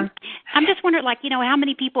I'm just wondering, how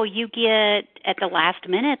many people you get at the last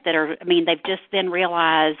minute that are, they've just then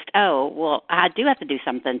realized, oh, well, I do have to do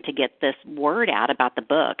something to get this word out about the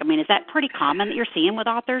book. Is that pretty common that you're seeing with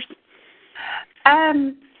authors?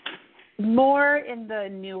 More in the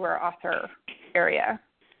newer author area,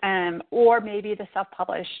 or maybe the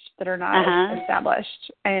self-published that are not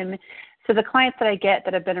established. So the clients that I get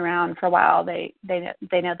that have been around for a while, they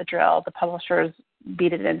know the drill. The publishers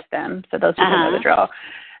beat it into them, so those people know the drill.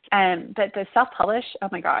 But the self-published, oh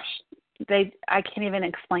my gosh, I can't even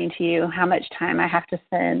explain to you how much time I have to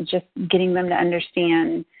spend just getting them to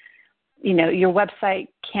understand. Your website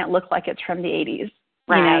can't look like it's from the 80s.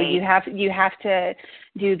 Right. You have to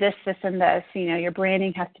do this, and this. Your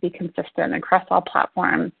branding has to be consistent across all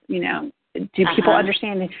platforms. Do people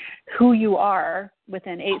understand who you are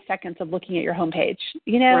within 8 seconds of looking at your homepage?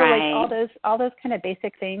 Like all those kind of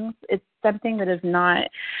basic things. It's something that is not.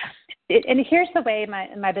 And here's the way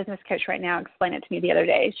my business coach right now explained it to me the other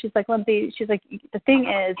day. She's like, Lindsey, the thing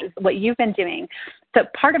is what you've been doing. So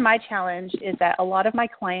part of my challenge is that a lot of my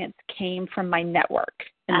clients came from my network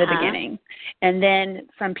in the beginning, and then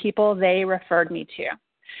from people they referred me to.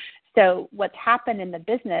 So what's happened in the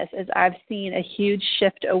business is I've seen a huge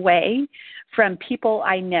shift away from people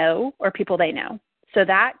I know or people they know. So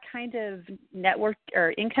that kind of network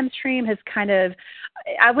or income stream has kind of,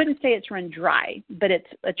 I wouldn't say it's run dry, but it's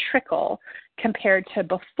a trickle compared to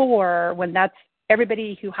before, when that's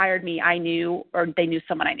everybody who hired me I knew, or they knew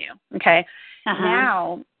someone I knew. Okay.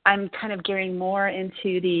 Now I'm kind of gearing more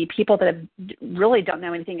into the people that really don't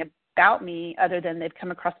know anything about me other than they've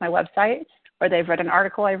come across my website, or they've read an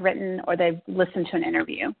article I've written, or they've listened to an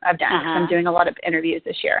interview I've done. I'm doing a lot of interviews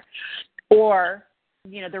this year. Or,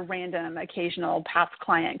 the random occasional past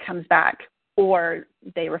client comes back, or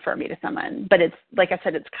they refer me to someone. But it's, like I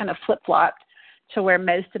said, it's kind of flip-flopped to where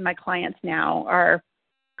most of my clients now are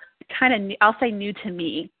kind of, I'll say, new to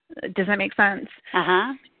me. Does that make sense?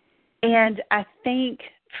 And I think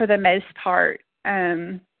for the most part,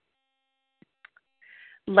 the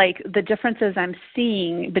differences I'm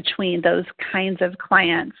seeing between those kinds of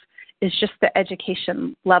clients is just the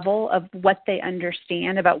education level of what they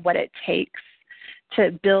understand about what it takes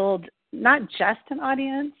to build not just an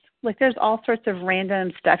audience. Like, there's all sorts of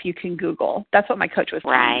random stuff you can Google. That's what my coach was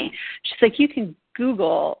telling me. She's like, you can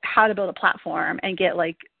Google how to build a platform and get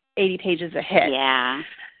 80 pages a hit. Yeah.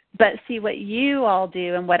 But see, what you all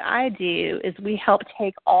do and what I do is we help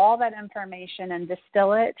take all that information and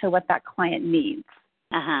distill it to what that client needs.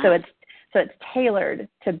 So it's tailored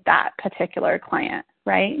to that particular client,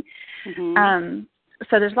 right? So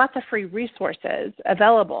there's lots of free resources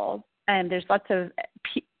available, and there's lots of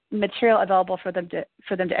material available for them to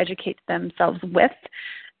educate themselves with.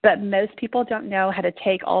 But most people don't know how to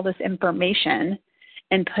take all this information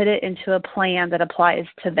and put it into a plan that applies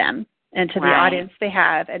to them and to the audience they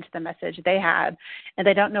have and to the message they have, and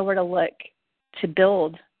they don't know where to look to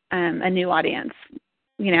build a new audience,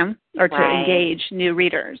 or to engage new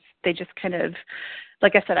readers. They just kind of,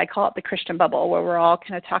 like I said, I call it the Christian bubble, where we're all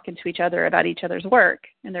kind of talking to each other about each other's work,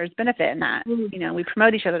 and there's benefit in that. We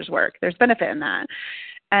promote each other's work. There's benefit in that.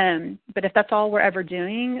 But if that's all we're ever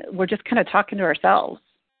doing, we're just kind of talking to ourselves.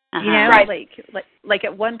 Like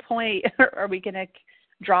at one point, are we going to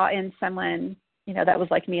draw in someone, that was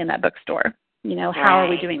like me in that bookstore? How are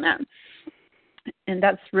we doing that? And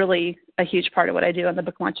that's really a huge part of what I do on the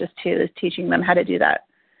book launches too, is teaching them how to do that.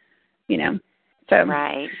 So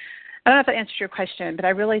I don't know if that answers your question, but I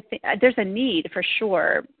really think there's a need for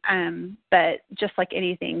sure. But just like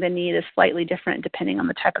anything, the need is slightly different depending on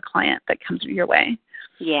the type of client that comes your way.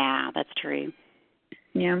 Yeah, that's true.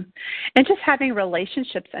 Yeah. And just having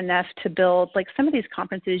relationships enough to build, like some of these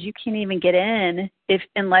conferences, you can't even get in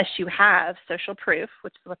unless you have social proof,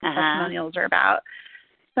 which is what the testimonials are about.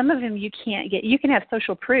 Some of them you can't get. You can have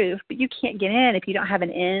social proof, but you can't get in if you don't have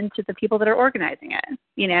an in to the people that are organizing it,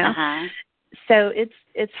 So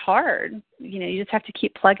it's hard. You just have to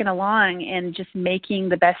keep plugging along and just making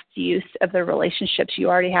the best use of the relationships you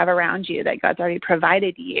already have around you that God's already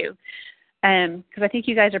provided you. Because I think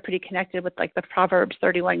you guys are pretty connected with like the Proverbs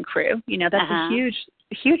 31 crew. That's a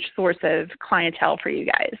huge source of clientele for you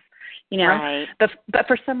guys. But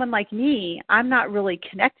for someone like me, I'm not really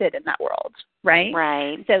connected in that world,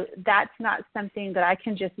 right? So that's not something that I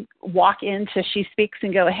can just walk into She Speaks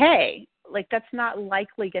and go, hey, like that's not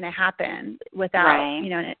likely going to happen without, you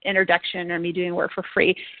know, an introduction or me doing work for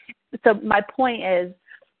free. So my point is,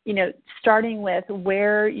 you know, starting with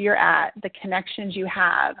where you're at, the connections you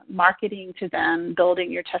have, marketing to them,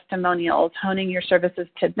 building your testimonials, honing your services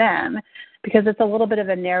to them, because it's a little bit of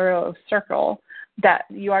a narrow circle that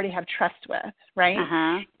you already have trust with,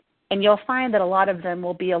 right? And you'll find that a lot of them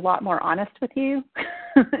will be a lot more honest with you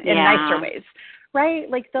in nicer ways, right?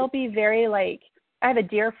 Like they'll be very like, I have a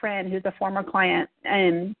dear friend who's a former client,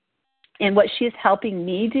 and what she's helping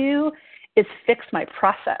me do is fix my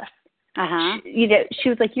process. You know, she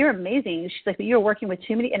was like, "You're amazing." She's like, "But you're working with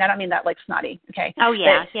too many," and I don't mean that like snotty, okay? Oh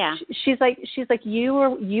yeah, but she's like, you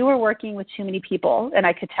were working with too many people, and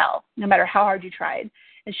I could tell, no matter how hard you tried.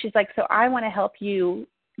 And she's like, "So I want to help you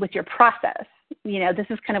with your process. You know, this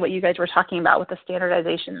is kind of what you guys were talking about with the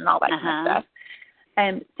standardization and all that kind of stuff."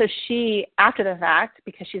 And so she, after the fact,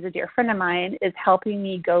 because she's a dear friend of mine, is helping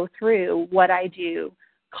me go through what I do,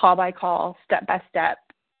 call by call, step by step,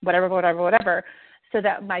 whatever, so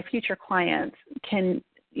that my future clients can,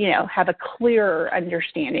 you know, have a clearer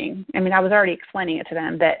understanding. I mean, I was already explaining it to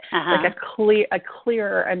them, but like a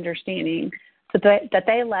clearer understanding, so that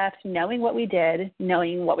they left knowing what we did,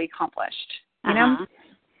 knowing what we accomplished, you know?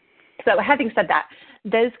 So having said that,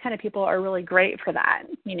 those kind of people are really great for that,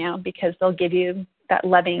 you know, because they'll give you that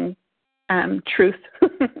loving truth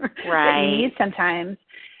that you need sometimes,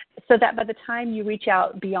 so that by the time you reach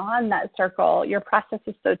out beyond that circle, your process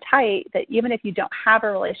is so tight that even if you don't have a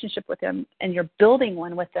relationship with them and you're building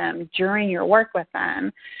one with them during your work with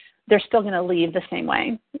them, they're still going to leave the same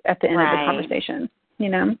way at the end of the conversation, you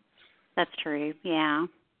know? That's true, yeah.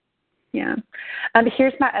 Yeah.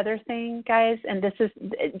 Here's my other thing, guys, and this is,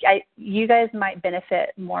 you guys might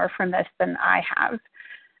benefit more from this than I have,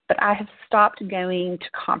 but I have stopped going to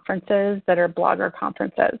conferences that are blogger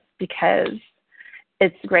conferences because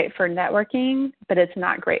it's great for networking, but it's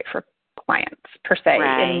not great for clients per se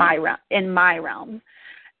in my realm.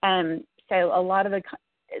 So a lot of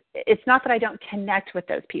it's not that I don't connect with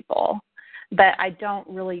those people, but I don't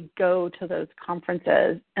really go to those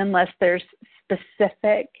conferences unless there's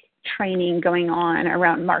specific training going on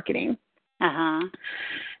around marketing. And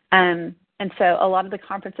so a lot of the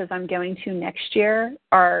conferences I'm going to next year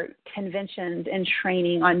are conventions and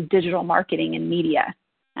training on digital marketing and media.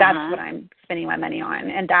 That's what I'm spending my money on,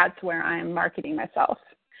 and that's where I'm marketing myself,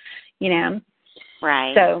 you know?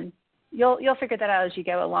 Right. So you'll figure that out as you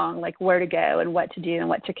go along, like where to go and what to do and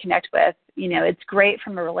what to connect with. You know, it's great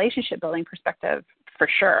from a relationship building perspective for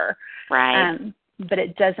sure. Right. But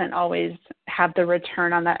it doesn't always have the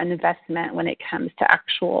return on that investment when it comes to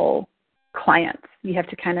actual clients. You have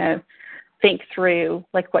to kind of think through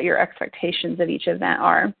like what your expectations of each event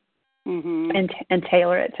are. And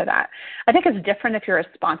tailor it to that. I think it's different if you're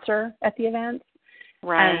a sponsor at the event.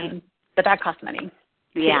 Right. But that costs money.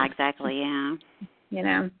 Yeah, exactly, yeah. You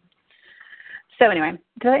know. So anyway,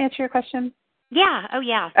 did I answer your question? Yeah. Oh,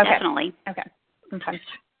 yeah, definitely. Okay.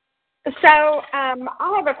 So I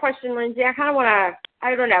have a question, Lindsey. I kind of want to,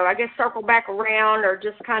 I don't know, I guess circle back around or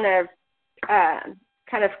just kind of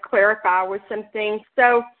clarify with some things.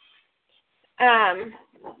 So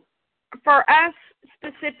for us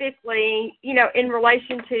specifically, you know, in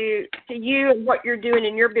relation to you and what you're doing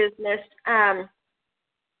in your business,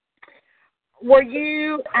 were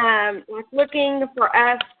you looking for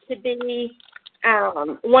us to be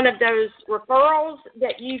one of those referrals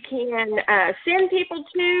that you can send people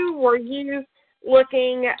to? Were you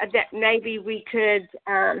looking that maybe we could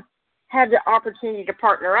have the opportunity to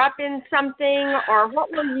partner up in something, or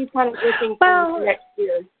what were you kind of looking for next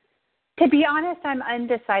year? To be honest, I'm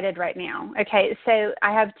undecided right now. Okay, so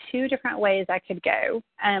I have two different ways I could go,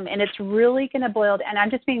 and it's really going to boil down, and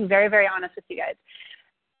I'm just being very, very honest with you guys.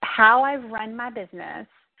 How I've run my business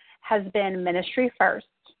has been ministry first,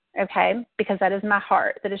 okay, because that is my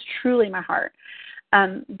heart. That is truly my heart.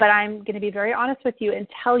 But I'm going to be very honest with you and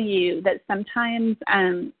tell you that sometimes,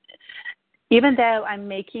 even though I'm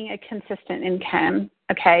making a consistent income,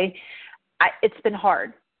 okay, it's been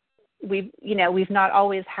hard. We've not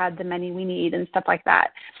always had the money we need and stuff like that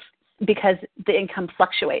because the income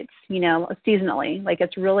fluctuates, you know, seasonally. Like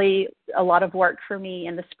it's really a lot of work for me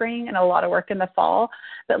in the spring and a lot of work in the fall.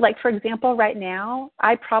 But like, for example, right now,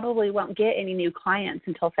 I probably won't get any new clients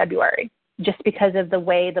until February just because of the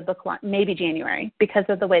way the book launch, maybe January, because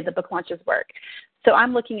of the way the book launches work. So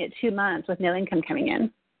I'm looking at 2 months with no income coming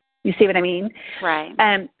in. You see what I mean? Right.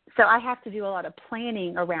 So I have to do a lot of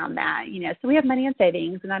planning around that, you know. So we have money in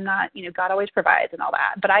savings, and I'm not, you know, God always provides and all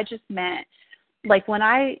that. But I just meant, like,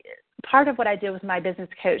 part of what I did with my business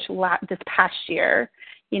coach this past year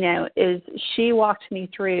is she walked me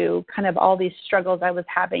through kind of all these struggles I was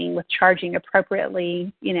having with charging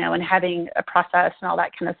appropriately, and having a process and all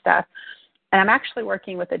that kind of stuff. And I'm actually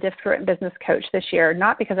working with a different business coach this year,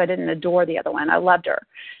 not because I didn't adore the other one. I loved her.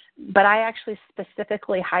 But I actually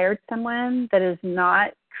specifically hired someone that is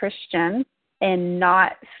not Christian and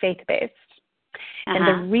not faith-based.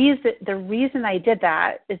 And the reason I did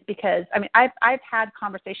that is because, I've had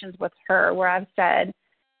conversations with her where I've said,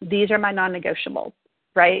 these are my non-negotiables,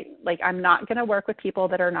 right? Like, I'm not going to work with people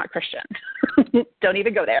that are not Christian. Don't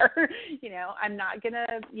even go there. I'm not going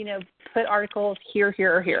to, put articles here,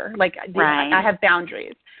 or here. Like, right. I have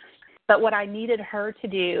boundaries. But what I needed her to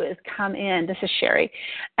do is come in. This is Sherry,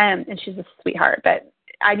 and she's a sweetheart. But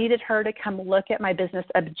I needed her to come look at my business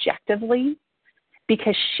objectively,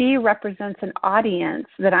 because she represents an audience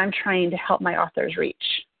that I'm trying to help my authors reach.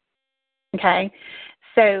 Okay?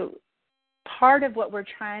 So part of what we're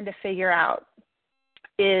trying to figure out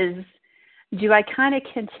is, do I kind of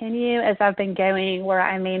continue as I've been going where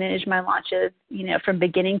I manage my launches, from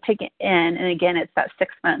beginning to end, and again, it's that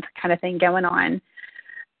 6-month kind of thing going on,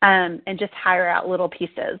 and just hire out little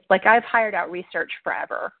pieces. Like, I've hired out research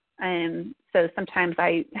forever. So sometimes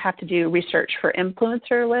I have to do research for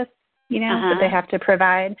influencer lists, that they have to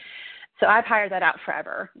provide. So I've hired that out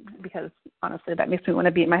forever, because honestly, that makes me want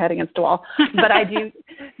to beat my head against a wall. But I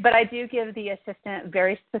do give the assistant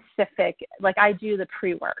very specific, like, I do the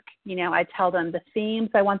pre-work. I tell them the themes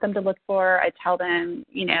I want them to look for. I tell them,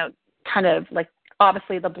 kind of like,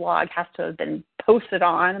 obviously the blog has to have been posted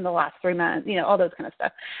on in the last 3 months, all those kind of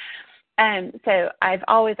stuff. And so I've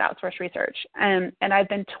always outsourced research. And I've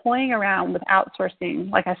been toying around with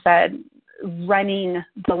outsourcing, like I said, running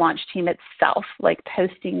the launch team itself, like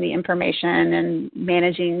posting the information and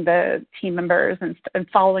managing the team members and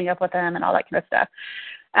following up with them and all that kind of stuff.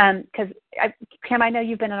 Because, Kim, I know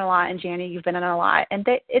you've been in a lot, and Jana, you've been in a lot, and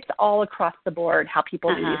it's all across the board how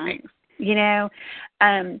people do these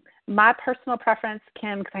things. My personal preference,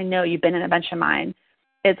 Kim, because I know you've been in a bunch of mine,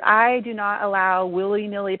 is I do not allow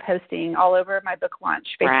willy-nilly posting all over my book launch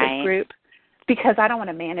Facebook group, because I don't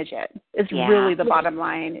want to manage it. It's really the bottom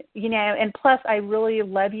line, and plus I really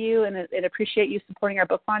love you and appreciate you supporting our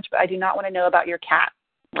book launch, but I do not want to know about your cat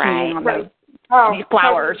on those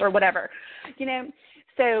flowers or whatever,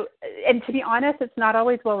 So, and to be honest, it's not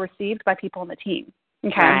always well received by people on the team.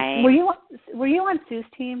 Okay. Right. Were you on Sue's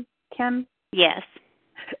team, Kim? Yes.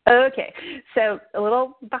 Okay. So a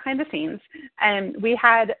little behind the scenes, we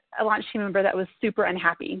had a launch team member that was super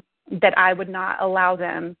unhappy that I would not allow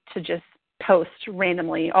them to just post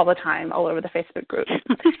randomly all the time all over the Facebook group.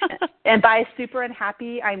 And by super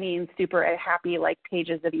unhappy, I mean super unhappy, like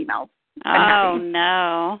pages of emails. Oh,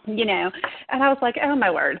 no. And I was like, oh,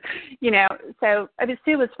 my word. So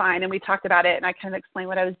Sue was fine, and we talked about it, and I kind of explained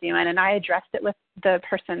what I was doing, and I addressed it with the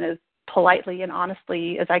person as politely and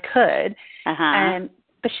honestly as I could.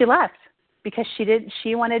 But she left, because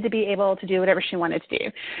she wanted to be able to do whatever she wanted to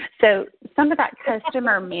do. So some of that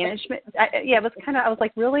customer management, it was I was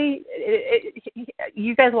like, really,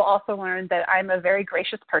 you guys will also learn that I'm a very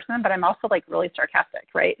gracious person, but I'm also like really sarcastic,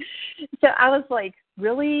 right? So I was like,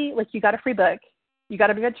 really, like, you got a free book, you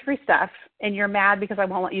got a bunch of free stuff, and you're mad because I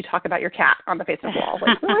won't let you talk about your cat on the Facebook wall.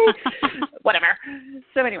 Like, really? Whatever.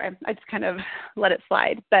 So anyway, I just kind of let it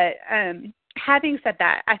slide. But having said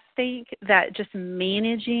that, I think that just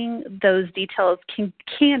managing those details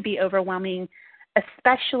can be overwhelming,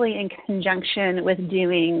 especially in conjunction with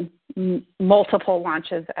doing multiple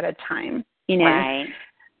launches at a time, Right.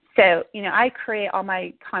 So, I create all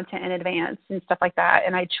my content in advance and stuff like that,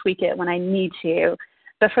 and I tweak it when I need to.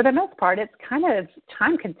 But for the most part, it's kind of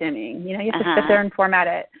time-consuming. You have to sit there and format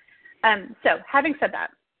it. So having said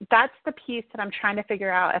that, that's the piece that I'm trying to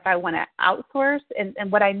figure out if I want to outsource.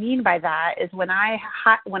 And what I mean by that is when I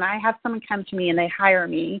have someone come to me and they hire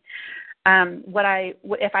me,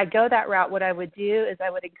 if I go that route, what I would do is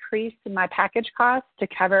I would increase my package cost to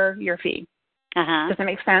cover your fee. Does that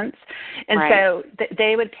make sense? And so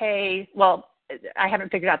they would pay, well, I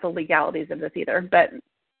haven't figured out the legalities of this either, but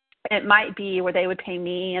it might be where they would pay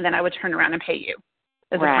me and then I would turn around and pay you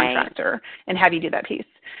as a contractor and have you do that piece.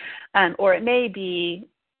 Or it may be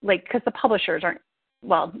like, because the publishers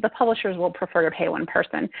will prefer to pay one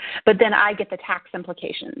person, but then I get the tax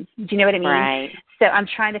implications. Do you know what I mean? Right. So I'm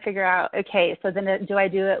trying to figure out, okay, so then do I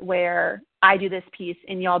do it where I do this piece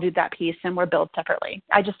and y'all do that piece and we're billed separately?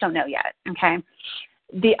 I just don't know yet. Okay.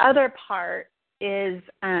 The other part is,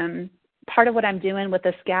 part of what I'm doing with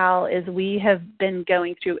this gal is we have been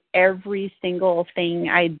going through every single thing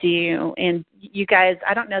I do. And you guys,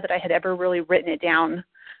 I don't know that I had ever really written it down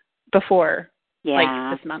before,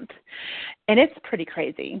 like this month. And it's pretty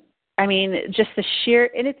crazy. I mean, just the sheer,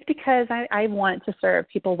 and it's because I want to serve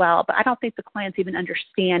people well, but I don't think the clients even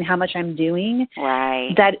understand how much I'm doing.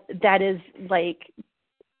 Right. That is like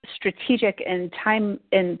strategic and time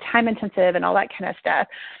intensive and all that kind of stuff.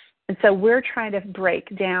 And so we're trying to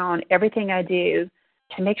break down everything I do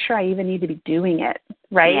to make sure I even need to be doing it,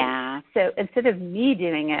 right? Yeah. So instead of me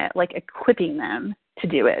doing it, like equipping them to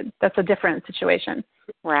do it, that's a different situation.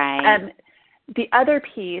 Right. The other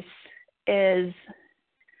piece is,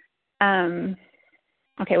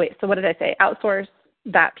 okay, wait, so what did I say? Outsource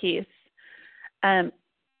that piece,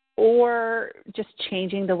 or just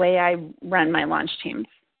changing the way I run my launch teams,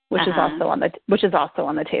 which is also on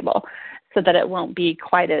the table, so that it won't be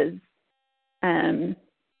quite as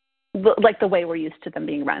like the way we're used to them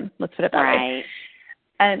being run. Let's put it that way.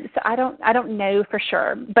 So I don't know for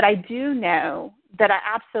sure, but I do know that I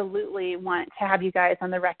absolutely want to have you guys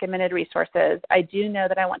on the recommended resources. I do know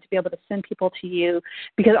that I want to be able to send people to you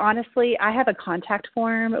because honestly, I have a contact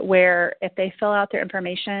form where if they fill out their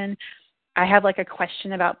information, I have like a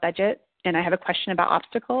question about budget and I have a question about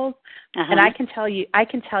obstacles. And I can tell you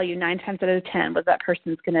 9 times out of 10 whether that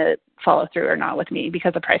person's going to follow through or not with me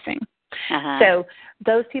because of pricing. So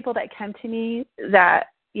those people that come to me that,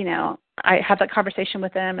 you know, I have that conversation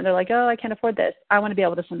with them and they're like, oh, I can't afford this. I want to be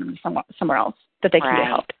able to send them to somewhere else that they can get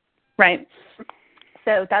help. Right.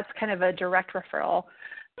 So that's kind of a direct referral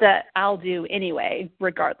that I'll do anyway,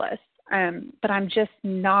 regardless. But I'm just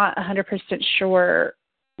not 100% sure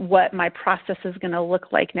what my process is going to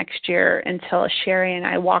look like next year until Sherry and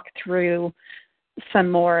I walk through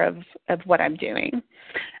some more of what I'm doing,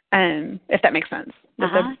 if that makes sense, with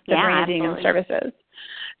the branding and services.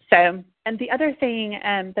 So, and the other thing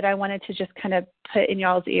that I wanted to just kind of put in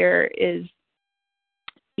y'all's ear is,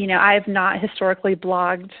 you know, I have not historically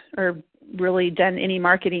blogged or really done any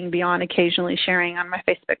marketing beyond occasionally sharing on my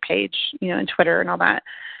Facebook page, you know, and Twitter and all that.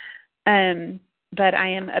 But I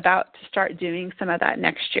am about to start doing some of that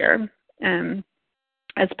next year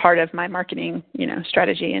as part of my marketing, you know,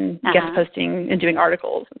 strategy and guest posting and doing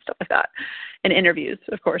articles and stuff like that, and interviews,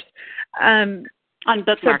 of course. On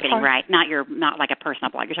book marketing, right? Not like a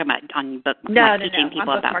personal blog. You're talking about on book teaching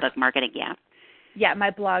people about book marketing, Yeah,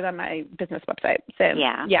 my blog on my business website. So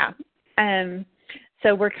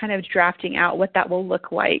so we're kind of drafting out what that will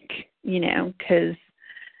look like, you know, because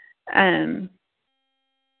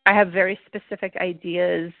I have very specific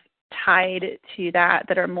ideas tied to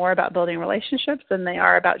that are more about building relationships than they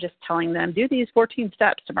are about just telling them, do these 14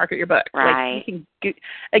 steps to market your book. Right. Like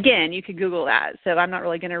you could Google that. So I'm not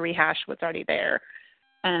really going to rehash what's already there,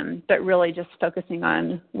 but really just focusing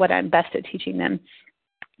on what I'm best at teaching them.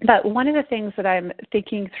 But one of the things that I'm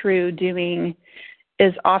thinking through doing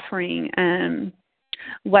is offering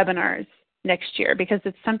webinars next year, because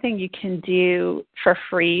it's something you can do for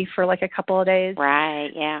free for like a couple of days. Right,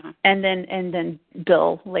 yeah. And then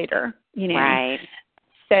bill later, you know. Right.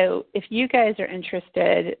 So if you guys are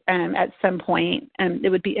interested at some point, it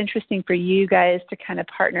would be interesting for you guys to kind of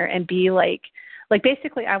partner and be like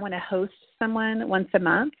basically I want to host someone once a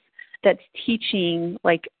month that's teaching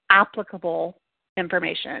like applicable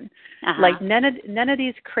information. Like none of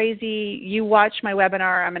these crazy, you watch my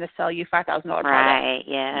webinar, I'm going to sell you $5,000 product. Right,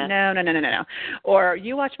 yeah. No. Or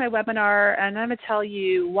you watch my webinar and I'm going to tell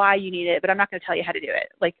you why you need it, but I'm not going to tell you how to do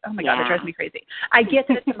it. Like, oh my God, that drives me crazy. I get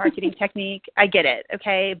that it's a marketing technique. I get it.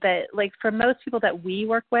 Okay. But like for most people that we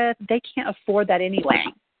work with, they can't afford that anyway,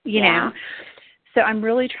 you know? So I'm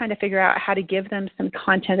really trying to figure out how to give them some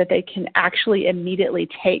content that they can actually immediately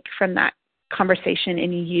take from that conversation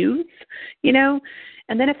and use, you know,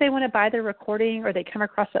 and then if they want to buy the recording or they come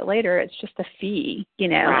across it later, it's just a fee, you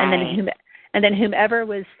know, and then whomever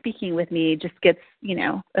was speaking with me just gets, you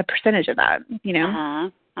know, a percentage of that, you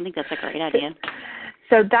know. I think that's a great idea.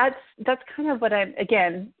 So that's kind of what I'm,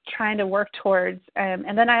 again, trying to work towards.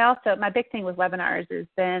 And then I also, my big thing with webinars is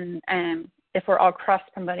then if we're all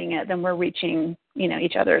cross-promoting it, then we're reaching, you know,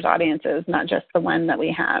 each other's audiences, not just the one that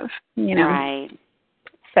we have, you know. Right.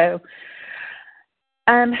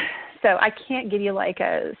 So I can't give you like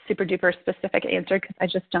a super duper specific answer because I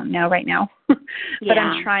just don't know right now. But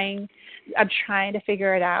I'm trying to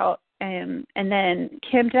figure it out. And then,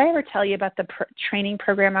 Kim, did I ever tell you about the training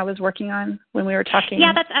program I was working on when we were talking?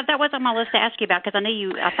 Yeah, that was on my list to ask you about, because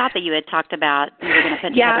I thought that you had talked about you were going to put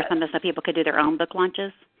together something so people could do their own book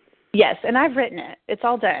launches. Yes, and I've written it. It's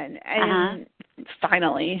all done. And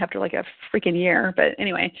finally, after like a freaking year. But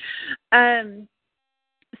anyway,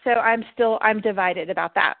 so I'm divided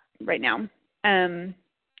about that right now.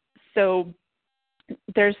 So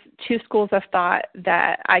there's two schools of thought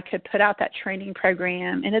that I could put out that training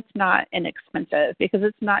program, and it's not inexpensive because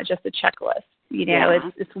it's not just a checklist. You know,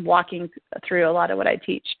 it's walking through a lot of what I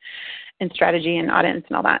teach in strategy and audience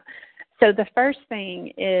and all that. So the first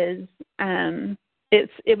thing is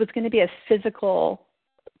it was going to be a physical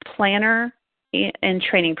planner and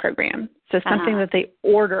training program. So something that they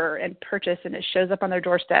order and purchase, and it shows up on their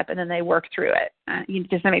doorstep, and then they work through it.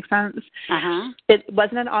 Does that make sense? It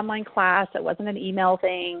wasn't an online class. It wasn't an email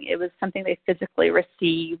thing. It was something they physically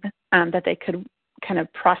received that they could kind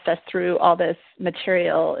of process through all this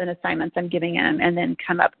material and assignments I'm giving them, and then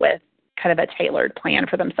come up with kind of a tailored plan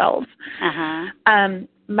for themselves.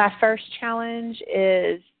 My first challenge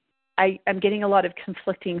is I'm getting a lot of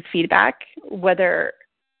conflicting feedback, whether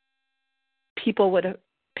people would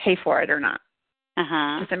pay for it or not.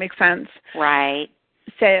 Does that make sense? Right.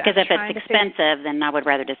 So because if it's expensive, then I would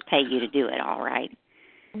rather just pay you to do it all, right?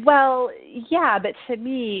 Well, yeah, but to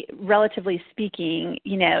me, relatively speaking,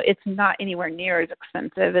 you know, it's not anywhere near as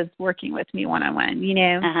expensive as working with me one-on-one, you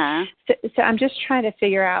know? So I'm just trying to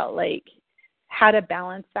figure out, like, how to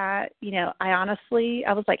balance that. You know, I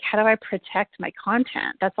was like, how do I protect my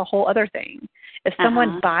content? That's a whole other thing. If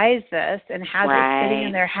someone buys this and has it sitting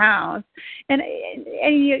in their house, and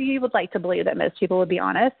you would like to believe that most people would be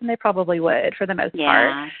honest, and they probably would for the most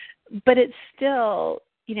part. But it's still,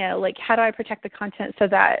 you know, like, how do I protect the content so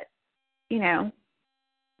that, you know,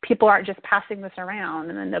 people aren't just passing this around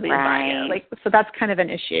and then nobody's buying it? Like, so that's kind of an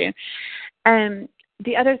issue.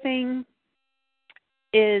 The other thing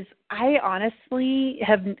is I honestly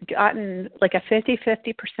have gotten like a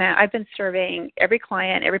 50-50%. I've been surveying every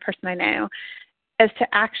client, every person I know, as to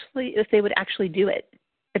actually, if they would actually do it,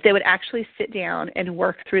 if they would actually sit down and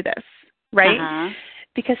work through this, right?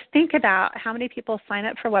 Because think about how many people sign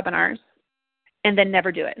up for webinars and then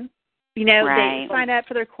never do it. You know, they sign up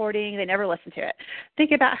for the recording, they never listen to it.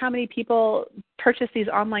 Think about how many people purchase these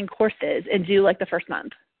online courses and do like the first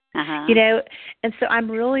month. You know, and so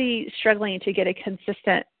I'm really struggling to get a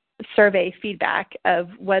consistent survey feedback of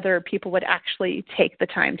whether people would actually take the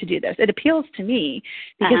time to do this. It appeals to me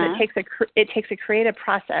because it takes a creative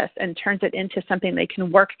process and turns it into something they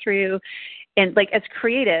can work through. And like, as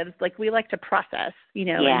creatives, like, we like to process, you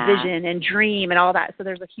know, and vision and dream and all that. So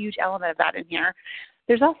there's a huge element of that in here.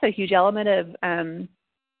 There's also a huge element of,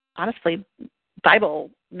 honestly, Bible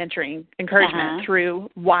mentoring, encouragement through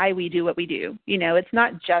why we do what we do. You know, it's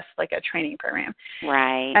not just like a training program.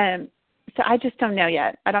 So I just don't know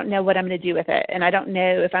yet. I don't know what I'm going to do with it. And I don't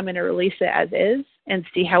know if I'm going to release it as is and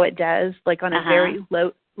see how it does, like on a very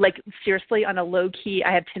low, like seriously on a low key,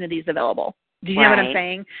 I have 10 of these available. Do you know what I'm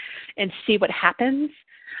saying? And see what happens.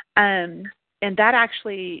 And that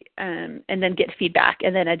actually, and then get feedback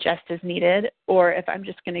and then adjust as needed. Or if I'm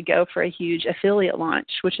just going to go for a huge affiliate launch,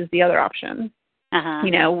 which is the other option.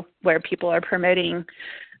 You know, where people are promoting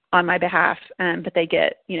on my behalf, but they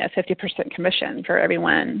get, you know, 50% commission for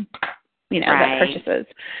everyone, you know, that purchases.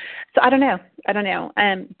 So I don't know.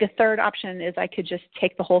 The third option is I could just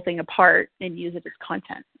take the whole thing apart and use it as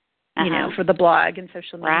content, you know, for the blog and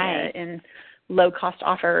social media and low-cost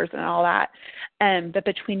offers and all that. But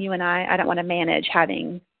between you and I don't want to manage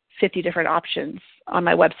having 50 different options on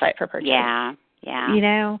my website for purchase. You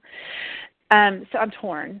know? So I'm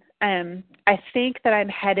torn. I think that I'm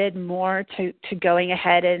headed more to going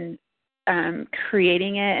ahead and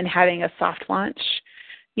creating it and having a soft launch,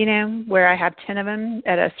 you know, where I have 10 of them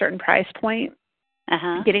at a certain price point,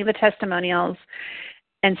 getting the testimonials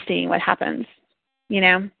and seeing what happens, you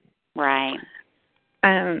know?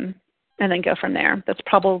 And then go from there. That's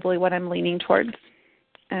probably what I'm leaning towards.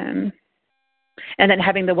 And then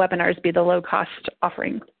having the webinars be the low-cost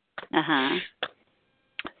offering.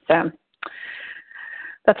 So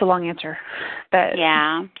that's a long answer, but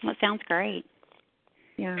that sounds great.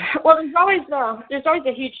 Well, there's always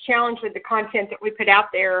a huge challenge with the content that we put out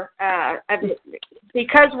there,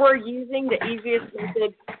 because we're using the easiest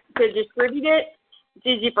method to distribute it. It's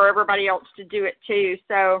easy for everybody else to do it too.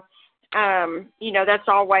 So, you know, that's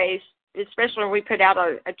always, especially when we put out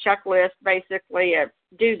a checklist, basically of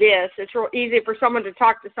do this. It's real easy for someone to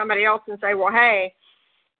talk to somebody else and say, well, hey,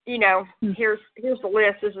 you know, here's the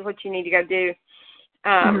list. This is what you need to go do.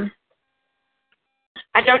 I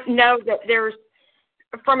don't know that there's,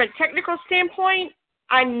 from a technical standpoint,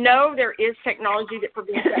 I know there is technology that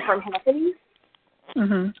prevents that from happening.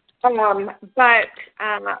 But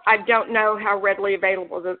I don't know how readily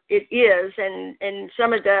available it is. And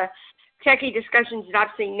some of the techie discussions that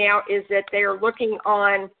I've seen now is that they're looking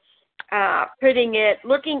on putting it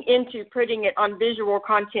on visual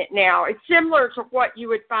content now. It's similar to what you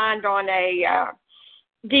would find on a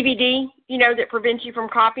DVD, you know, that prevents you from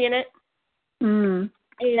copying it.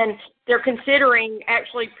 And they're considering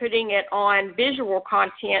actually putting it on visual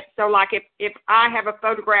content. So like if I have a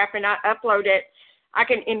photograph and I upload it, I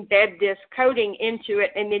can embed this coding into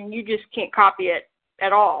it, and then you just can't copy it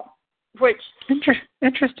at all, which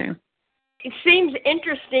interesting. It seems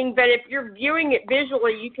interesting, but if you're viewing it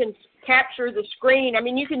visually, you can capture the screen. I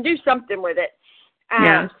mean, you can do something with it.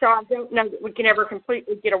 So I don't know that we can ever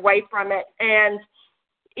completely get away from it. And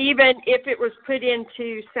even if it was put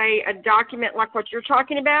into, say, a document like what you're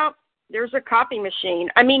talking about, there's a copy machine.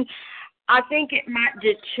 I mean, I think it might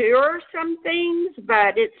deter some things,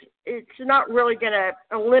 but it's not really going to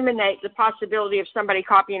eliminate the possibility of somebody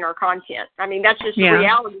copying our content. I mean, that's just the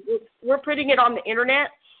reality. We're putting it on the internet.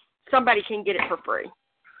 Somebody can get it for free.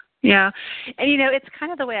 Yeah. And, it's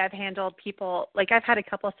kind of the way I've handled people. Like, I've had a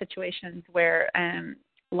couple of situations where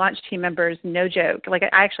launch team members, no joke, like I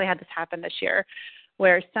actually had this happen this year,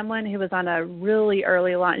 where someone who was on a really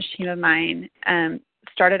early launch team of mine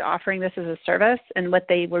started offering this as a service, and what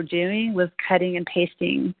they were doing was cutting and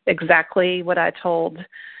pasting exactly what I told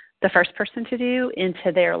the first person to do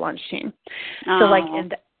into their launch team. So, like,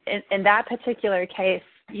 in that particular case,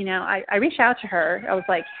 I reached out to her. I was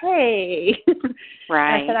like, hey.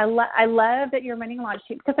 Right. I said, I love that you're running launch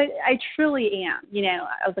team, because I truly am.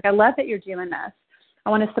 I was like, I love that you're doing this. I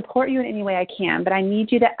want to support you in any way I can, but I need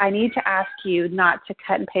to ask you not to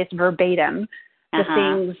cut and paste verbatim the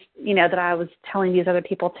things, that I was telling these other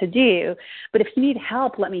people to do. But if you need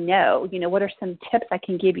help, let me know. What are some tips I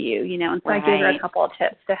can give you? And so I gave her a couple of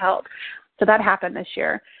tips to help. So that happened this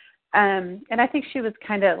year. And I think she was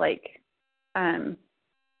kind of like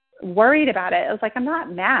worried about it. I was like, I'm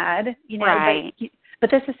not mad,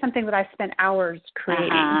 but this is something that I spent hours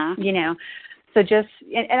creating, So just,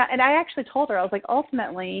 and I actually told her, I was like,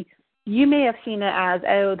 ultimately, you may have seen it as,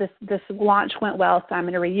 oh, this launch went well, so I'm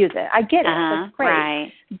going to reuse it. I get it. That's great.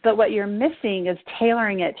 Right. But what you're missing is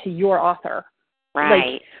tailoring it to your author.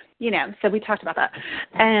 Right. Like, so we talked about that.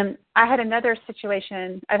 And I had another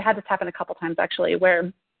situation, I've had this happen a couple times actually,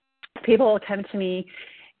 where people will come to me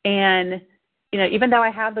and, even though I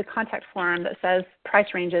have the contact form that says price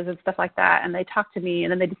ranges and stuff like that, and they talk to me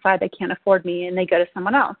and then they decide they can't afford me and they go to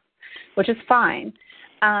someone else, which is fine.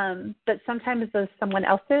 But sometimes those someone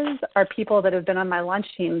else's are people that have been on my launch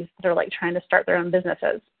teams that are like trying to start their own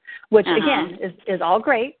businesses, which again is all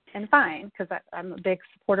great and fine, because I'm a big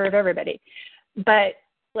supporter of everybody. But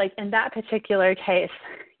like in that particular case,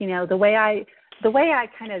 the way I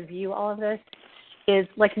kind of view all of this is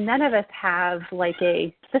like none of us have like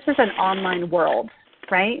this is an online world,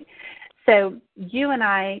 right? So you and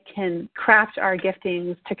I can craft our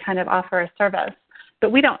giftings to kind of offer a service,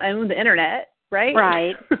 but we don't own the internet. Right?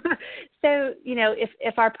 Right. So,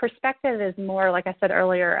 if our perspective is more, like I said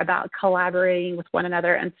earlier, about collaborating with one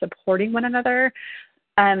another and supporting one another,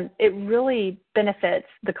 it really benefits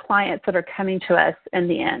the clients that are coming to us in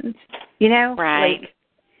the end, Right. Like,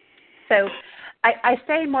 so I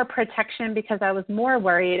say more protection because I was more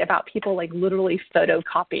worried about people like literally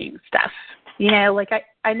photocopying stuff. Like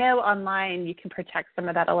I know online you can protect some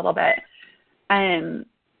of that a little bit. And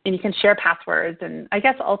you can share passwords. And I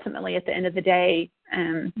guess ultimately at the end of the day,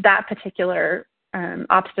 that particular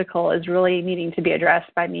obstacle is really needing to be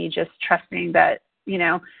addressed by me just trusting that,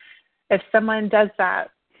 if someone does that,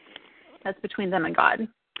 that's between them and God.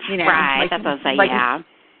 Right, like, that's what I say, like,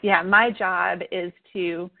 yeah. My job is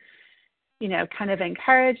to, kind of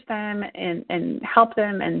encourage them and help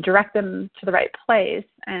them and direct them to the right place.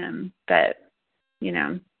 But,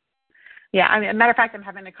 yeah, I mean, as a matter of fact, I'm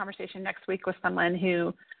having a conversation next week with someone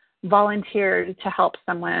who volunteered to help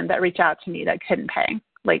someone that reached out to me that couldn't pay.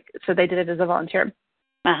 Like, so they did it as a volunteer.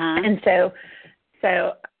 And so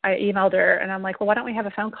I emailed her and I'm like, well, why don't we have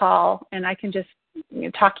a phone call and I can just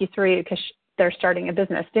talk you through, because they're starting a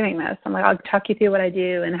business doing this. I'm like, I'll talk you through what I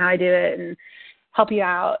do and how I do it and help you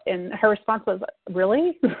out. And her response was,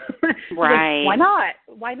 really? Right. Like,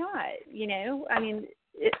 why not? I mean,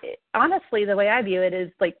 honestly, the way I view it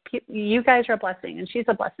is like you guys are a blessing and she's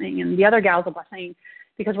a blessing and the other gal's a blessing,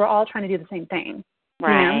 because we're all trying to do the same thing.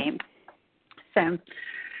 Right. So,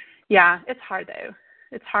 yeah, it's hard though.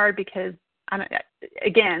 It's hard because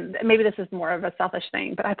again, maybe this is more of a selfish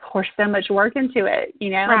thing, but I pour so much work into it,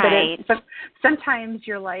 Right. But sometimes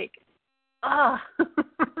you're like, oh,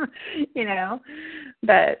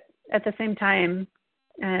 but at the same time,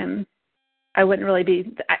 I wouldn't really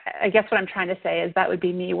be, I guess what I'm trying to say is that would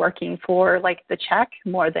be me working for like the check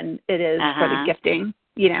more than it is for the gifting,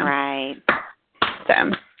 Right.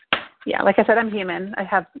 So, yeah, like I said, I'm human. I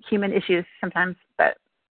have human issues sometimes, but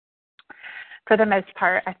for the most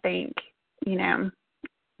part, I think,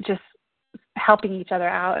 just helping each other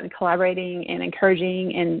out and collaborating and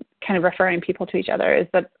encouraging and kind of referring people to each other is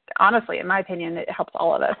that, honestly, in my opinion, it helps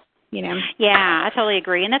all of us. Yeah, I totally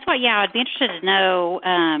agree, and that's why. Yeah, I'd be interested to know.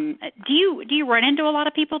 Do you run into a lot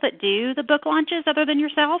of people that do the book launches other than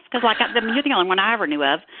yourself? Because you're the only one I ever knew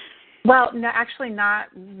of. Well, no, actually not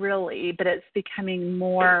really, but it's becoming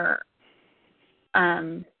more.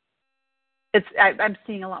 I'm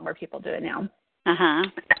seeing a lot more people do it now.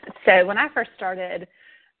 So when I first started,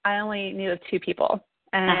 I only knew of 2 people,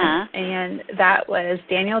 and that was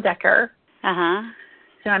Daniel Decker.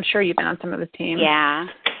 So I'm sure you've been on some of his teams. Yeah.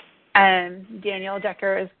 Daniel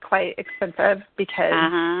Decker is quite expensive because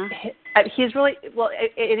he's really well.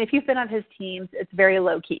 And if you've been on his teams, it's very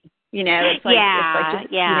low key. It's like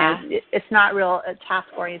it's not real task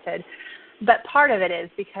oriented. But part of it is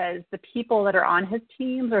because the people that are on his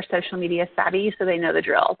teams are social media savvy, so they know the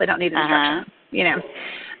drill. They don't need instructions.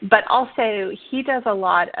 But also he does a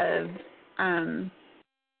lot of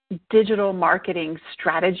digital marketing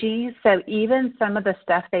strategies. So even some of the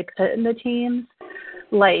stuff they put in the teams.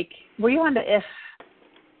 Like, were you on the IF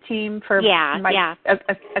team for? Yeah.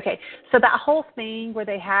 Okay, so that whole thing where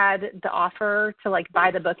they had the offer to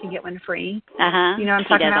buy the book and get one free. You know what I'm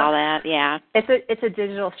talking about? He does all that. Yeah. It's a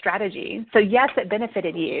digital strategy. So yes, it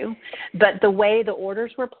benefited you, but the way the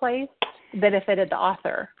orders were placed benefited the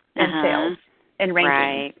author in sales and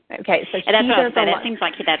ranking. Right. Okay, so and that's what I said. It seems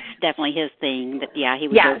like that's definitely his thing. That he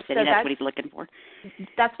was that's what he's looking for.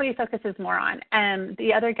 That's what he focuses more on.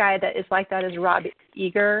 The other guy that is like that is Rob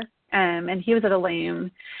Eager, and he was at Illume,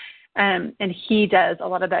 and he does a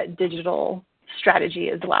lot of that digital strategy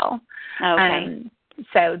as well. Okay.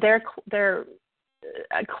 So they're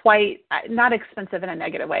quite not expensive in a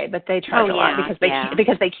negative way, but they charge a lot because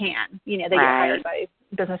they can. They get hired by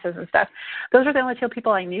businesses and stuff. Those are the only 2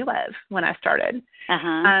 people I knew of when I started.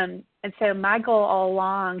 And so my goal all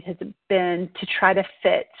along has been to try to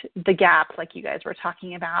fit the gap, like you guys were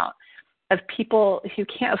talking about, of people who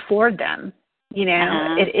can't afford them.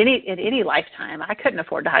 At any lifetime, I couldn't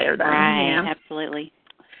afford to hire them. Right, absolutely.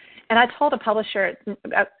 And I told a publisher,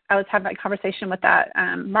 I was having a conversation with that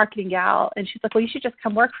marketing gal, and she's like, well, you should just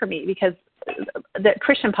come work for me because the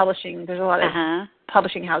Christian publishing, there's a lot of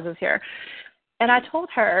publishing houses here. And I told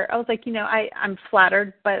her, I was like, I'm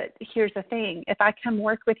flattered, but here's the thing. If I come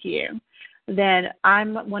work with you, then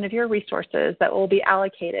I'm one of your resources that will be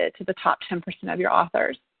allocated to the top 10% of your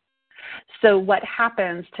authors. So what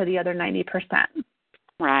happens to the other 90%?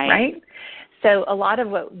 Right? So a lot of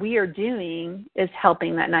what we are doing is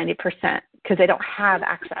helping that 90% because they don't have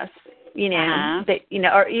access.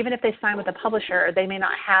 Or even if they sign with a publisher, they may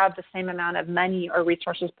not have the same amount of money or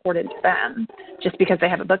resources poured into them just because they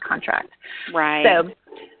have a book contract. Right. So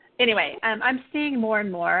anyway, I'm seeing more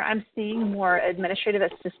and more. I'm seeing more administrative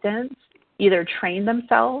assistants either train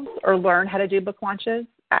themselves or learn how to do book launches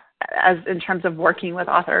as in terms of working with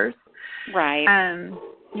authors. Right.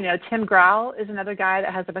 Tim Grau is another guy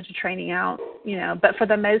that has a bunch of training out, but for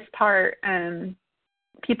the most part,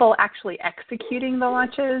 people actually executing the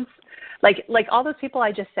launches, like all those people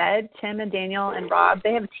I just said, Tim and Daniel and Rob,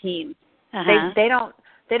 they have teams. They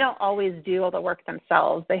don't always do all the work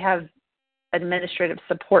themselves. They have administrative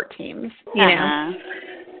support teams, you know.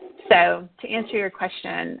 So to answer your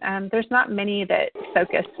question, there's not many that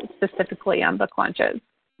focus specifically on book launches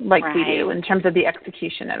like we do in terms of the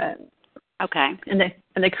execution of it. Okay. And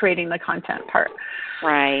the creating the content part.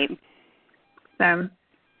 Right. So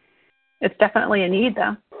it's definitely a need,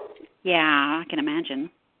 though. Yeah, I can imagine.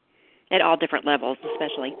 At all different levels,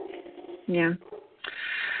 especially. Yeah.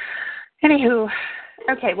 Anywho,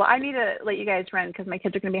 okay, well, I need to let you guys run because my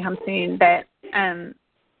kids are going to be home soon. But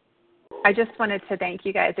I just wanted to thank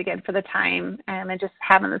you guys again for the time and just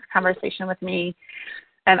having this conversation with me.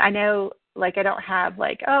 I know, I don't have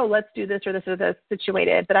let's do this or this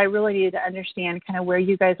situated, but I really needed to understand kind of where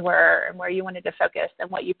you guys were and where you wanted to focus and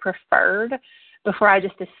what you preferred before I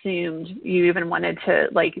just assumed you even wanted to,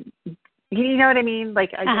 you know what I mean? I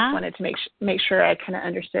just wanted to make sure I kind of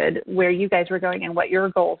understood where you guys were going and what your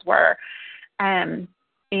goals were. And,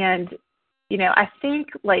 I think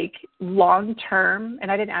long term, and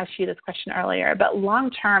I didn't ask you this question earlier, but long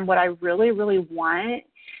term, what I really, really want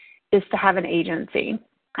is to have an agency.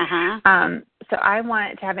 So I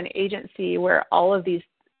want to have an agency where all of these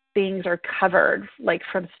things are covered,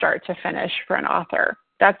 from start to finish for an author.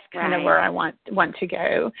 That's kind of where I want to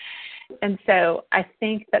go. And so I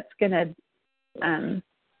think that's going to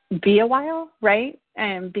be a while, right?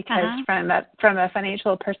 Because from a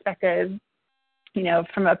financial perspective,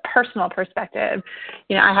 from a personal perspective,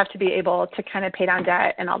 I have to be able to kind of pay down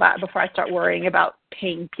debt and all that before I start worrying about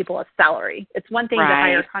paying people a salary. It's one thing to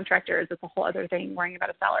hire contractors. It's a whole other thing worrying about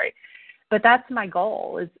a salary. but that's my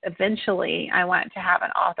goal is eventually I want to have an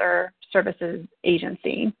author services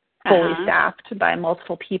agency fully staffed by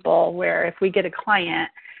multiple people where if we get a client,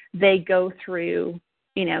 they go through,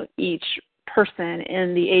 each person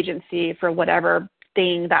in the agency for whatever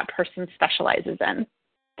thing that person specializes in.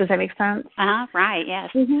 Does that make sense? Right, yes.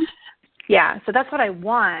 Mm-hmm. Yeah, so that's what I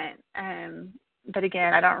want. But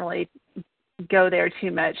again, I don't really go there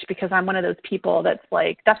too much because I'm one of those people that's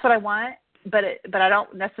like, that's what I want, but I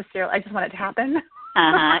don't necessarily, I just want it to happen.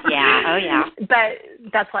 Yeah. Oh, yeah.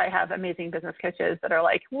 But that's why I have amazing business coaches that are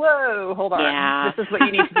like, whoa, hold on. Yeah. This is what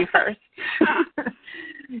you need to do first.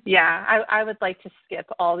 Yeah. I would like to skip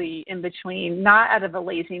all the in between, not out of a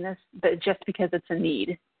laziness, but just because it's a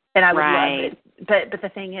need. And I would love it. But the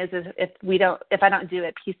thing is if I don't do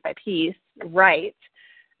it piece by piece, right,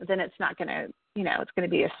 then it's not going to, it's going to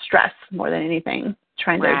be a stress more than anything,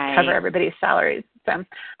 trying to cover everybody's salaries. So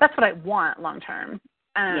that's what I want long term.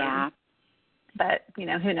 Yeah. But, who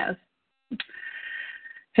knows?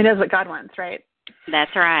 Who knows what God wants, right?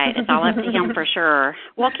 That's right. It's all up to him for sure.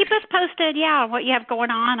 Well, keep us posted, what you have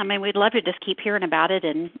going on. I mean, we'd love to just keep hearing about it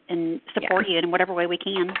and support you in whatever way we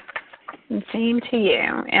can. Same to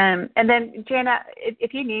you. And then, Jana,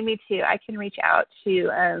 if you need me to, I can reach out to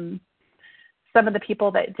some of the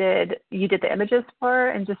people that you did the images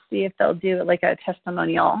for and just see if they'll do like a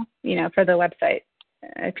testimonial, for the website,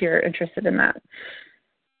 if you're interested in that.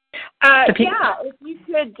 If you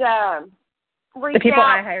could reach the people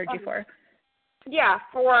out, I hired you for. Yeah,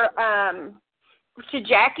 to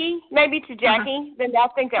Jackie, then I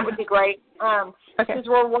think that would be great. Because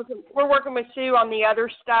we're working with Sue on the other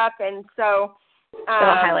stuff, and so it'll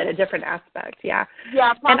highlight a different aspect. Yeah.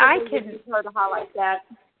 Yeah, probably and I can her to highlight that.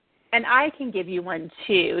 And I can give you one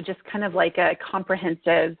too, just kind of like a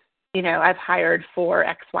comprehensive. I've hired for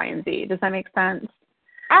X, Y, and Z. Does that make sense?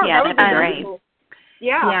 Oh, yeah, that would be great.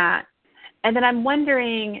 Yeah. Yeah. And then I'm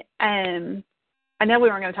wondering, I know we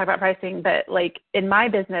weren't going to talk about pricing, but like in my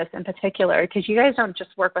business in particular, because you guys don't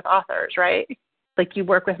just work with authors, right? Like you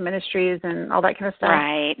work with ministries and all that kind of stuff.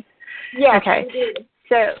 Right. Yeah. Okay.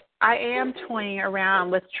 So I am toying around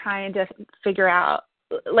with trying to figure out,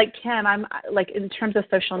 like Kim, I'm like in terms of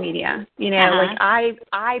social media, like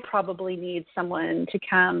I probably need someone to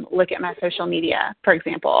come look at my social media, for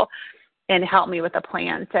example, and help me with a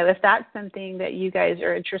plan. So if that's something that you guys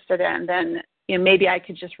are interested in, then maybe I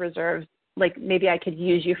could just reserve, like maybe I could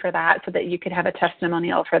use you for that so that you could have a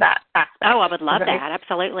testimonial for that aspect. Oh, I would love that.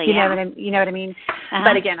 Absolutely. You know what I mean?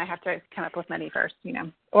 But again, I have to come up with money first,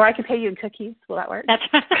 or I could pay you in cookies. Will that work? That's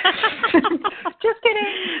just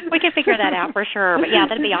kidding. We can figure that out for sure. But yeah,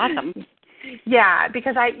 that'd be awesome. Yeah,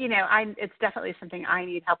 because it's definitely something I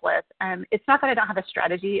need help with. It's not that I don't have a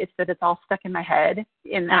strategy; it's that it's all stuck in my head,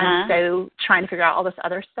 and I'm so trying to figure out all this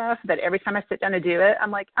other stuff that every time I sit down to do it, I'm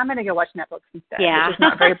like, I'm going to go watch Netflix instead, which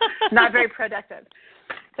is not very productive.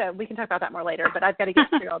 So we can talk about that more later. But I've got to get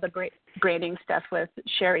through all the branding stuff with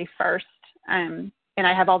Sherry first, and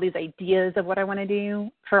I have all these ideas of what I want to do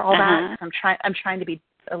for all that. So I'm trying to be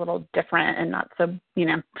a little different and not so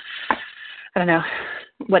I don't know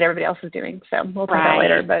what everybody else is doing. So we'll talk about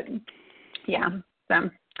later. But yeah, so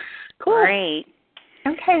cool. Great.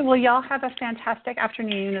 Okay, well, y'all have a fantastic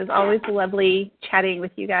afternoon. It's always lovely chatting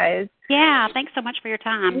with you guys. Yeah, thanks so much for your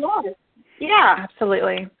time. Yeah,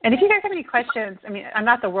 absolutely. And if you guys have any questions, I mean, I'm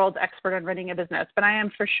not the world's expert on running a business, but I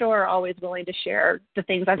am for sure always willing to share the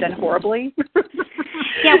things I've done horribly.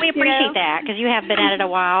 Yeah, we appreciate that because you have been at it a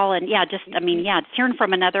while. And it's hearing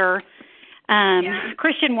from another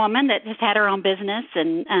Christian woman that just had her own business.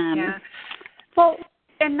 And well,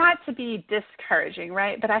 and not to be discouraging,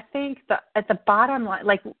 right? But I think at the bottom line,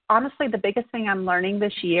 like honestly, the biggest thing I'm learning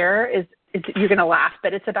this year is you're going to laugh,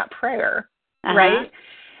 but it's about prayer, right?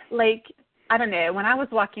 Like, I don't know, when I was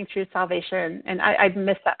walking through salvation, and I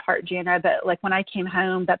missed that part, Jana, but like when I came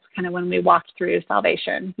home, that's kind of when we walked through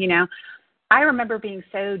salvation, I remember being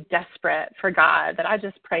so desperate for God that I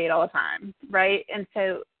just prayed all the time, right? And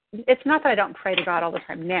so it's not that I don't pray to God all the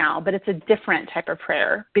time now, but it's a different type of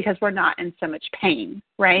prayer because we're not in so much pain,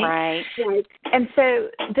 right? Right. And so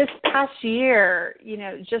this past year,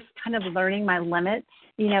 just kind of learning my limits,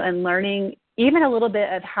 and learning even a little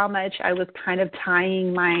bit of how much I was kind of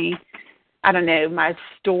tying my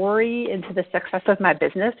story into the success of my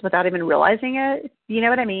business without even realizing it. You know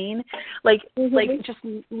what I mean? Like just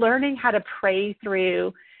learning how to pray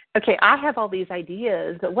through, okay, I have all these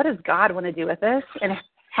ideas, but what does God want to do with this? And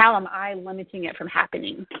how am I limiting it from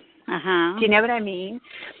happening? Do you know what I mean?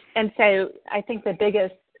 And so I think the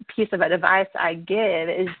biggest piece of advice I give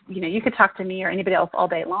is, you could talk to me or anybody else all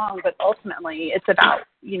day long, but ultimately it's about,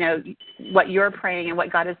 what you're praying and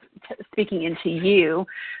what God is speaking into you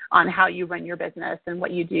on how you run your business and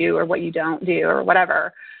what you do or what you don't do or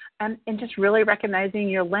whatever. And just really recognizing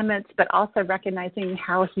your limits, but also recognizing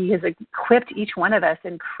how he has equipped each one of us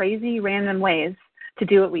in crazy random ways to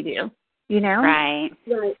do what we do, Right.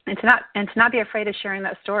 And to not be afraid of sharing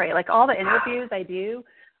that story. Like all the interviews I do,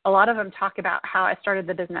 a lot of them talk about how I started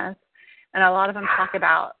the business, and a lot of them talk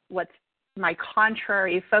about what's my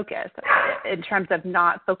contrary focus in terms of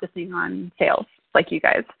not focusing on sales like you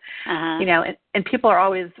guys, and people are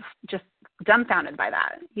always just dumbfounded by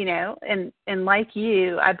that, and like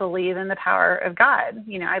you, I believe in the power of God.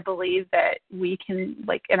 I believe that we can,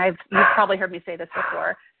 and you've probably heard me say this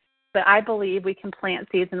before, but I believe we can plant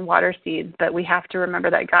seeds and water seeds, but we have to remember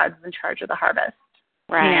that God's in charge of the harvest,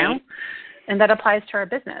 right? And that applies to our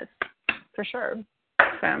business for sure.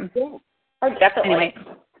 So, Oh, definitely. Anyway,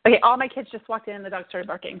 okay, all my kids just walked in and the dog started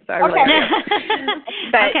barking, so I really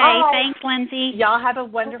Okay, thanks, Lindsey. Y'all have a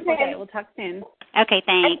wonderful day. We'll talk soon. Okay,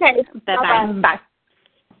 thanks. Okay. Bye-bye. Bye.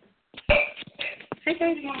 Hi,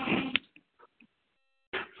 baby.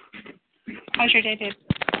 How's your day, babe?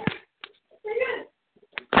 Pretty good.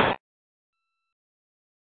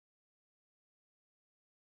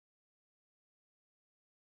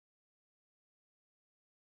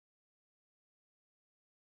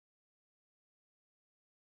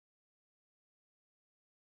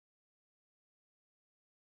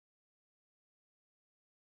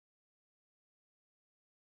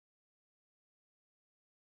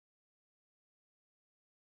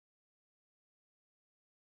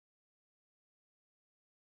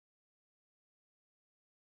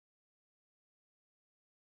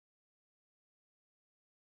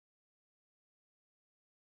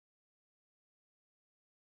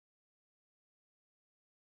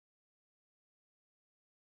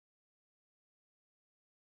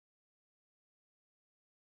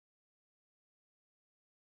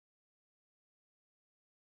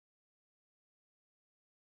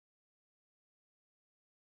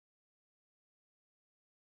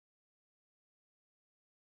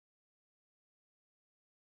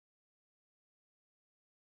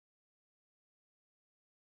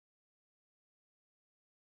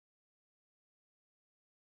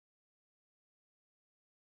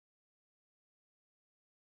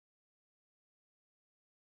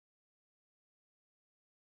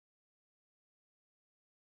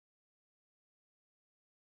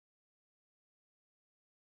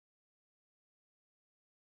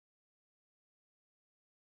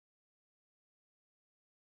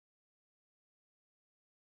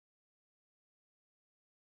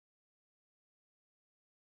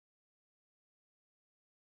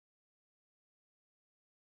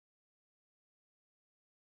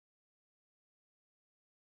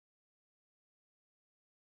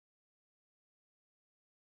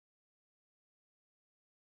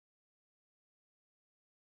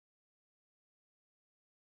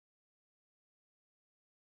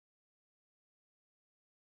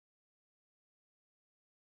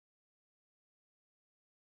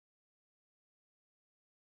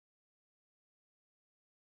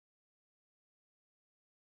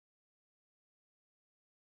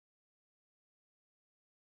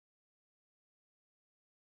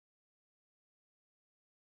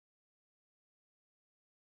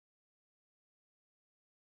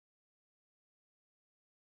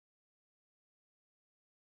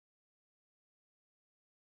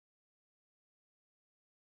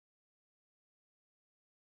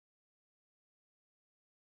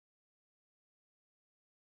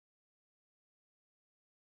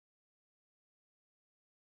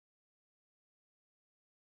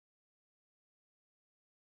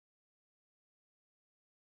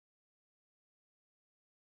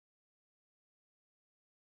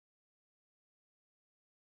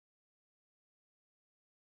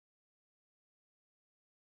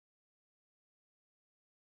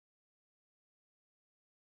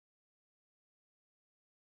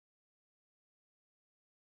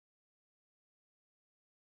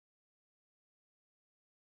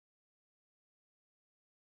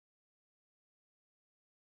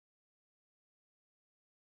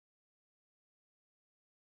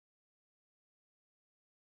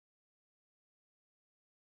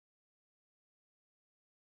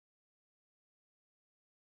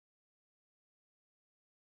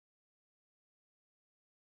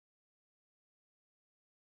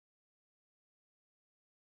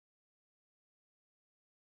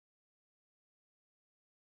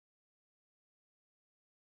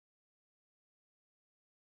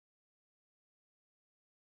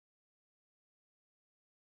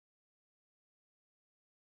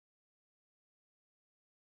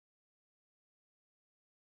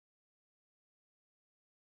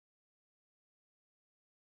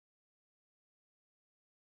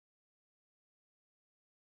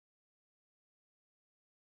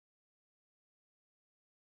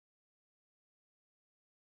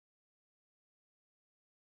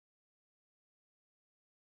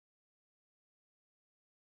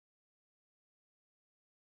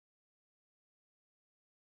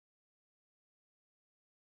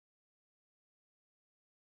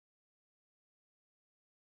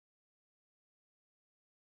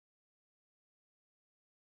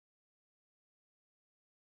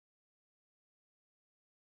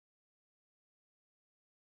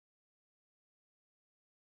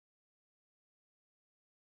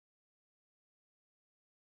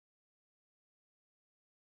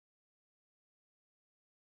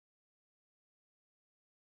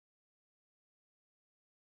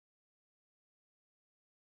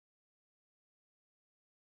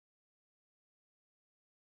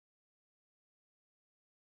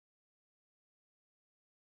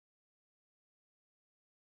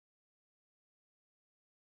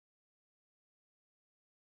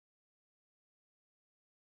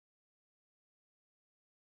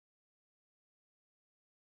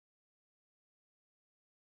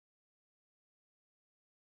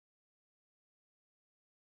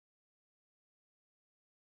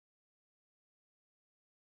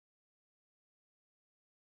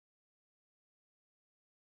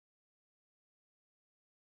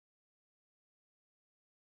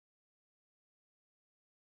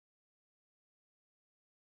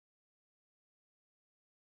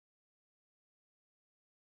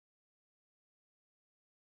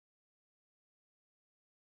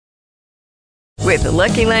 With the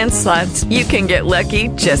Lucky Land Slots, you can get lucky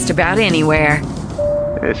just about anywhere.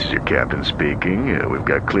 This is your captain speaking. We've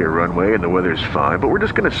got clear runway and the weather's fine, but we're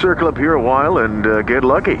just going to circle up here a while and get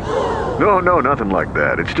lucky. No, nothing like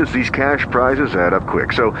that. It's just these cash prizes add up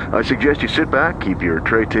quick. So I suggest you sit back, keep your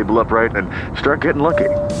tray table upright, and start getting lucky.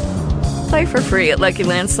 Play for free at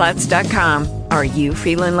LuckyLandSlots.com. Are you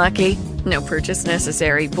feeling lucky? No purchase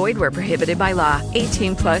necessary. Void where prohibited by law.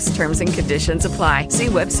 18+ terms and conditions apply. See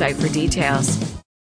website for details.